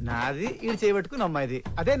 నాది ఈడు చేయబెట్టుకుని అమ్మాయిది.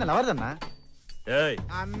 అదే నా లవర్దన్నా.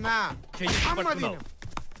 అన్నా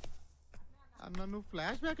అన్న నువ్వు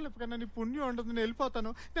ఫ్లాష్ బ్యాక్ లేకన్నా నీ పుణ్యం ఉంటుంది. నేను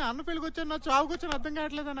వెళ్ళిపోతాను. నేను అన్న పెళ్ళికి వచ్చాను, నా చావుకి వచ్చాను, అర్థం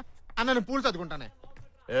కావట్లేదన్నా. అన్న నేను పూలు చదువుకుంటానే.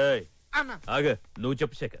 ఆగ నువ్వు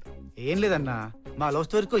చెప్పు శేఖర్. ఏం లేదన్నా, మా లవ్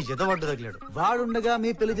స్టోరీకో ఎదవడ్డు తగిలాడు. వాడుండగా మీ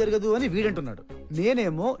పెళ్లి జరగదు అని వీడంటున్నాడు.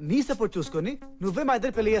 నేనేమో నీ సపోర్ట్ చూసుకొని నువ్వే మా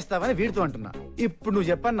ఇద్దరు పెళ్లి చేస్తావని వీడితో అంటున్నా. ఇప్పుడు నువ్వు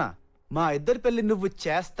చెప్పన్నా, మా ఇద్దరి పెళ్లి నువ్వు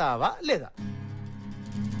చేస్తావా లేదా?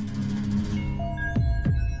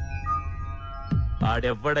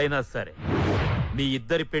 ఆడెవ్వడైనా సరే మీ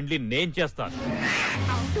ఇద్దరి పెండ్లి నేను చేస్తాను.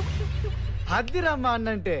 అద్దిరమ్మా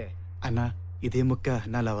అన్నంటే. అన్నా ఇదే ముక్క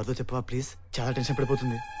నా లవర్తో చెప్పవా ప్లీజ్? చాలా టెన్షన్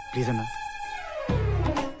పడిపోతుంది ప్లీజ్ అన్నా.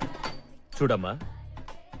 చూడమ్మా,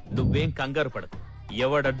 నువ్వేం కంగారు పడదు.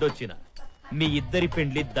 ఎవడడ్డొచ్చినా మీ ఇద్దరి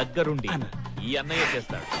పెండ్లి దగ్గరుండి ఈ అన్నయ్య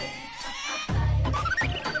చేస్తాడు.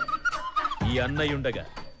 ఈ అన్నయ్య ఉండగా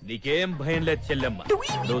నీకేం భయం లేదు చెల్లెమ్మ.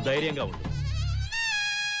 నువ్వు ధైర్యంగా ఉండు.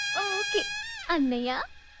 ఓకే అన్నయ్య,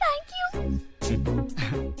 థాంక్యూ.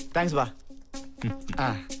 థ్యాంక్స్ బా.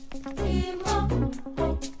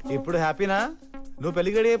 ఇప్పుడు హ్యాపీనా? నువ్వు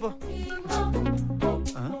పెళ్లి గడి అయిపో.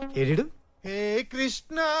 ఏడు హే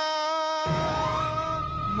కృష్ణ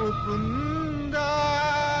ముకుందా.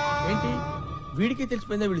 ఏంటి వీడికి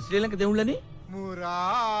తెలిసిపోయిందా వీడు శ్రీలంక దేవుళ్ళని? మురారి.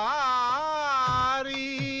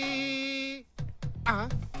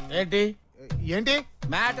 ఏంటి ఏంటి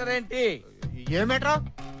మ్యాటర్ ఏంటి? ఏ మ్యాటర్?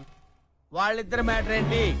 వాళ్ళిద్దరి మ్యాటర్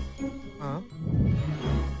ఏంటి?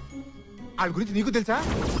 వాళ్ళ గురించి నీకు తెలుసా?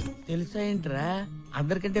 తెలుసా ఏంట్రా?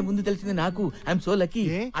 అందరికంటే ముందు తెలిసింది నాకు. I'm so lucky.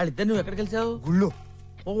 వాళ్ళిద్దరు నువ్వు ఎక్కడ కలిసావు? గుళ్ళో.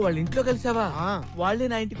 ఓ వాళ్ళ ఇంట్లో కలిసావా? వాళ్ళే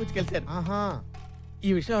నా ఇంటికి వచ్చి కలిసారు. ఈ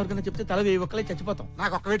విషయం ఎవరికైనా చెప్తే తల వేయి ఒక్కలే చచ్చిపోతాం.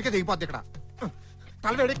 నాకు ఒక్క వేడికే దిగిపోద్ది ఇక్కడ.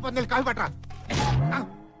 తల వేడికి కాఫీ పట్టరా.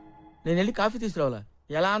 నేను వెళ్ళి కాఫీ తీసుకురావాలా?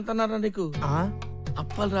 ఎలా అంటున్నారా నీకు?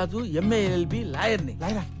 అప్పల్ రాజు MALLB లాయర్ ని.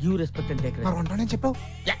 Give respect and take respect చెప్పావు.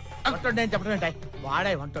 నేను చెప్పడం ఏంటాయి?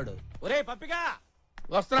 వాడే వంటాడు. ఒరే పప్పిగా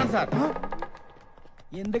వస్తున్నాను సార్.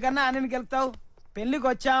 ఎందుకన్నా అని గెలుపుతావు? పెళ్లికి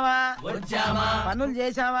వచ్చావా? పనులు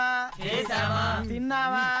చేసావా?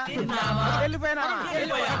 తిన్నావా? వెళ్ళిపోయినావా?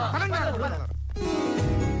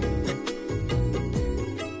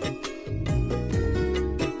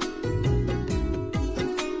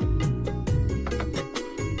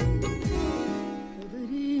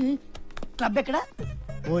 క్లబ్ ఎక్కడ?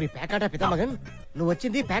 ఓరి పేకాట పితామగన్, నువ్వు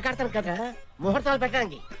వచ్చింది పేకాడతాను కదా, ముహూర్తాలు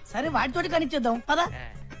పెట్టడానికి. సరే వాటితోటి కనిచేద్దాం పదా.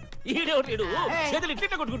 చేతులు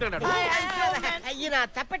ఇట్లా కొట్టుకుంటున్నాడు. ఈయన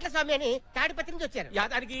తప్పెట్ల స్వామి అని తాడిపత్రి నుంచి వచ్చారు.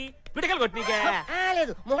 దానికి పిడకలు కొట్టినీకే?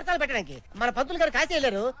 లేదు, ముహూర్తాలు పెట్టడానికి. మన పంతులు గారు కాశీ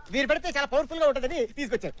వెళ్ళారు, వీరు పెడితే చాలా పవర్ఫుల్ గా ఉంటుందని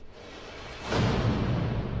తీసుకొచ్చారు.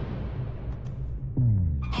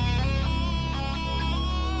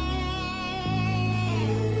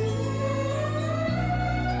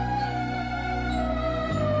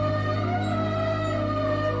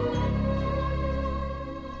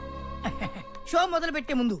 షో మొదలు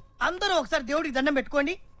పెట్టే ముందు అందరూ ఒకసారి దేవుడికి దండం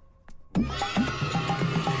పెట్టుకోండి.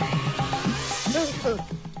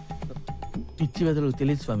 పిచ్చి వెదలు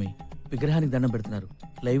తెలియదు స్వామి. విగ్రహానికి దండం పెడుతున్నారు.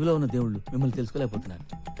 లైవ్ లో ఉన్న దేవుళ్ళు మిమ్మల్ని తెలుసుకోలేకపోతున్నారు.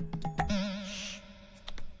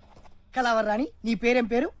 కళావరాణి, నీ పేరేం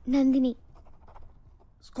పేరు? నందిని.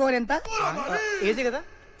 స్కోర్ ఎంత? ఏజే కదా,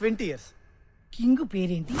 20 years. కింగ్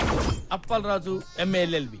పేరేంటి? అప్పల్ రాజు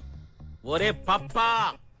MALLB. ఒరే పప్పా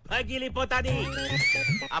పగిలిపోతాది.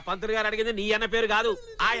 ఆ పంతులు గారు అడిగింది నీ అన్న పేరు కాదు,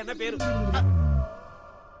 ఆ అన్న పేరు.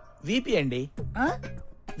 VP అండి,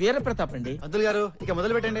 వీరప్రతాప్ అండి. పంతులు గారు ఇక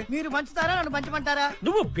మొదలు పెట్టండి. మీరు పంచుతారా నన్ను పంచమంటారా?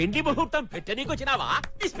 నువ్వు పిండి ముహూర్తం పెట్టనీకి వచ్చినావా,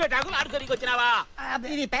 ఇస్పేటాకులు ఆడుకోనీకి వచ్చినావా?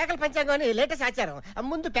 ఇది పేకల పంచాంగం అని లేటెస్ట్ ఆచారం.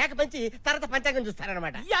 ముందు పేక పంచి తర్వాత పంచాంగం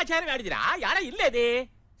చూస్తారనమాట. ఈ ఆచారం ఆడిదిరా, యాడ ఇల్లేదే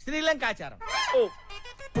శ్రీలంక ఆచారం.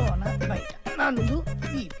 నందు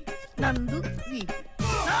వీపి, నందు వీపి.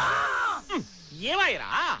 ఏమాయిరా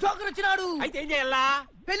జోకర్ వచ్చినాడు. అయితే ఏం చేయాలా?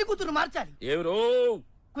 పెళ్లి కూతురు మార్చాలి. ఎవరు?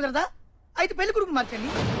 కుదరదా? అయితే పెళ్లి కొడుకు మార్చండి.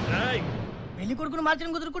 పెళ్లి కొడుకును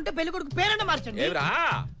మార్చడం కుదురుకుంటే పెళ్లి కొడుకు పేరన్న మార్చండి.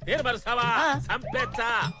 పేరు మరుస్తావా? సంపేచ్చా.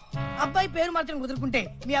 అబ్బాయి పేరు మార్చడం కుదురుకుంటే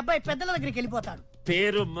మీ అబ్బాయి పెద్దల దగ్గరికి వెళ్ళిపోతాడు.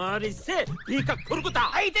 పేరు మారిస్తే పీక కురుకుతా.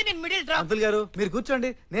 అయితే నేను మిడిల్ డ్రాప్. పంతులు గారు మీరు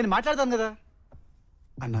కూర్చోండి, నేను మాట్లాడతాను కదా.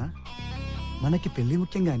 అన్నా, మనకి పెళ్లి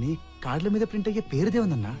ముఖ్యం గాని కార్డుల మీద ప్రింట్ అయ్యే పేరుదే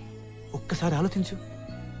ఉందన్నా. ఒక్కసారి ఆలోచించు.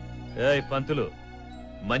 ఏయ్ పంతులు,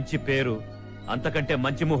 మంచి పేరు, అంతకంటే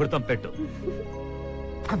మంచి ముహూర్తం పెట్టు.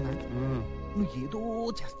 అన్నా నువ్వు ఏదో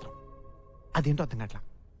చేస్తావు, అదేంటో అర్థం కావట్లా.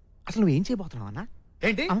 అసలు నువ్వేం చేయబోతున్నావు అన్నా?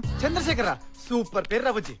 ఏంటి చంద్రశేఖర్? సూపర్ పేరు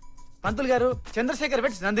రావచ్చు. పంతులు గారు, చంద్రశేఖర్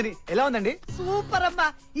వెడ్స్ నందిని ఎలా ఉందండి? సూపర్ అమ్మా.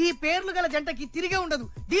 ఈ పేర్లు గల జంటకి తిరిగే ఉండదు.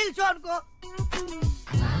 డీల్ షో అనుకో.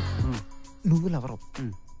 నువ్వు లవరు,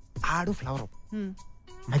 ఆడు ఫ్లవరు,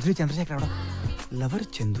 మధ్యలో చంద్రశేఖర్ అవడం. Lover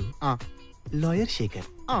Chandu, lawyer Shekhar.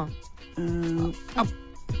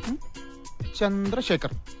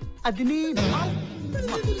 చంద్రశేఖర్ అది నీ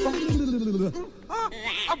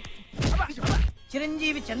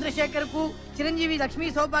చిరంజీవి చంద్రశేఖర్ కు, చిరంజీవి లక్ష్మీ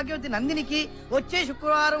సౌభాగ్యవతి నందినికి వచ్చే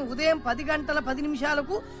శుక్రవారం ఉదయం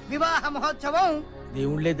 10:10 వివాహ మహోత్సవం.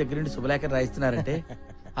 దేవుళ్లే దగ్గరుండి శుభలేఖ రాయిస్తున్నారంటే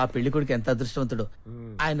ఆ పెళ్లి కొడుకు ఎంత అదృష్టవంతుడు.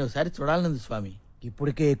 ఆయన ఒకసారి చూడాలనుంది స్వామి.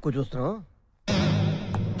 ఇప్పటికే ఎక్కువ చూస్తున్నాం.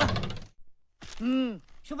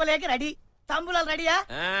 శుభలేఖ రెడీ, తాంబూలాలు రెడీయా?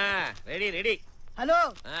 Ready ready. హలో,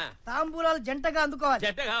 తాంబూలాలు జంటగా అందుకోవాలి.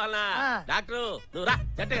 జంట కావాలనా? డాక్టర్ నువ్వు రా,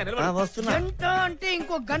 జంటగా నిలబడు. జంట అంటే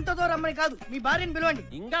ఇంకో గంటతో రమ్మని కాదు, మీ భార్యని పిలవండి.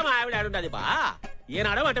 ఇంకా మా ఆవిడ ఆడుండది బా,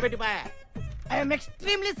 ఏనాడో వంట పెట్టిపోయా. ఐఎమ్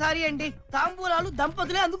ఎక్స్ట్రీమ్లీ సారీ అండి, తాంబూలాలు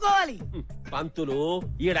దంపతులే అందుకోవాలి. పంతులు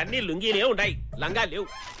ఈడన్ని లుంగీలే ఉంటాయి, లంగా లేవు.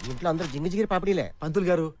 ఇంట్లో అందరూ జింగిజిగిరి పాపడీలే. పంతులు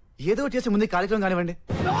గారు ఏదో చేసి ముందు కార్యక్రమం కానివ్వండి.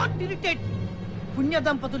 Not irritate. పుణ్య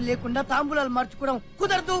దంపతులు లేకుండా తాంబూలాలు మార్చుకోవడం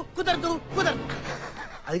కుదరదు కుదరదు కుదరదు.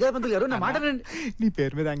 అది కాదు పంతులు గారు, నా మాట వినండి. నీ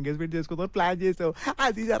పేరు మీద ఎంగేజ్మెంట్ చేసుకుందాం ప్లాన్ చేసావు,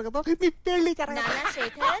 అది జరగదు, నీ పెళ్లి జరగదు.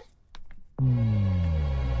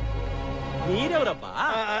 మీరెవరబ్బా?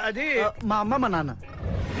 అది మా అమ్మ మా నాన్న.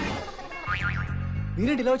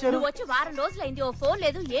 మీరేంటి ఇలా వచ్చారు? నువ్వు వచ్చి వారం రోజులైంది, ఓ ఫోన్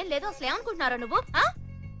లేదు ఏం లేదు. అసలు ఏమనుకుంటున్నారా నువ్వు?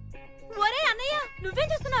 ఒరే అన్నయ్య, నువ్వేం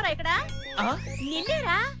చేస్తున్నారా ఇక్కడ?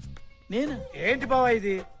 నిన్నేరా? నేను ఏంటి బావా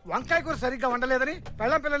ఇది? వంకాయ కూర సరిగ్గా వండలేదని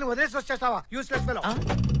పెళ్ళ పిల్లల్ని వదిలేసి వచ్చేస్తావా? Useless fellow.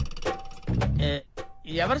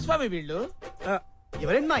 ఎవరు స్వామి వీళ్ళు?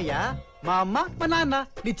 ఎవరండి మా అయ్యా? మా అమ్మ మా నాన్న,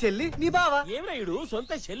 నీ చెల్లి నీ బావ. ఏమయ్యుడు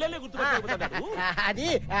సొంత చెల్లెలే గుర్తుపట్టాడు. అది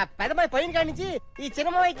పెద్దమ్మాయి పైన కాడి నుంచి ఈ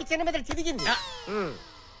చిన్నమ్మాయికి చిన్న మీద చిదిగింది.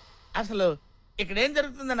 అసలు ఇక్కడ ఏం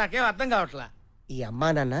జరుగుతుందో నాకేం అర్థం కావట్లా. ఈ అమ్మా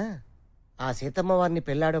నాన్న ఆ సీతమ్మ వారిని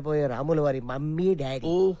పెళ్లాడబోయే రాముల వారి మమ్మీ డాడీ.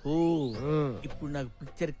 ఓహో, ఇప్పుడు నాకు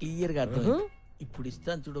పిక్చర్ క్లియర్ గా అర్థం. ఇప్పుడు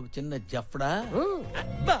ఇస్తాను చూడు ఒక చిన్న జఫ్డా.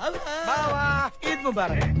 ఈద్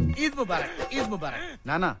ముబారక్, ఈద్ ముబారక్, ఈద్ ముబారక్.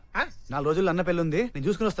 నాన్న 4 రోజుల్లో అన్న పెళ్లి ఉంది, నేను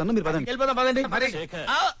చూసుకుని వస్తాను, మీరు పదండి. వెళ్ళిపోదాం పదండి.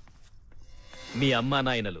 మీ అమ్మా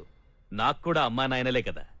నాయనలు నాకు కూడా అమ్మా నాయనలే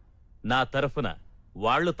కదా. నా తరఫున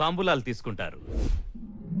వాళ్ళు తాంబూలాలు తీసుకుంటారు.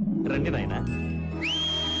 రండి నాయనా.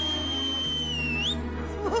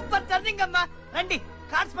 సూపర్ టర్నింగ్ అమ్మా, రండి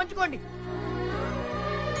కార్డ్స్ పంచుకోండి.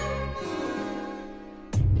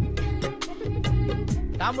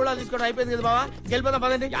 తాంబూలాలు తీసుకోవడం అయిపోయింది కదా బావా, వెళ్ళిపోదాం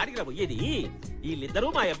పదండి. యాడికి రా పోయేది? వీళ్ళిద్దరూ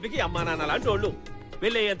మా అబ్బికి అమ్మా నాన్న లాంటి వాళ్ళు.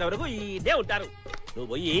 పెళ్ళయ్యేంత వరకు ఇదే ఉంటారు. నువ్వు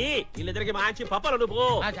పోయి వీళ్ళిద్దరికి మంచి పప్పలు నువ్వు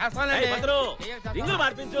రింగులు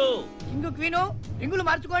మార్పించు. రింగు క్వీను, రింగులు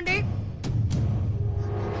మార్చుకోండి.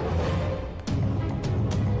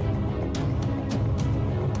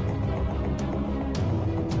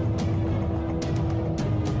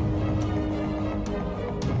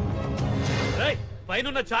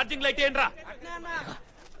 పైన ఛార్జింగ్ లైట్ ఏంట్రా?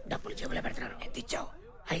 డబ్బులు జేబులో పెడతారు. ఎంత ఇచ్చావు?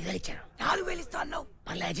 5,000 ఇచ్చాను. 4,000 ఇస్తా అన్నావు.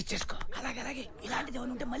 మళ్ళీ అడ్జస్ట్ చేసుకో. అలాగే ఇలాంటిది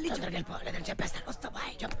ఏమైనా ఉంటే మళ్ళీ వెళ్ళిపో, లేదని చెప్పేస్తాను. వస్తా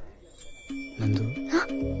బాయ్. నందు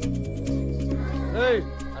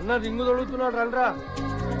అన్న రింగు తొడుగుతున్నాడు, రండ్రా.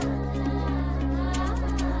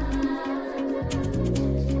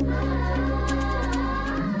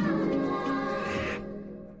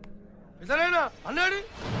 అన్నాడు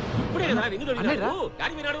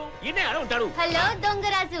హలో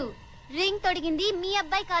దొంగరాజు, రింగ్ తొడిగింది మీ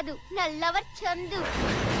అబ్బాయి కాదు, నా లవర్ చందు.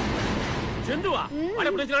 చందువా?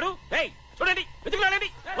 చూడండి,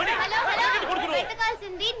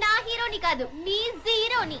 వెతకాల్సింది నా హీరోని కాదు, నీ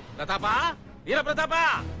జీరోని. ప్రతాపా, వీర ప్రతాపా,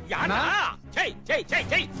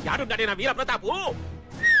 యాడుంటాడే నా వీర ప్రతాపు?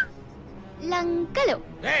 లంకలో.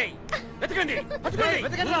 వెతకండి.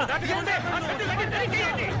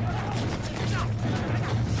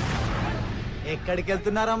 ఎక్కడికి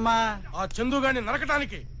వెళ్తున్నారమ్మా? ఆ చందుగాని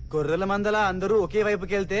నరకటానికి. గొర్రెల మందల అందరూ ఒకే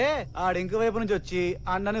వైపుకి వెళ్తే ఆడింక వైపు నుంచి వచ్చి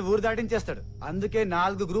అన్నని ఊరు దాటించేస్తాడు. అందుకే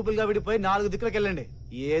 4 గ్రూపులుగా విడిపోయి 4 దిక్కులకు వెళ్ళండి.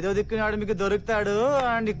 ఏదో దిక్కునాడు మీకు దొరుకుతాడు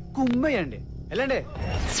అండి, కుమ్మేయండి. వెళ్ళండి.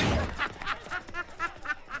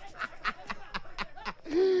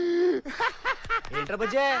 ఏంట్రా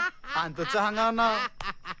బుజ్జే అంత ఉత్సాహంగా ఉన్నావు?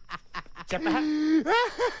 చెప్ప.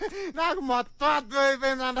 నాకు మొత్తం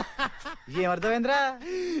అర్థమైపోయింది అన్న. ఏమర్థమైందిరా?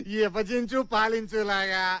 విభజించు పాలించు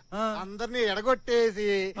లాగా అందరినీ ఎడగొట్టేసి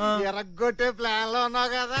ఎరగొట్టే ప్లాన్ లో ఉన్నావు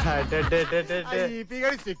కదా.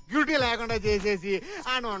 ఈపీగడి సెక్యూరిటీ లేకుండా చేసేసి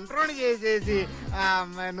ఆయన ఒంటరిని చేసేసి ఆ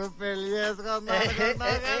అమ్మాయి నువ్వు పెళ్లి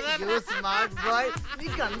చేసుకున్నావు. స్మార్ట్ బాయ్,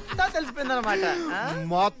 నీకు అంతా తెలిసిపోయింది అనమాట.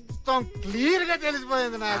 మొత్తం క్లియర్ గా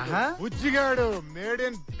తెలిసిపోయింది నాకు. బుజ్జిగాడు మేడ్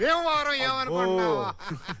ఇన్ భీమవరం ఏమనుకుంటున్నావు?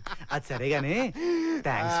 అది సరేగాని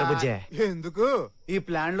థ్యాంక్స్ బుజ్జే. ఎందుకు? ఈ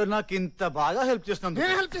ప్లాన్ లో నాకు ఇంత బాగా హెల్ప్ చేస్తున్నాను.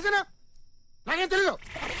 నేను హెల్ప్ చేశాను? నాకేం తెలీదు.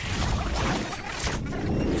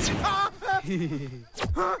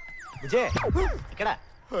 బుజ్జే ఇక్కడ.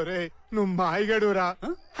 అరే నువ్వు మాయగాడురా.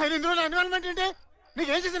 ఆయన ఇందులో ఇన్వాల్వ్మెంట్ ఏంటి?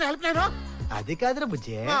 నీకేం చేసిన హెల్ప్ నేను? అది కాదురా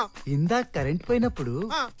బుజ్జే, ఇందాక కరెంట్ పోయినప్పుడు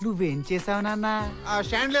నువ్వేం చేసావు నాన్న?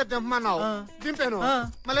 షాండ్లియర్ దింపమన్నావు, దింపాను.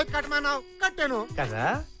 మళ్ళీ కట్టమన్నావు, కట్టాను కదా.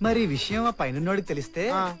 మరి ఈ విషయం ఆ పైనోడికి తెలిస్తే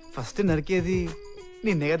ఫస్ట్ నరికేది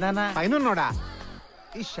నిన్నే కదానా? పైనోడా?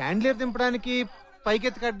 ఈ షాండ్లియర్ దింపడానికి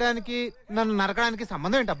పైకెత్తి కట్టడానికి నన్ను నరకడానికి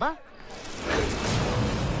సంబంధం ఏంటబ్బా?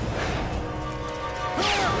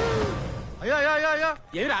 అయ్యో అయ్యో అయ్యో అయ్యో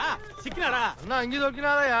ఏమిరా సిక్కినారా? నా అంగి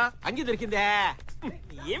దొరికినాదయ్యా. అంగి దొరికిందే.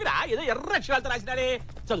 ఏమిరా ఏదో ఎర్ర అక్షరాలతో రాసినారే.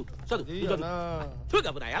 చదువు చదువు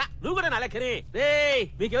చూగబురాయరా, నువ్వు కూడా నా లెక్కనే. రే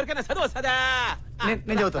మీకెవరికైనా చదువు వస్తుందా?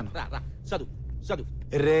 నేను చదువుతాను. రా రా చదువు చదువు.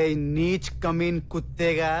 రే నీచ్ కమీన్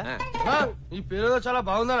కుత్తేగా. ఈ పేరు చాలా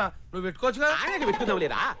బాగుందనా, నువ్వు పెట్టుకోవచ్చు కదా. ఆయన పెట్టుకుందాం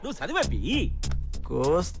లేరా, నువ్వు చదివి.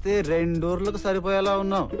 కోస్తే 2 ఊర్లకు సరిపోయేలా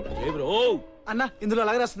ఉన్నావు. అన్నా ఇందులో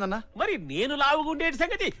అలాగే రాస్తుందన్నా. మరి నేను లావుగుండే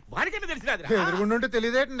సంగతి వాడికైనా తెలిసినది. ఎదురుగుండుంటే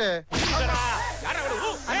తెలియదేటండి.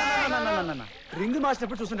 రింగ్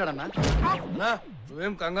మార్చినప్పుడు చూస్తుంటాడన్నా.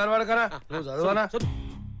 నువ్వేం కంగారు పడకరా, నువ్వు చదవనా.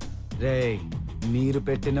 రే మీరు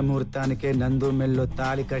పెట్టిన ముహూర్తానికే నందు మెల్లో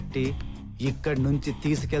తాళి కట్టి ఇక్కడి నుంచి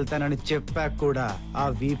తీసుకెళ్తానని చెప్పాక కూడా ఆ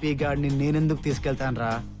వీపీ గాడిని నేనెందుకు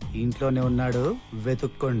తీసుకెళ్తానరా? ఇంట్లోనే ఉన్నాడు,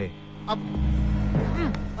 వెతుక్కోండి.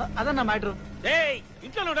 అదన్నా మ్యాటర్.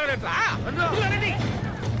 ఇంట్లో ఉండరా?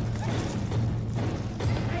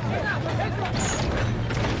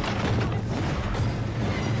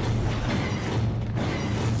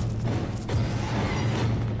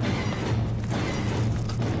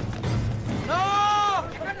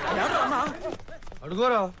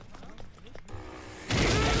 అడుగోరా,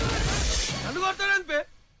 అడుగోతాడంపే.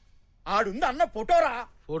 ఆడుంది అన్న ఫోటోరా.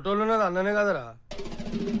 ఫోటోలు ఉన్నది అన్ననే కదరా.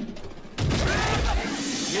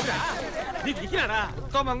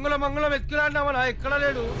 మంగళ మంగళ వెతికిరాడినామనా, ఎక్కడ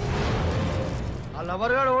లేడు. ఆ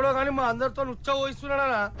లవర్ గాడు ఓడో కానీ మా అందరితో ఉచ్చ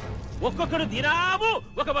పోయిస్తున్నాడా. ఒక్కొక్కడు దినాము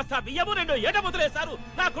ఒక బస్తా బియ్యము 2 ఏట మొదలేశారు.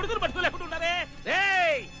 నా కొడుకును పట్టుకోలేకుండా ఉన్నారే.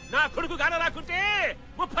 నా కొడుకు గాన రాకుంటే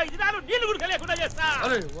 30 దినాలు నీళ్లు గుడిక లేకుండా చేస్తా.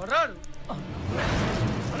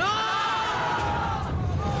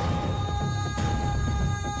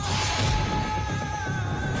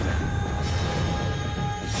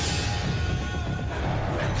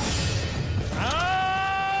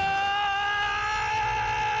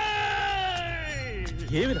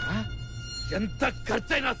 ఏమిరా? ఎంత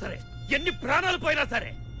ఖర్చైనా సరే, ఎన్ని ప్రాణాలు పోయినా సరే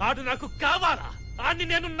ఆడు నాకు కావాలా? ఆడిని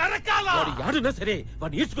నేను నరకాలా? వాడు యాడున్నా సరే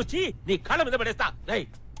వాడిని ఈడ్చుకొచ్చి నీ కాళ్ళ మీద పడేస్తా.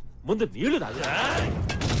 ముందు నీళ్లు తాగురా.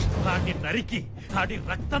 వాడిని నరికి ఆడి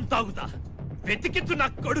రక్తం తాగుతా. వెతికించు నా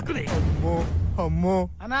కొడుకుని. అమ్మో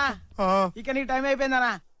అన్నా, ఇక నీకు టైం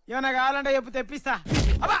అయిపోయిందన్నా. ఏమన్నా కావాలంటే చెప్పు, తెప్పిస్తా.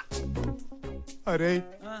 అరే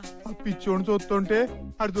ఆ పిచ్చోని చూస్తుంటే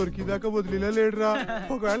ఆడు దొరికిదాకా వదిలేలా లేడురా.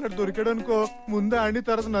 ఒకవేళ ఆడు దొరికాడు అనుకో, ముందు ఆడిని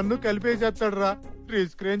తర్వాత నన్ను కలిపేసేస్తాడురా.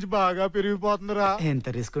 రిస్క్ రేంజ్ బాగా పెరిగిపోతుందిరా. ఎంత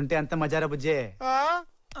రిస్క్ ఉంటే అంత మజారా బుజ్జే.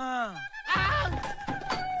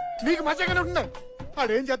 నీకు మజాగానే ఉంటుంది.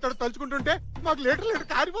 ఆడేం చేస్తాడు తలుచుకుంటుంటే మాకు లీటర్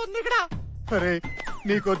కారిపోతుంది ఇక్కడ. అరే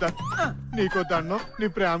నీకో దండం, నీ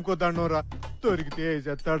ప్రేమకో దండం రా. దొరికితే ఏ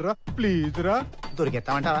చేస్తాడు రా, ప్లీజ్ రా.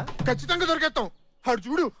 దొరికేస్తామంటావా? ఖచ్చితంగా దొరికేస్తాం. ఆడు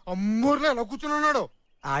చూడు అమ్మూర్లో ఎలా కూర్చుని ఉన్నాడు.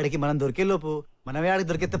 ఆడికి మనం దొరికే లోపు మనమే ఆడికి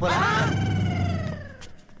దొరికెత్తే పోరా.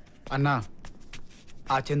 అన్నా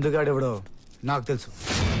ఆ చందుగాడెవడో నాకు తెలుసు.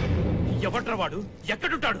 ఎవడ్రా వాడు?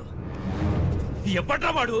 ఎక్కడుంటాడు?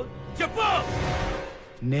 ఎవడ్రా వాడు? చెప్పు.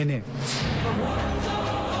 నేనే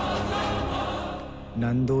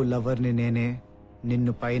నందు లవర్ని, నేనే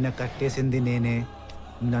నిన్ను పైన కట్టేసింది నేనే,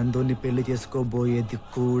 నందుని పెళ్లి చేసుకోబోయేది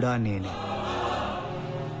కూడా నేనే.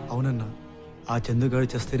 అవునన్నా, ఆ చందుగాడు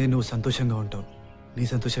చేస్తేనే నువ్వు సంతోషంగా ఉంటావు. నీ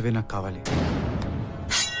సంతోషమే నాకు కావాలి.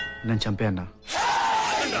 నన్ను చంపే అన్నా.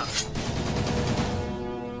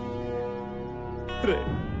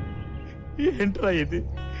 ఏంట్రా ఇది?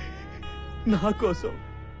 నా కోసం,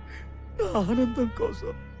 నా ఆనందం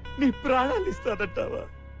కోసం నీ ప్రాణాలు ఇస్తానంటావా?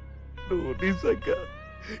 నువ్వు నిజంగా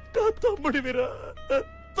నా తమ్ముడివిరా.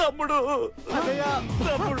 తమ్ముడు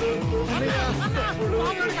తమ్ముడు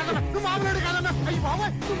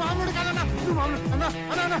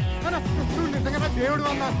నిజంగా దేవుడు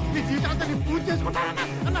అన్నా. నీ జీవితాంతా నీ పూజ చేసుకుంటానన్నా.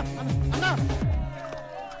 అన్నా అన్నా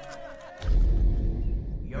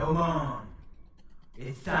Yo man,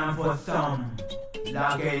 it's time for some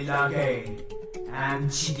lage and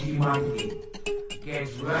chiki monkey.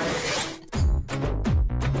 Get ready.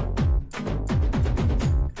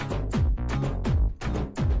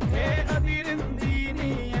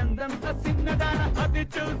 అది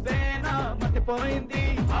చూసేనా మతిపోయింది,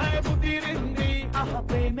 ముదిరింది.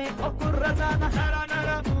 ప్రేమే ఒకుర్రదాన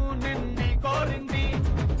నరనరము నిన్ని కోరింది.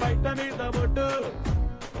 బయట మీద ఒట్టు,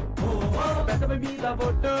 పెదవి మీద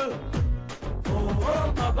ఒట్టు,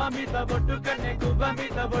 అవ మీద బొట్టు కన్నె గువ్వ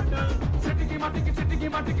మీద బొట్టు సిటికి మటికి సిటికి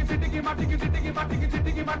మటికి సిటికి మటికి సిటికి మటికి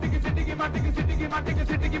సిటికి మటికి సిటికి మటికి సిటికి మటికి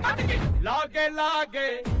సిటికి మటికి లాగే లాగే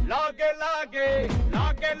లాగే లాగే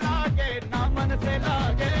లాగే లాగే నా మనసే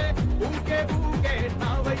లాగే ఊగే ఊగే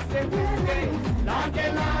నా వయసే ఊగే లాగే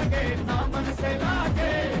లాగే నా మనసే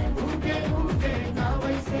లాగే ఊగే ఊగే నా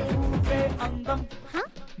వయసే ఊగే అందం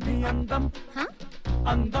నీ అందం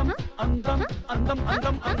అందం అందం అందం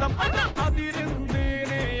అందం అందం అందం అదిరింది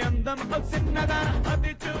నీ అందం చిన్నదా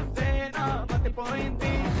అది చూసే నా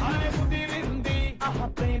మతిపోయింది అరే ముదిరింది ఆహా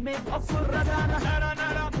ప్రేమే అసురదాన నర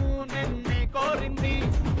నరము నిన్నే కోరింది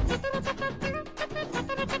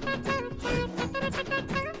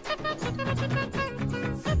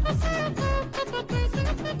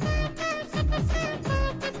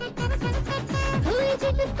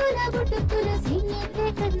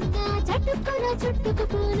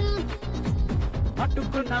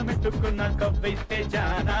అట్టుకున్న మెట్టుకున్న కవ్వైతే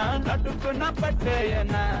జానా నటుకున్న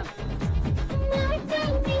పట్టేయనా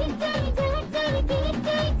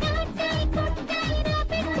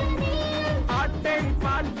ఆటే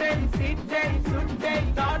పాటే సీటే సుట్టే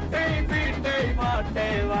తాటే పీటే వాటే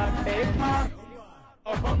వాటే మార్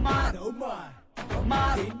మార్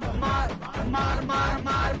మార్ మార్ మార్ మార్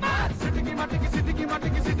మార్ మార్ సిటికి మటికి సిటికి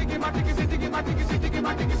మటికి సిటికి మటికి సిటికి మటికి సిటికి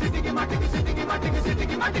మటికి సిటికి మటికి సిటికి మటికి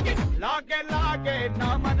సిటికి మటికి లాగే లాగే నా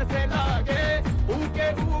మనసే లాగే ఊగే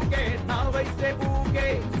ఊగే నా వయసే ఊగే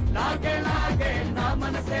లాగే లాగే నా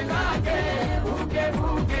మనసే లాగే ఊగే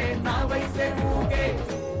ఊగే నా వయసే ఊగే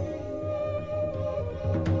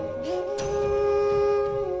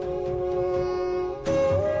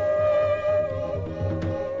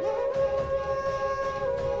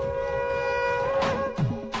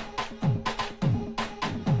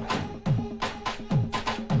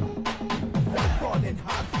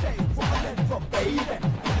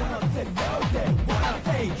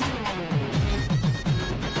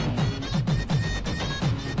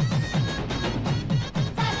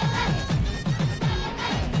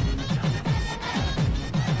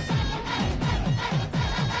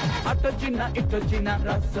అటొచ్చిన ఇటొచ్చిన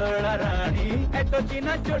రసోళ రాణి ఎటొచ్చిన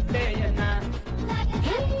చొట్టేయన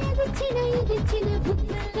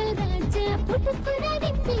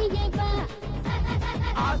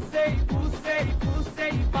ఆసై పూసై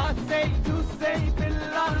పూసై పాసై చూసై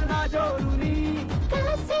పిల్ల నా జోరుని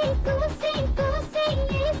కాసై పూసై పూసై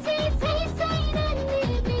ఏసై సై సై నన్నే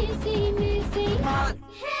మేసై మేసై మార్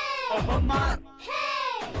ఓహో మార్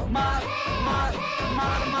మార్ మార్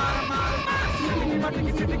మార్ మార్ మార్ సిటికి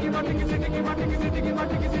మటికి సిటికి మటికి సిటికి మటికి సిటికి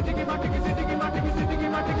మటికి సిటికి మటికి సిటికి మటికి సిటికి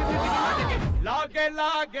మటికి సిటికి మటికి లాగే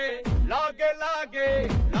లాగే లాగే లాగే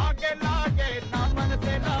లాగే లాగే నా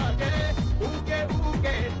మనసే లాగే ఊగే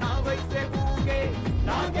ఊగే నా వయసే ఊగే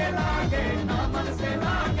లాగే లాగే నా మనసే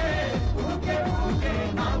లాగే ఊగే ఊగే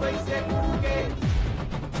నా వయసే ఊగే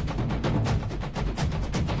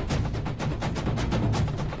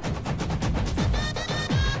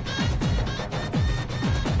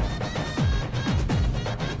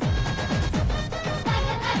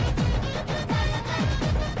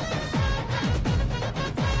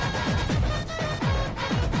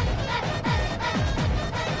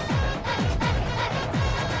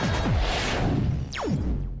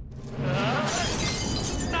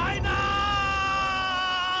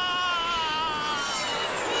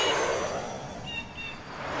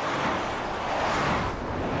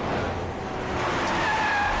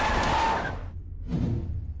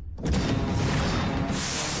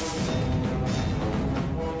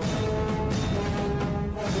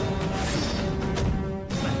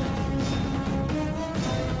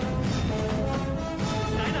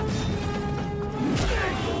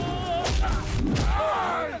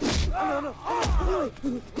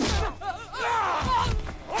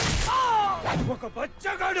ఒక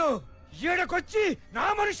బచ్చగాడు ఈడకొచ్చి నా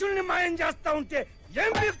మనుషుల్ని మాయం చేస్తా ఉంటే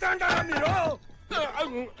ఏం పీకుతా అంటారా మీరు?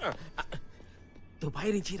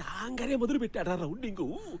 దుబాయ్ నుంచి రాగానే మొదలు పెట్టాడా రౌండింగ్.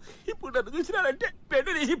 ఇప్పుడు నన్ను చూసినారంటే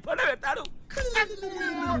పెన్ను తీసి పడబెట్టాడు.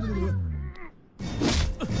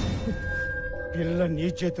 పిల్ల నీ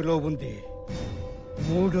చేతిలో ఉంది.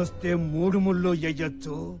 మూడొస్తే 3 ముళ్ళు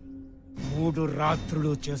ఎయ్యొచ్చు, 3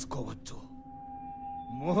 రాత్రులు చేసుకోవచ్చు.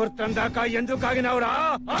 ముహూర్తం దాకా ఎందుకు ఆగినావురా?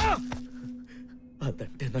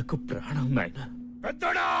 అదంటే నాకు ప్రాణం నాయన.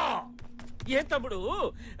 పెద్దోడా ఏం తమ్ముడు?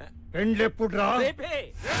 పెండ్లెప్పుడురా? రేపే.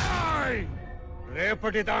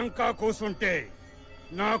 రేపటి దాకా కూసుంటే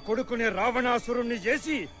నా కొడుకుని రావణాసురుణ్ణి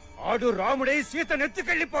చేసి ఆడు రాముడై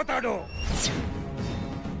సీతనెత్తుకెళ్ళిపోతాడు.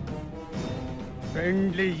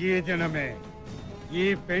 పెండ్లి ఈ దినమే. ఈ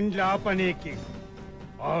పెండ్లి ఆపనీకి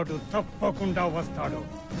ఆడు తప్పకుండా వస్తాడు.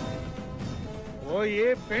 ఓ ఏ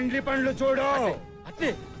పెండ్లి పండ్లు చూడు.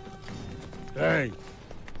 అట్లే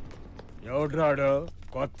ఎవడ్రాడు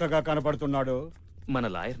కొత్తగా కనపడుతున్నాడు? మన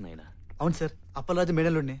లాయర్ నాయనా. అవును సార్, అప్పలరాజు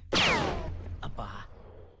మేడలుండే. అబ్బా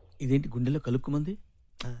ఇదేంటి గుండెలో కలుక్కుమంది?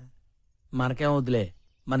 మనకేం వద్దులే,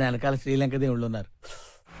 మన వెనకాల శ్రీలంక దేవుళ్ళు ఉన్నారు.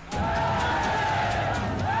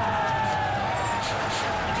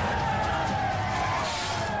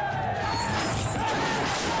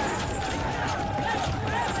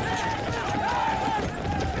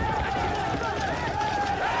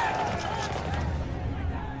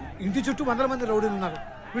 ఇంటి చుట్టూ వందల మంది రౌడీలు ఉన్నారు.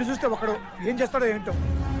 వీడు చూస్తే ఒకడు ఏం చేస్తాడో ఏంటో.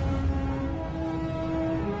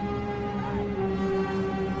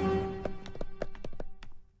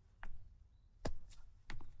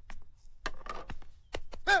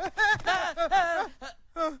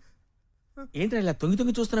 ఏంట్రా ఇలా తొంగి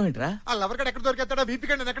తొంగి చూస్తున్నావేంట్రా? ఆ లవర్ గడ్ ఎక్కడ దొరికేస్తాడో, వీపీ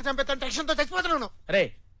గడ్ ఎక్కడ చంపేస్తాను టెన్షన్ తో చచ్చిపోతున్నాను. రే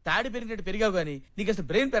తాడి పెరిగినట్టు పెరిగావు గానీ నీకు అసలు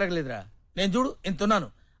బ్రెయిన్ పెరగలేదురా. నేను చూడు ఎంత ఉన్నాను.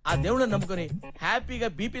 ఆ దేవుళ్ళని నమ్ముకొని హ్యాపీగా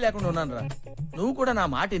బీపీ లేకుండా ఉన్నాను రా. నువ్వు కూడా నా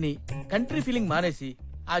మాటిని కంట్రీ ఫీలింగ్ మానేసి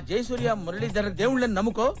ఆ జయసూర్య మురళీధర్ దేవుళ్ళని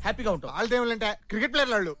నమ్ముకో, హ్యాపీగా ఉంటావు. వాళ్ళ దేవుళ్ళు అంటే క్రికెట్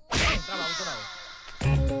ప్లేయర్లు వాళ్ళు.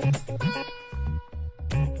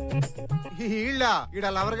 ఈడ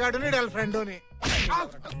లవర్ గాడు ఈడ ఫ్రెండ్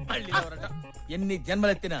ఎన్ని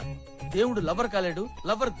జన్మలెత్తినా దేవుడు లవర్ కాలేడు,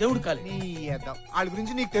 లవర్ దేవుడు కాలేడు. వాళ్ళ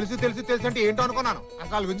గురించి నీకు తెలుసు తెలుసు తెలుసు అంటే ఏంటో అనుకున్నాను.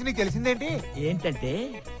 అసలు వాళ్ళ గురించి నీకు తెలిసిందేంటి? ఏంటంటే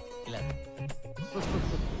ఇలా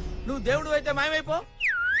నువ్వు దేవుడు అయితే మాయమైపో.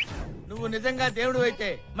 నువ్వు నిజంగా దేవుడు అయితే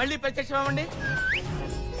మళ్ళీ ప్రత్యక్షం అవ్వండి.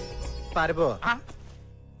 పారిపో.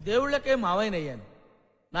 దేవుళ్ళకే మావైనయ్యాను.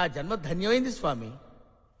 నా జన్మ ధన్యమైంది స్వామి.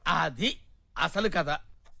 అది అసలు కథ.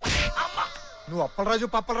 నువ్వు అప్పలరాజు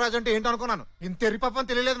పప్పలరాజు అంటే ఏంటో అనుకున్నాను. ఇంత ఎర్రి పప్పని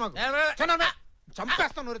తెలియలేదు మాకు.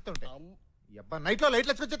 చంపేస్తాను నూరెత్తుంటే. అబ్బా నైట్ లో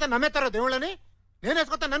లైట్లు వేసుకొచ్చేస్తే నమ్మేస్తారా దేవుళ్ళని? నేను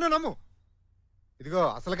వేసుకొస్తాను, నన్ను నమ్ము. ఇదిగో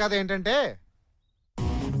అసలు కథ ఏంటంటే,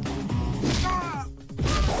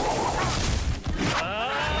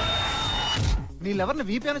 నీ లవర్ని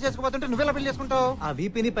వీపీ అని చేసుకోబోతుంటే నువ్వెలా పెళ్లి చేసుకుంటావు? ఆ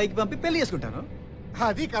వీపీని పైకి పంపి పెళ్లి చేసుకుంటాను.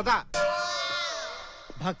 అది కదా.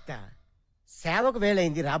 భక్త సేవకు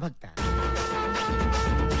వేళైంది రా భక్త.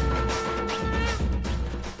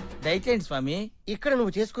 దయచేయండి స్వామి. ఇక్కడ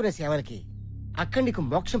నువ్వు చేసుకునే సేవలకి అక్కడ నీకు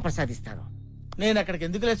మోక్షం ప్రసాదిస్తాను. నేను అక్కడికి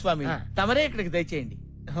ఎందుకులే స్వామి, తమరే ఇక్కడికి దయచేయండి.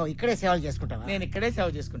 ఇక్కడే సేవలు చేసుకుంటావా? నేను ఇక్కడే సేవ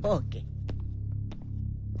చేసుకుంటా. ఓకే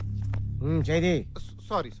జైది.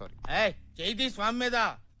 Sorry sorry. జైది స్వామి మీద.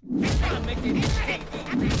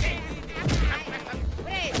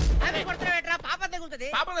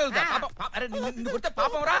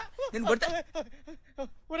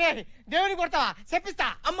 దేవుని కొడతావా? చెప్పిస్తా.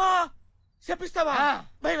 అమ్మా చెప్పిస్తావా?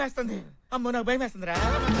 భయం వేస్తుంది. అమ్మో నాకు భయం వేస్తుందిరా.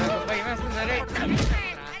 భయం వేస్తుందిరా.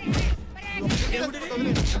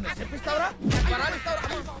 చెప్పిస్తావరా?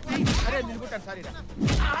 అరే నిన్నుకుంటాను. సారీ రా.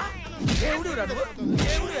 దేవుడు రా నువ్వు.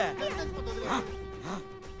 దేవుడురా.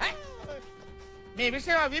 మీ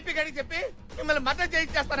విషయం ఆ వీపీ గడికి చెప్పి మిమ్మల్ని మద్దతు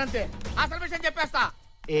చేయించేస్తానంతే. అసలు విషయం చెప్పేస్తా.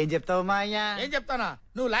 ఏం చెప్తావు మాయ్యా? ఏం చెప్తానా?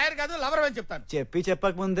 నువ్వు లాయర్ కాదు లవర్ అని చెప్తాను. చెప్పి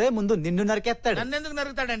చెప్పక ముందే ముందు నిన్ను నరికేస్తాడు. నన్ను ఎందుకు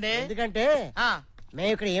నరుగుతాడండి? ఎందుకంటే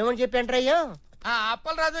మేము ఇక్కడ ఏమని చెప్పి ఎంటర్ అయ్యో,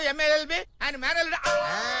 అప్పలరాజు ఎంఏఎల్బి ఆయన మ్యారేజ్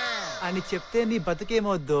అని చెప్తే నీ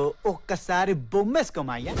బతుకేమవుద్దో ఒక్కసారి బొమ్మేసుకో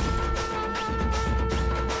మాయ్యా.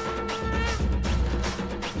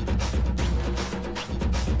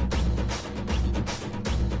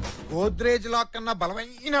 గోద్రేజ్ లాక్ కన్నా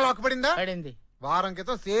బలమైన లాక్ పడిందా? పడింది. వారం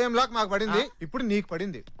క్రితం సేమ్ లాక్ మాకు పడింది, ఇప్పుడు నీకు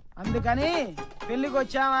పడింది. అందుకని పెళ్లికి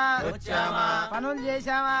వచ్చామా, పనులు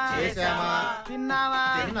చేసామా, తిన్నామా,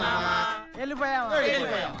 వెళ్ళిపోయామా.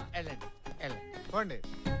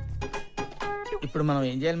 ఇప్పుడు మనం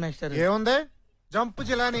ఏం చేయాలి మాస్టర్? ఏముంది, జంప్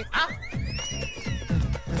చిలాని.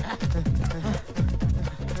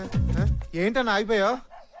 ఏంటన్నా ఆగిపోయావు?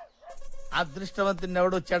 అదృష్టవంతుని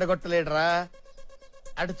ఎవడు చెడగొట్టలేడురా.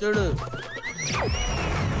 అటు చూడు,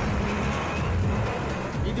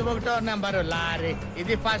 ఇది 1వ నెంబరు లారీ.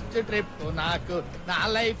 ఇది ఫస్ట్ ట్రిప్ నాకు. నా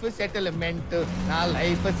లైఫ్ సెటిల్మెంట్, నా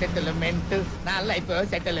లైఫ్ సెటిల్మెంట్, నా లైఫ్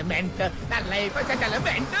సెటిల్మెంట్, నా లైఫ్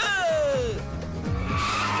సెటిల్మెంట్.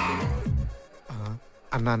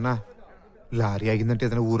 అన్నా లారీ ఆగిందంటే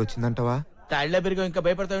ఏదైనా ఊరు వచ్చిందంటవా? తాళ్ళ పెరిగా ఇంకా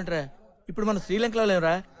భయపడతావుంటరా? ఇప్పుడు మనం శ్రీలంకలో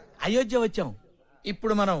లేవురా, అయోధ్య వచ్చాం.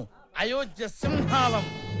 ఇప్పుడు మనం అయోధ్య సింహాలం.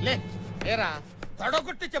 లేరా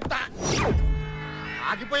తొడగొట్టి చెప్తా.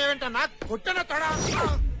 ఆగిపోయావేంటన్నా? కొట్టన తొడ.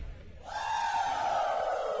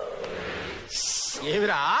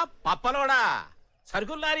 ఏమిరా పప్పలోడా,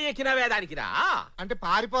 సరుకుల్లారీ ఎక్కినవే దానికిరా? అంటే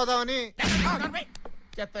పారిపోదామని.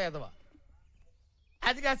 చెత్త ఎదవా.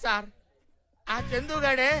 అది కాదు సార్, ఆ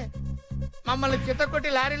చందుగాడే మమ్మల్ని చిత్తకొట్టి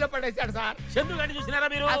లారీలో పడేశాడు సార్. చందు గారిని చూసినారా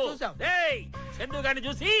మీరు? చూసాం. చందు గారిని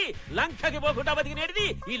చూసి లంకకి పోకుండా బతికినేది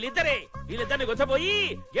వీళ్ళిద్దరే. వీళ్ళిద్దరిని గొచ్చపోయి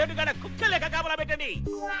గేటుగాడ కుక్క లెక్క కాపలా పెట్టండి.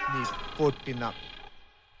 పొట్టిన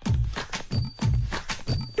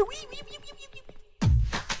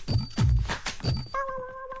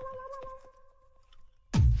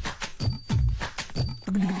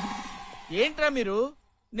ఏంట్రా మీరు?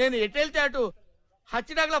 నేను ఎటు వెళ్తే అటు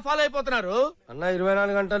హచ్చిడాగ్లా ఫాలో అయిపోతున్నారు. అన్న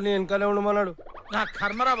 24 గంటలు నీ వెనకాలే ఉండమన్నాడు. నా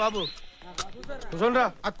కర్మరా బాబు. కూర్చోండ్రా.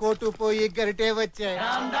 ఆ కోటు పోయి గరిటే వచ్చే,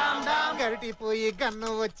 గరిటి పోయి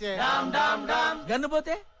గన్ను వచ్చే, గన్ను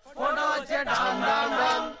పోతే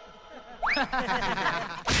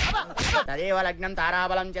తదేవ లగ్నం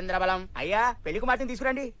తారాబలం చంద్రబలం. అయ్యా పెళ్లి కుమార్తెని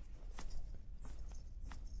తీసుకురండి.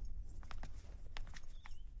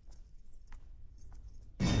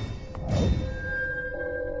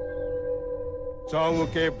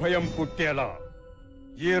 చావుకే భయం పుట్టేలా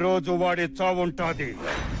ఈ రోజు వాడి చావుంటాది.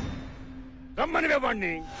 రమ్మనివే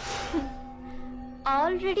వాణ్ణి.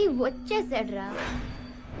 ఆల్రెడీ వచ్చేసాడ్రా.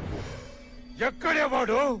 ఎక్కడే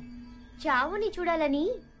వాడు? చావుని చూడాలని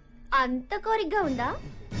అంత కోరికగా ఉందా?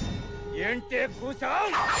 ఏంటే కూసా?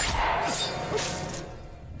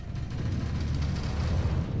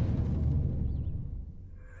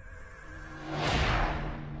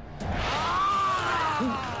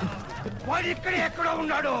 వాడు ఇక్కడ ఎక్కడో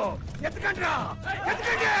ఉన్నాడు. ఎత్తుకండ్రా,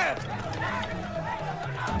 ఎత్తుకండి.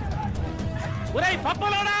 ఒరేయ్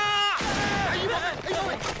పప్పలోడా!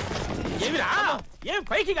 ఏమిరా? ఏం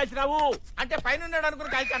పైకి కలిసినావు? అంటే పైన ఉన్నాడు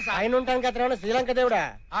అనుకుని కాల్చాను సార్. ఆయన ఉంటాను కదా శ్రీలంక దేవుడా.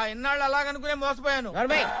 ఇన్నాళ్ళు అలాగనుకునే మోసపోయాను.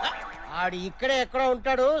 ఆడు ఇక్కడే ఎక్కడో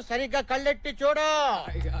ఉంటాడు, సరిగ్గా కళ్ళెట్టి చూడు.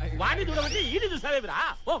 వాడిని చూడమంటే ఈయన చూసావేమిరా?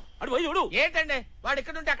 ఓ అడు పోయి చూడు. ఏంటండి వాడు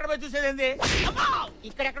ఇక్కడ ఉంటే అక్కడ పోయి చూసేది?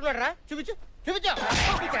 ఇక్కడ ఎక్కడ ఉన్నాడు రా? చూపించు చూపించు.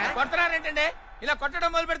 కొడతారేంటండి? ఇలా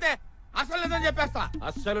కొట్టడం మొదలు పెడితే అసలు నిజం చెప్పేస్తా.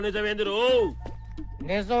 అస్సలు నిజమేందురు?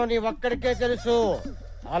 నిజం నీ ఒక్కడికే తెలుసు.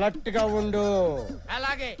 అలర్ట్ గా ఉండు.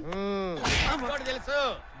 అలాగే తెలుసు.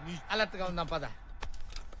 అలర్ట్ గా ఉందాం పద.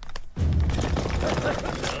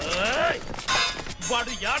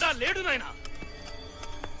 వాడు యాడా లేడు నాయనా.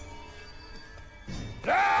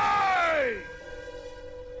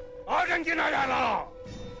 ఆడంగినాయాలా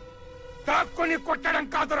తాక్కుని కొట్టడం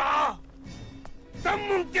కాదురా.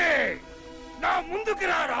 దమ్ముంటే నా ముందుకు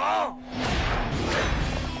రారా.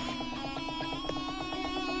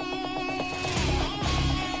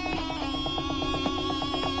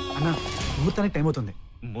 అన్నా ముహూర్తానికి టైం అవుతుంది.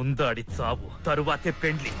 ముందాడి చావు తరువాతే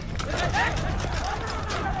పెండ్లి.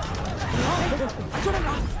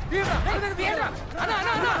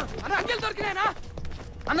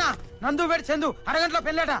 అన్నా నందు వేడి చందు అరగంటలో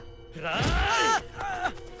పెళ్ళాట.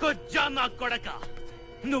 కొజ్జా నా కొడక,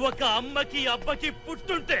 నువ్వొక అమ్మకి అబ్బకి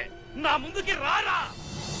పుట్టుంటే నా ముందుకి రారా.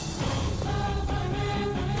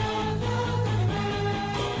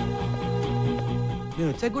 నేను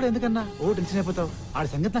వచ్చాక కూడా ఎందుకన్నా ఓ టెన్షన్ అయిపోతావు. ఆడి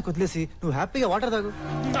సంగతి నాకు వదిలేసి నువ్వు హ్యాపీగా వాటర్ తాగు.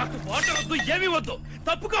 నాకు వాటర్ వద్దు, ఏమీ వద్దు.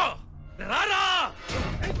 తప్పుకో, రారా.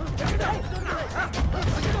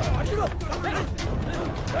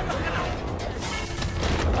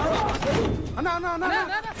 అన్నా అన్నా అన్నా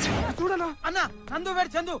చూడన్నా. అన్నా నందు వేడి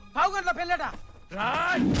చందు పావు గంటలో పెళ్ళాట.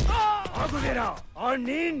 ఆగులేరా,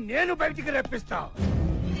 నేను బయటికి రప్పిస్తా.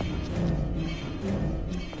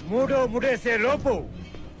 మూడో ముడేసే లోపు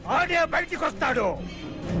ఆడే బయటికి వస్తాడు.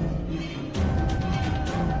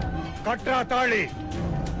 కట్రా తాళి.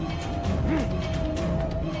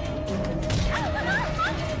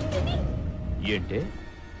 ఏంటే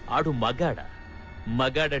ఆడు మగాడా?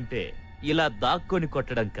 మగాడంటే ఇలా దాక్కొని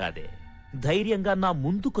కొట్టడం కాదే, ధైర్యంగా నా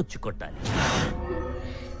ముందుకొచ్చి కొట్టాలి.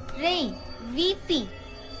 రేయ్ వీపీ,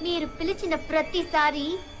 మీరు పిలిచిన ప్రతిసారి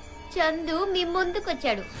చందు మీ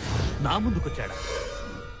ముందుకొచ్చాడు. నా ముందుకొచ్చాడా?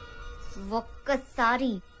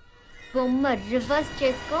 ఒక్కసారి బొమ్మ రివర్స్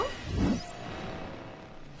చేసుకో.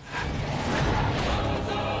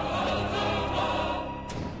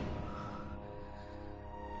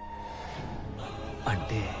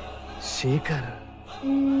 అంటే Shekhar.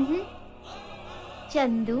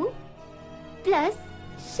 Chandu plus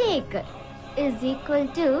Shekhar is equal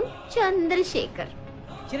to Chandrasekhar.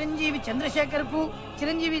 Chiranjeevi Chandrasekhar కు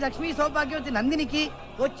చిరంజీవి లక్ష్మీ సౌభాగ్యవతి నందినికి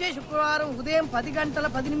వచ్చే శుక్రవారం ఉదయం 10 గంటల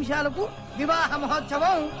 10 నిమిషాలకు వివాహ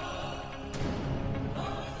మహోత్సవం.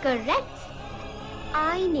 కరెక్ట్.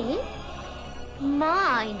 ఆయనే మా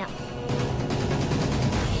ఆయన.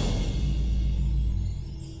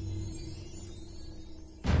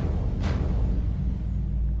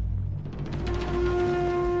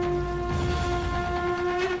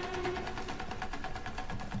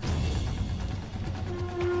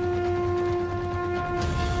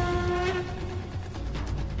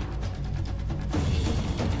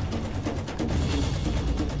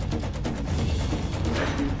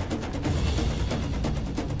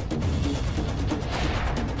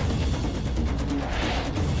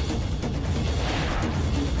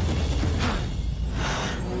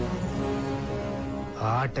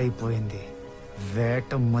 స్టార్ట్ అయిపోయింది. వేట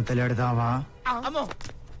మొదలెడదామా?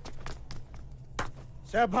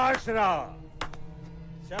 శభాష్ రా,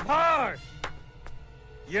 శభాష్.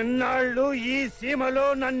 ఎన్నాళ్ళు ఈ సీమలో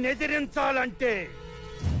నన్ను ఎదిరించాలంటే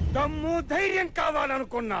దమ్ము ధైర్యం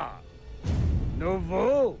కావాలనుకున్నా. నువ్వు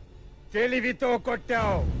తెలివితో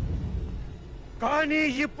కొట్టావు, కానీ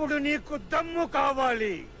ఇప్పుడు నీకు దమ్ము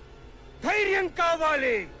కావాలి, ధైర్యం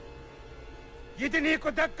కావాలి. ఇది నీకు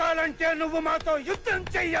దక్కాలంటే నువ్వు మాతో యుద్ధం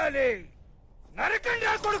చెయ్యాలి.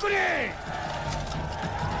 నరకండి కొడుకునే.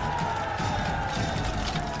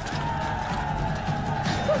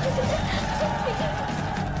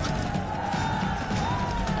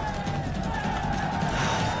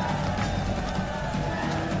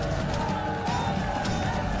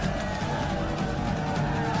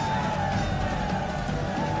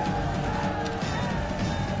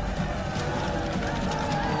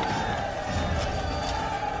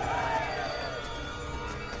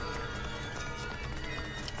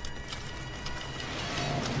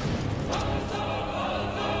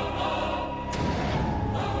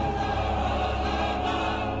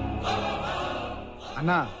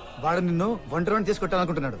 అన్నా, వాడు నిన్ను ఒంటరిని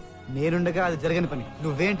తీసుకొట్టాలనుకుంటున్నాడు. నేనుండగా అది జరగని పని.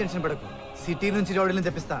 నువ్వేం టెన్షన్ పడకు. సిటీ నుంచి రౌడీలను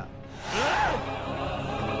తెప్పిస్తా.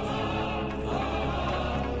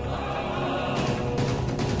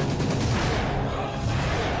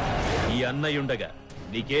 ఈ అన్నయ్యుండగా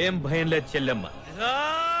నీకేం భయం లేదు చెల్లెమ్మ.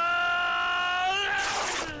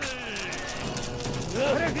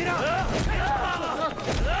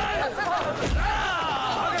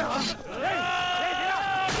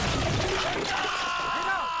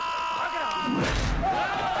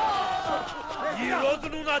 ఈ రోజు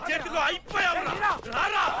నువ్వు నా చేతిలో అయిపోయావు.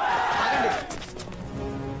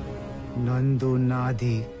 నందు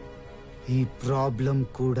నాది, ఈ ప్రాబ్లం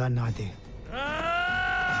కూడా నాదే.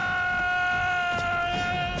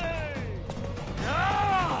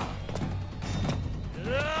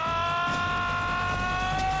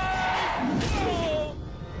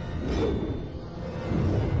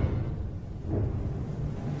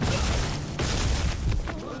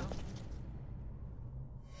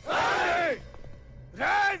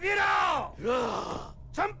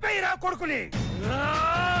 చంపేరా కొడుకుని.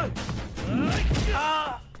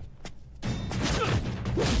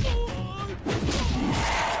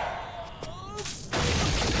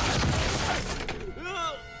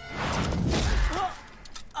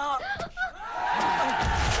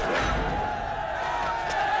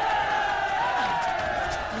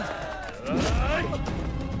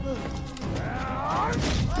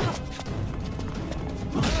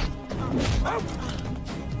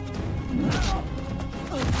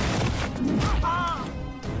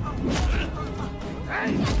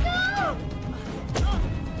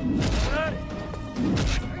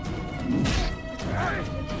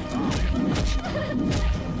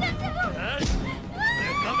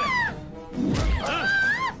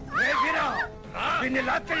 దీన్ని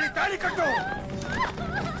లాక్కెళ్ళి తాళి కట్టు.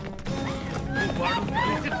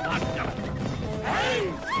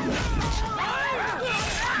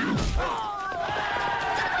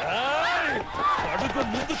 అడుగు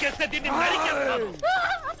ముందుకేస్తే దీన్ని నరికేస్తాను.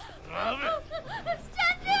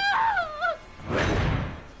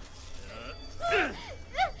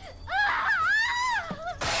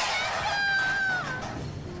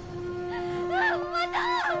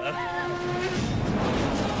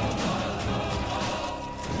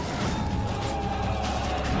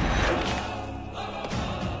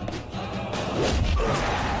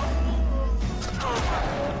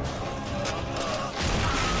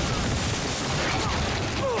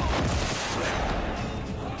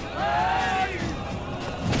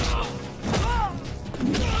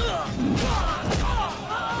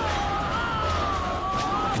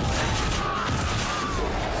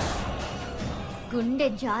 గుండె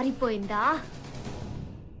జారిపోయిందా?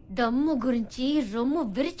 దమ్ము గురించి రొమ్ము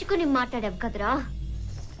విరుచుకుని మాట్లాడావు కదరా.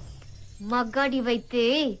 మగ్గాడివైతే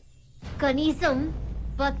కనీసం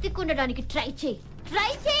బతికుండడానికి ట్రై చేయి.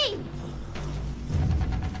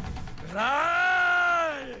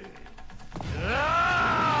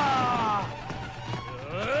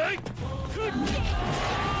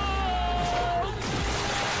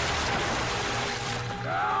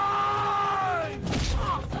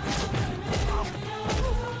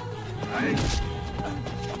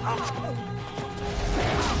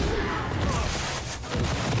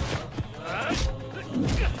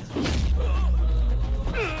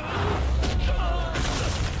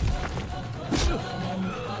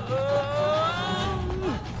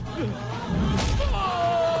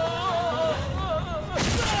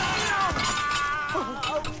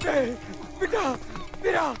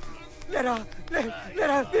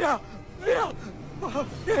 Hello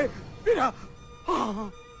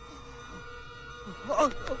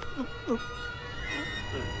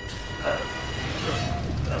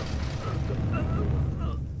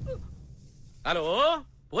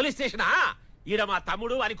police స్టేషనా? ఈడ మా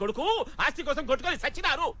తమ్ముడు అని కొడుకు ఆస్తి కోసం కొట్టుకొని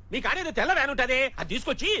చచ్చినారు. మీకు అనేది తెల్ల వ్యాన్ ఉంటది, అది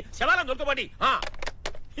తీసుకొచ్చి శవాలను దొరకబడి.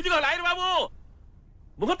 ఇదిగో లాయర్ బాబు,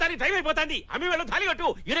 ముహూర్తానికి టైం అయిపోతుంది. అమ్మి వెళ్ళు, తాళి కట్టు.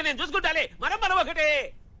 ఈడ నేను చూసుకుంటాలే, మనం ఒకటే.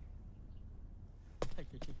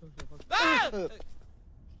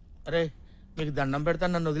 అరే మీకు దండం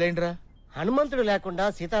పెడతాను, నన్ను వదిలేండిరా. హనుమంతుడు లేకుండా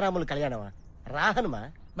సీతారాములు కళ్యాణమా? రా హనుమా.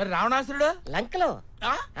 మరి రావణాసురుడు లంకలో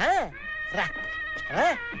రా.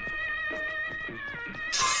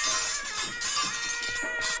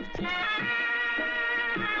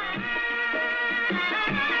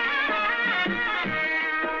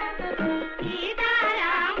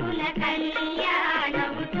 సీతారాముల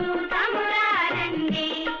కళ్యాణము చూతమురారండి,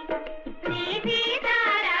 శ్రీ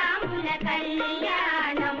సీతారాముల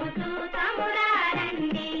కళ్యాణము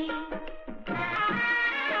చూతమురారండి.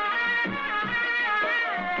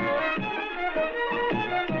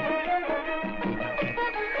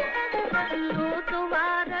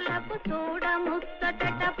 చూతువారలకు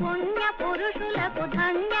చూడముచ్చట పుణ్య పురుషులకు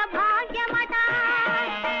ధన్య భాగ్యమట.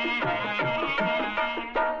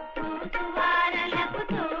 చూతువారలకు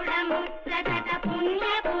చూడముచ్చట పుణ్య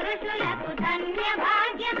పురుషులకు ధన్య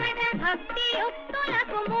భాగ్యమట. భక్తియుక్త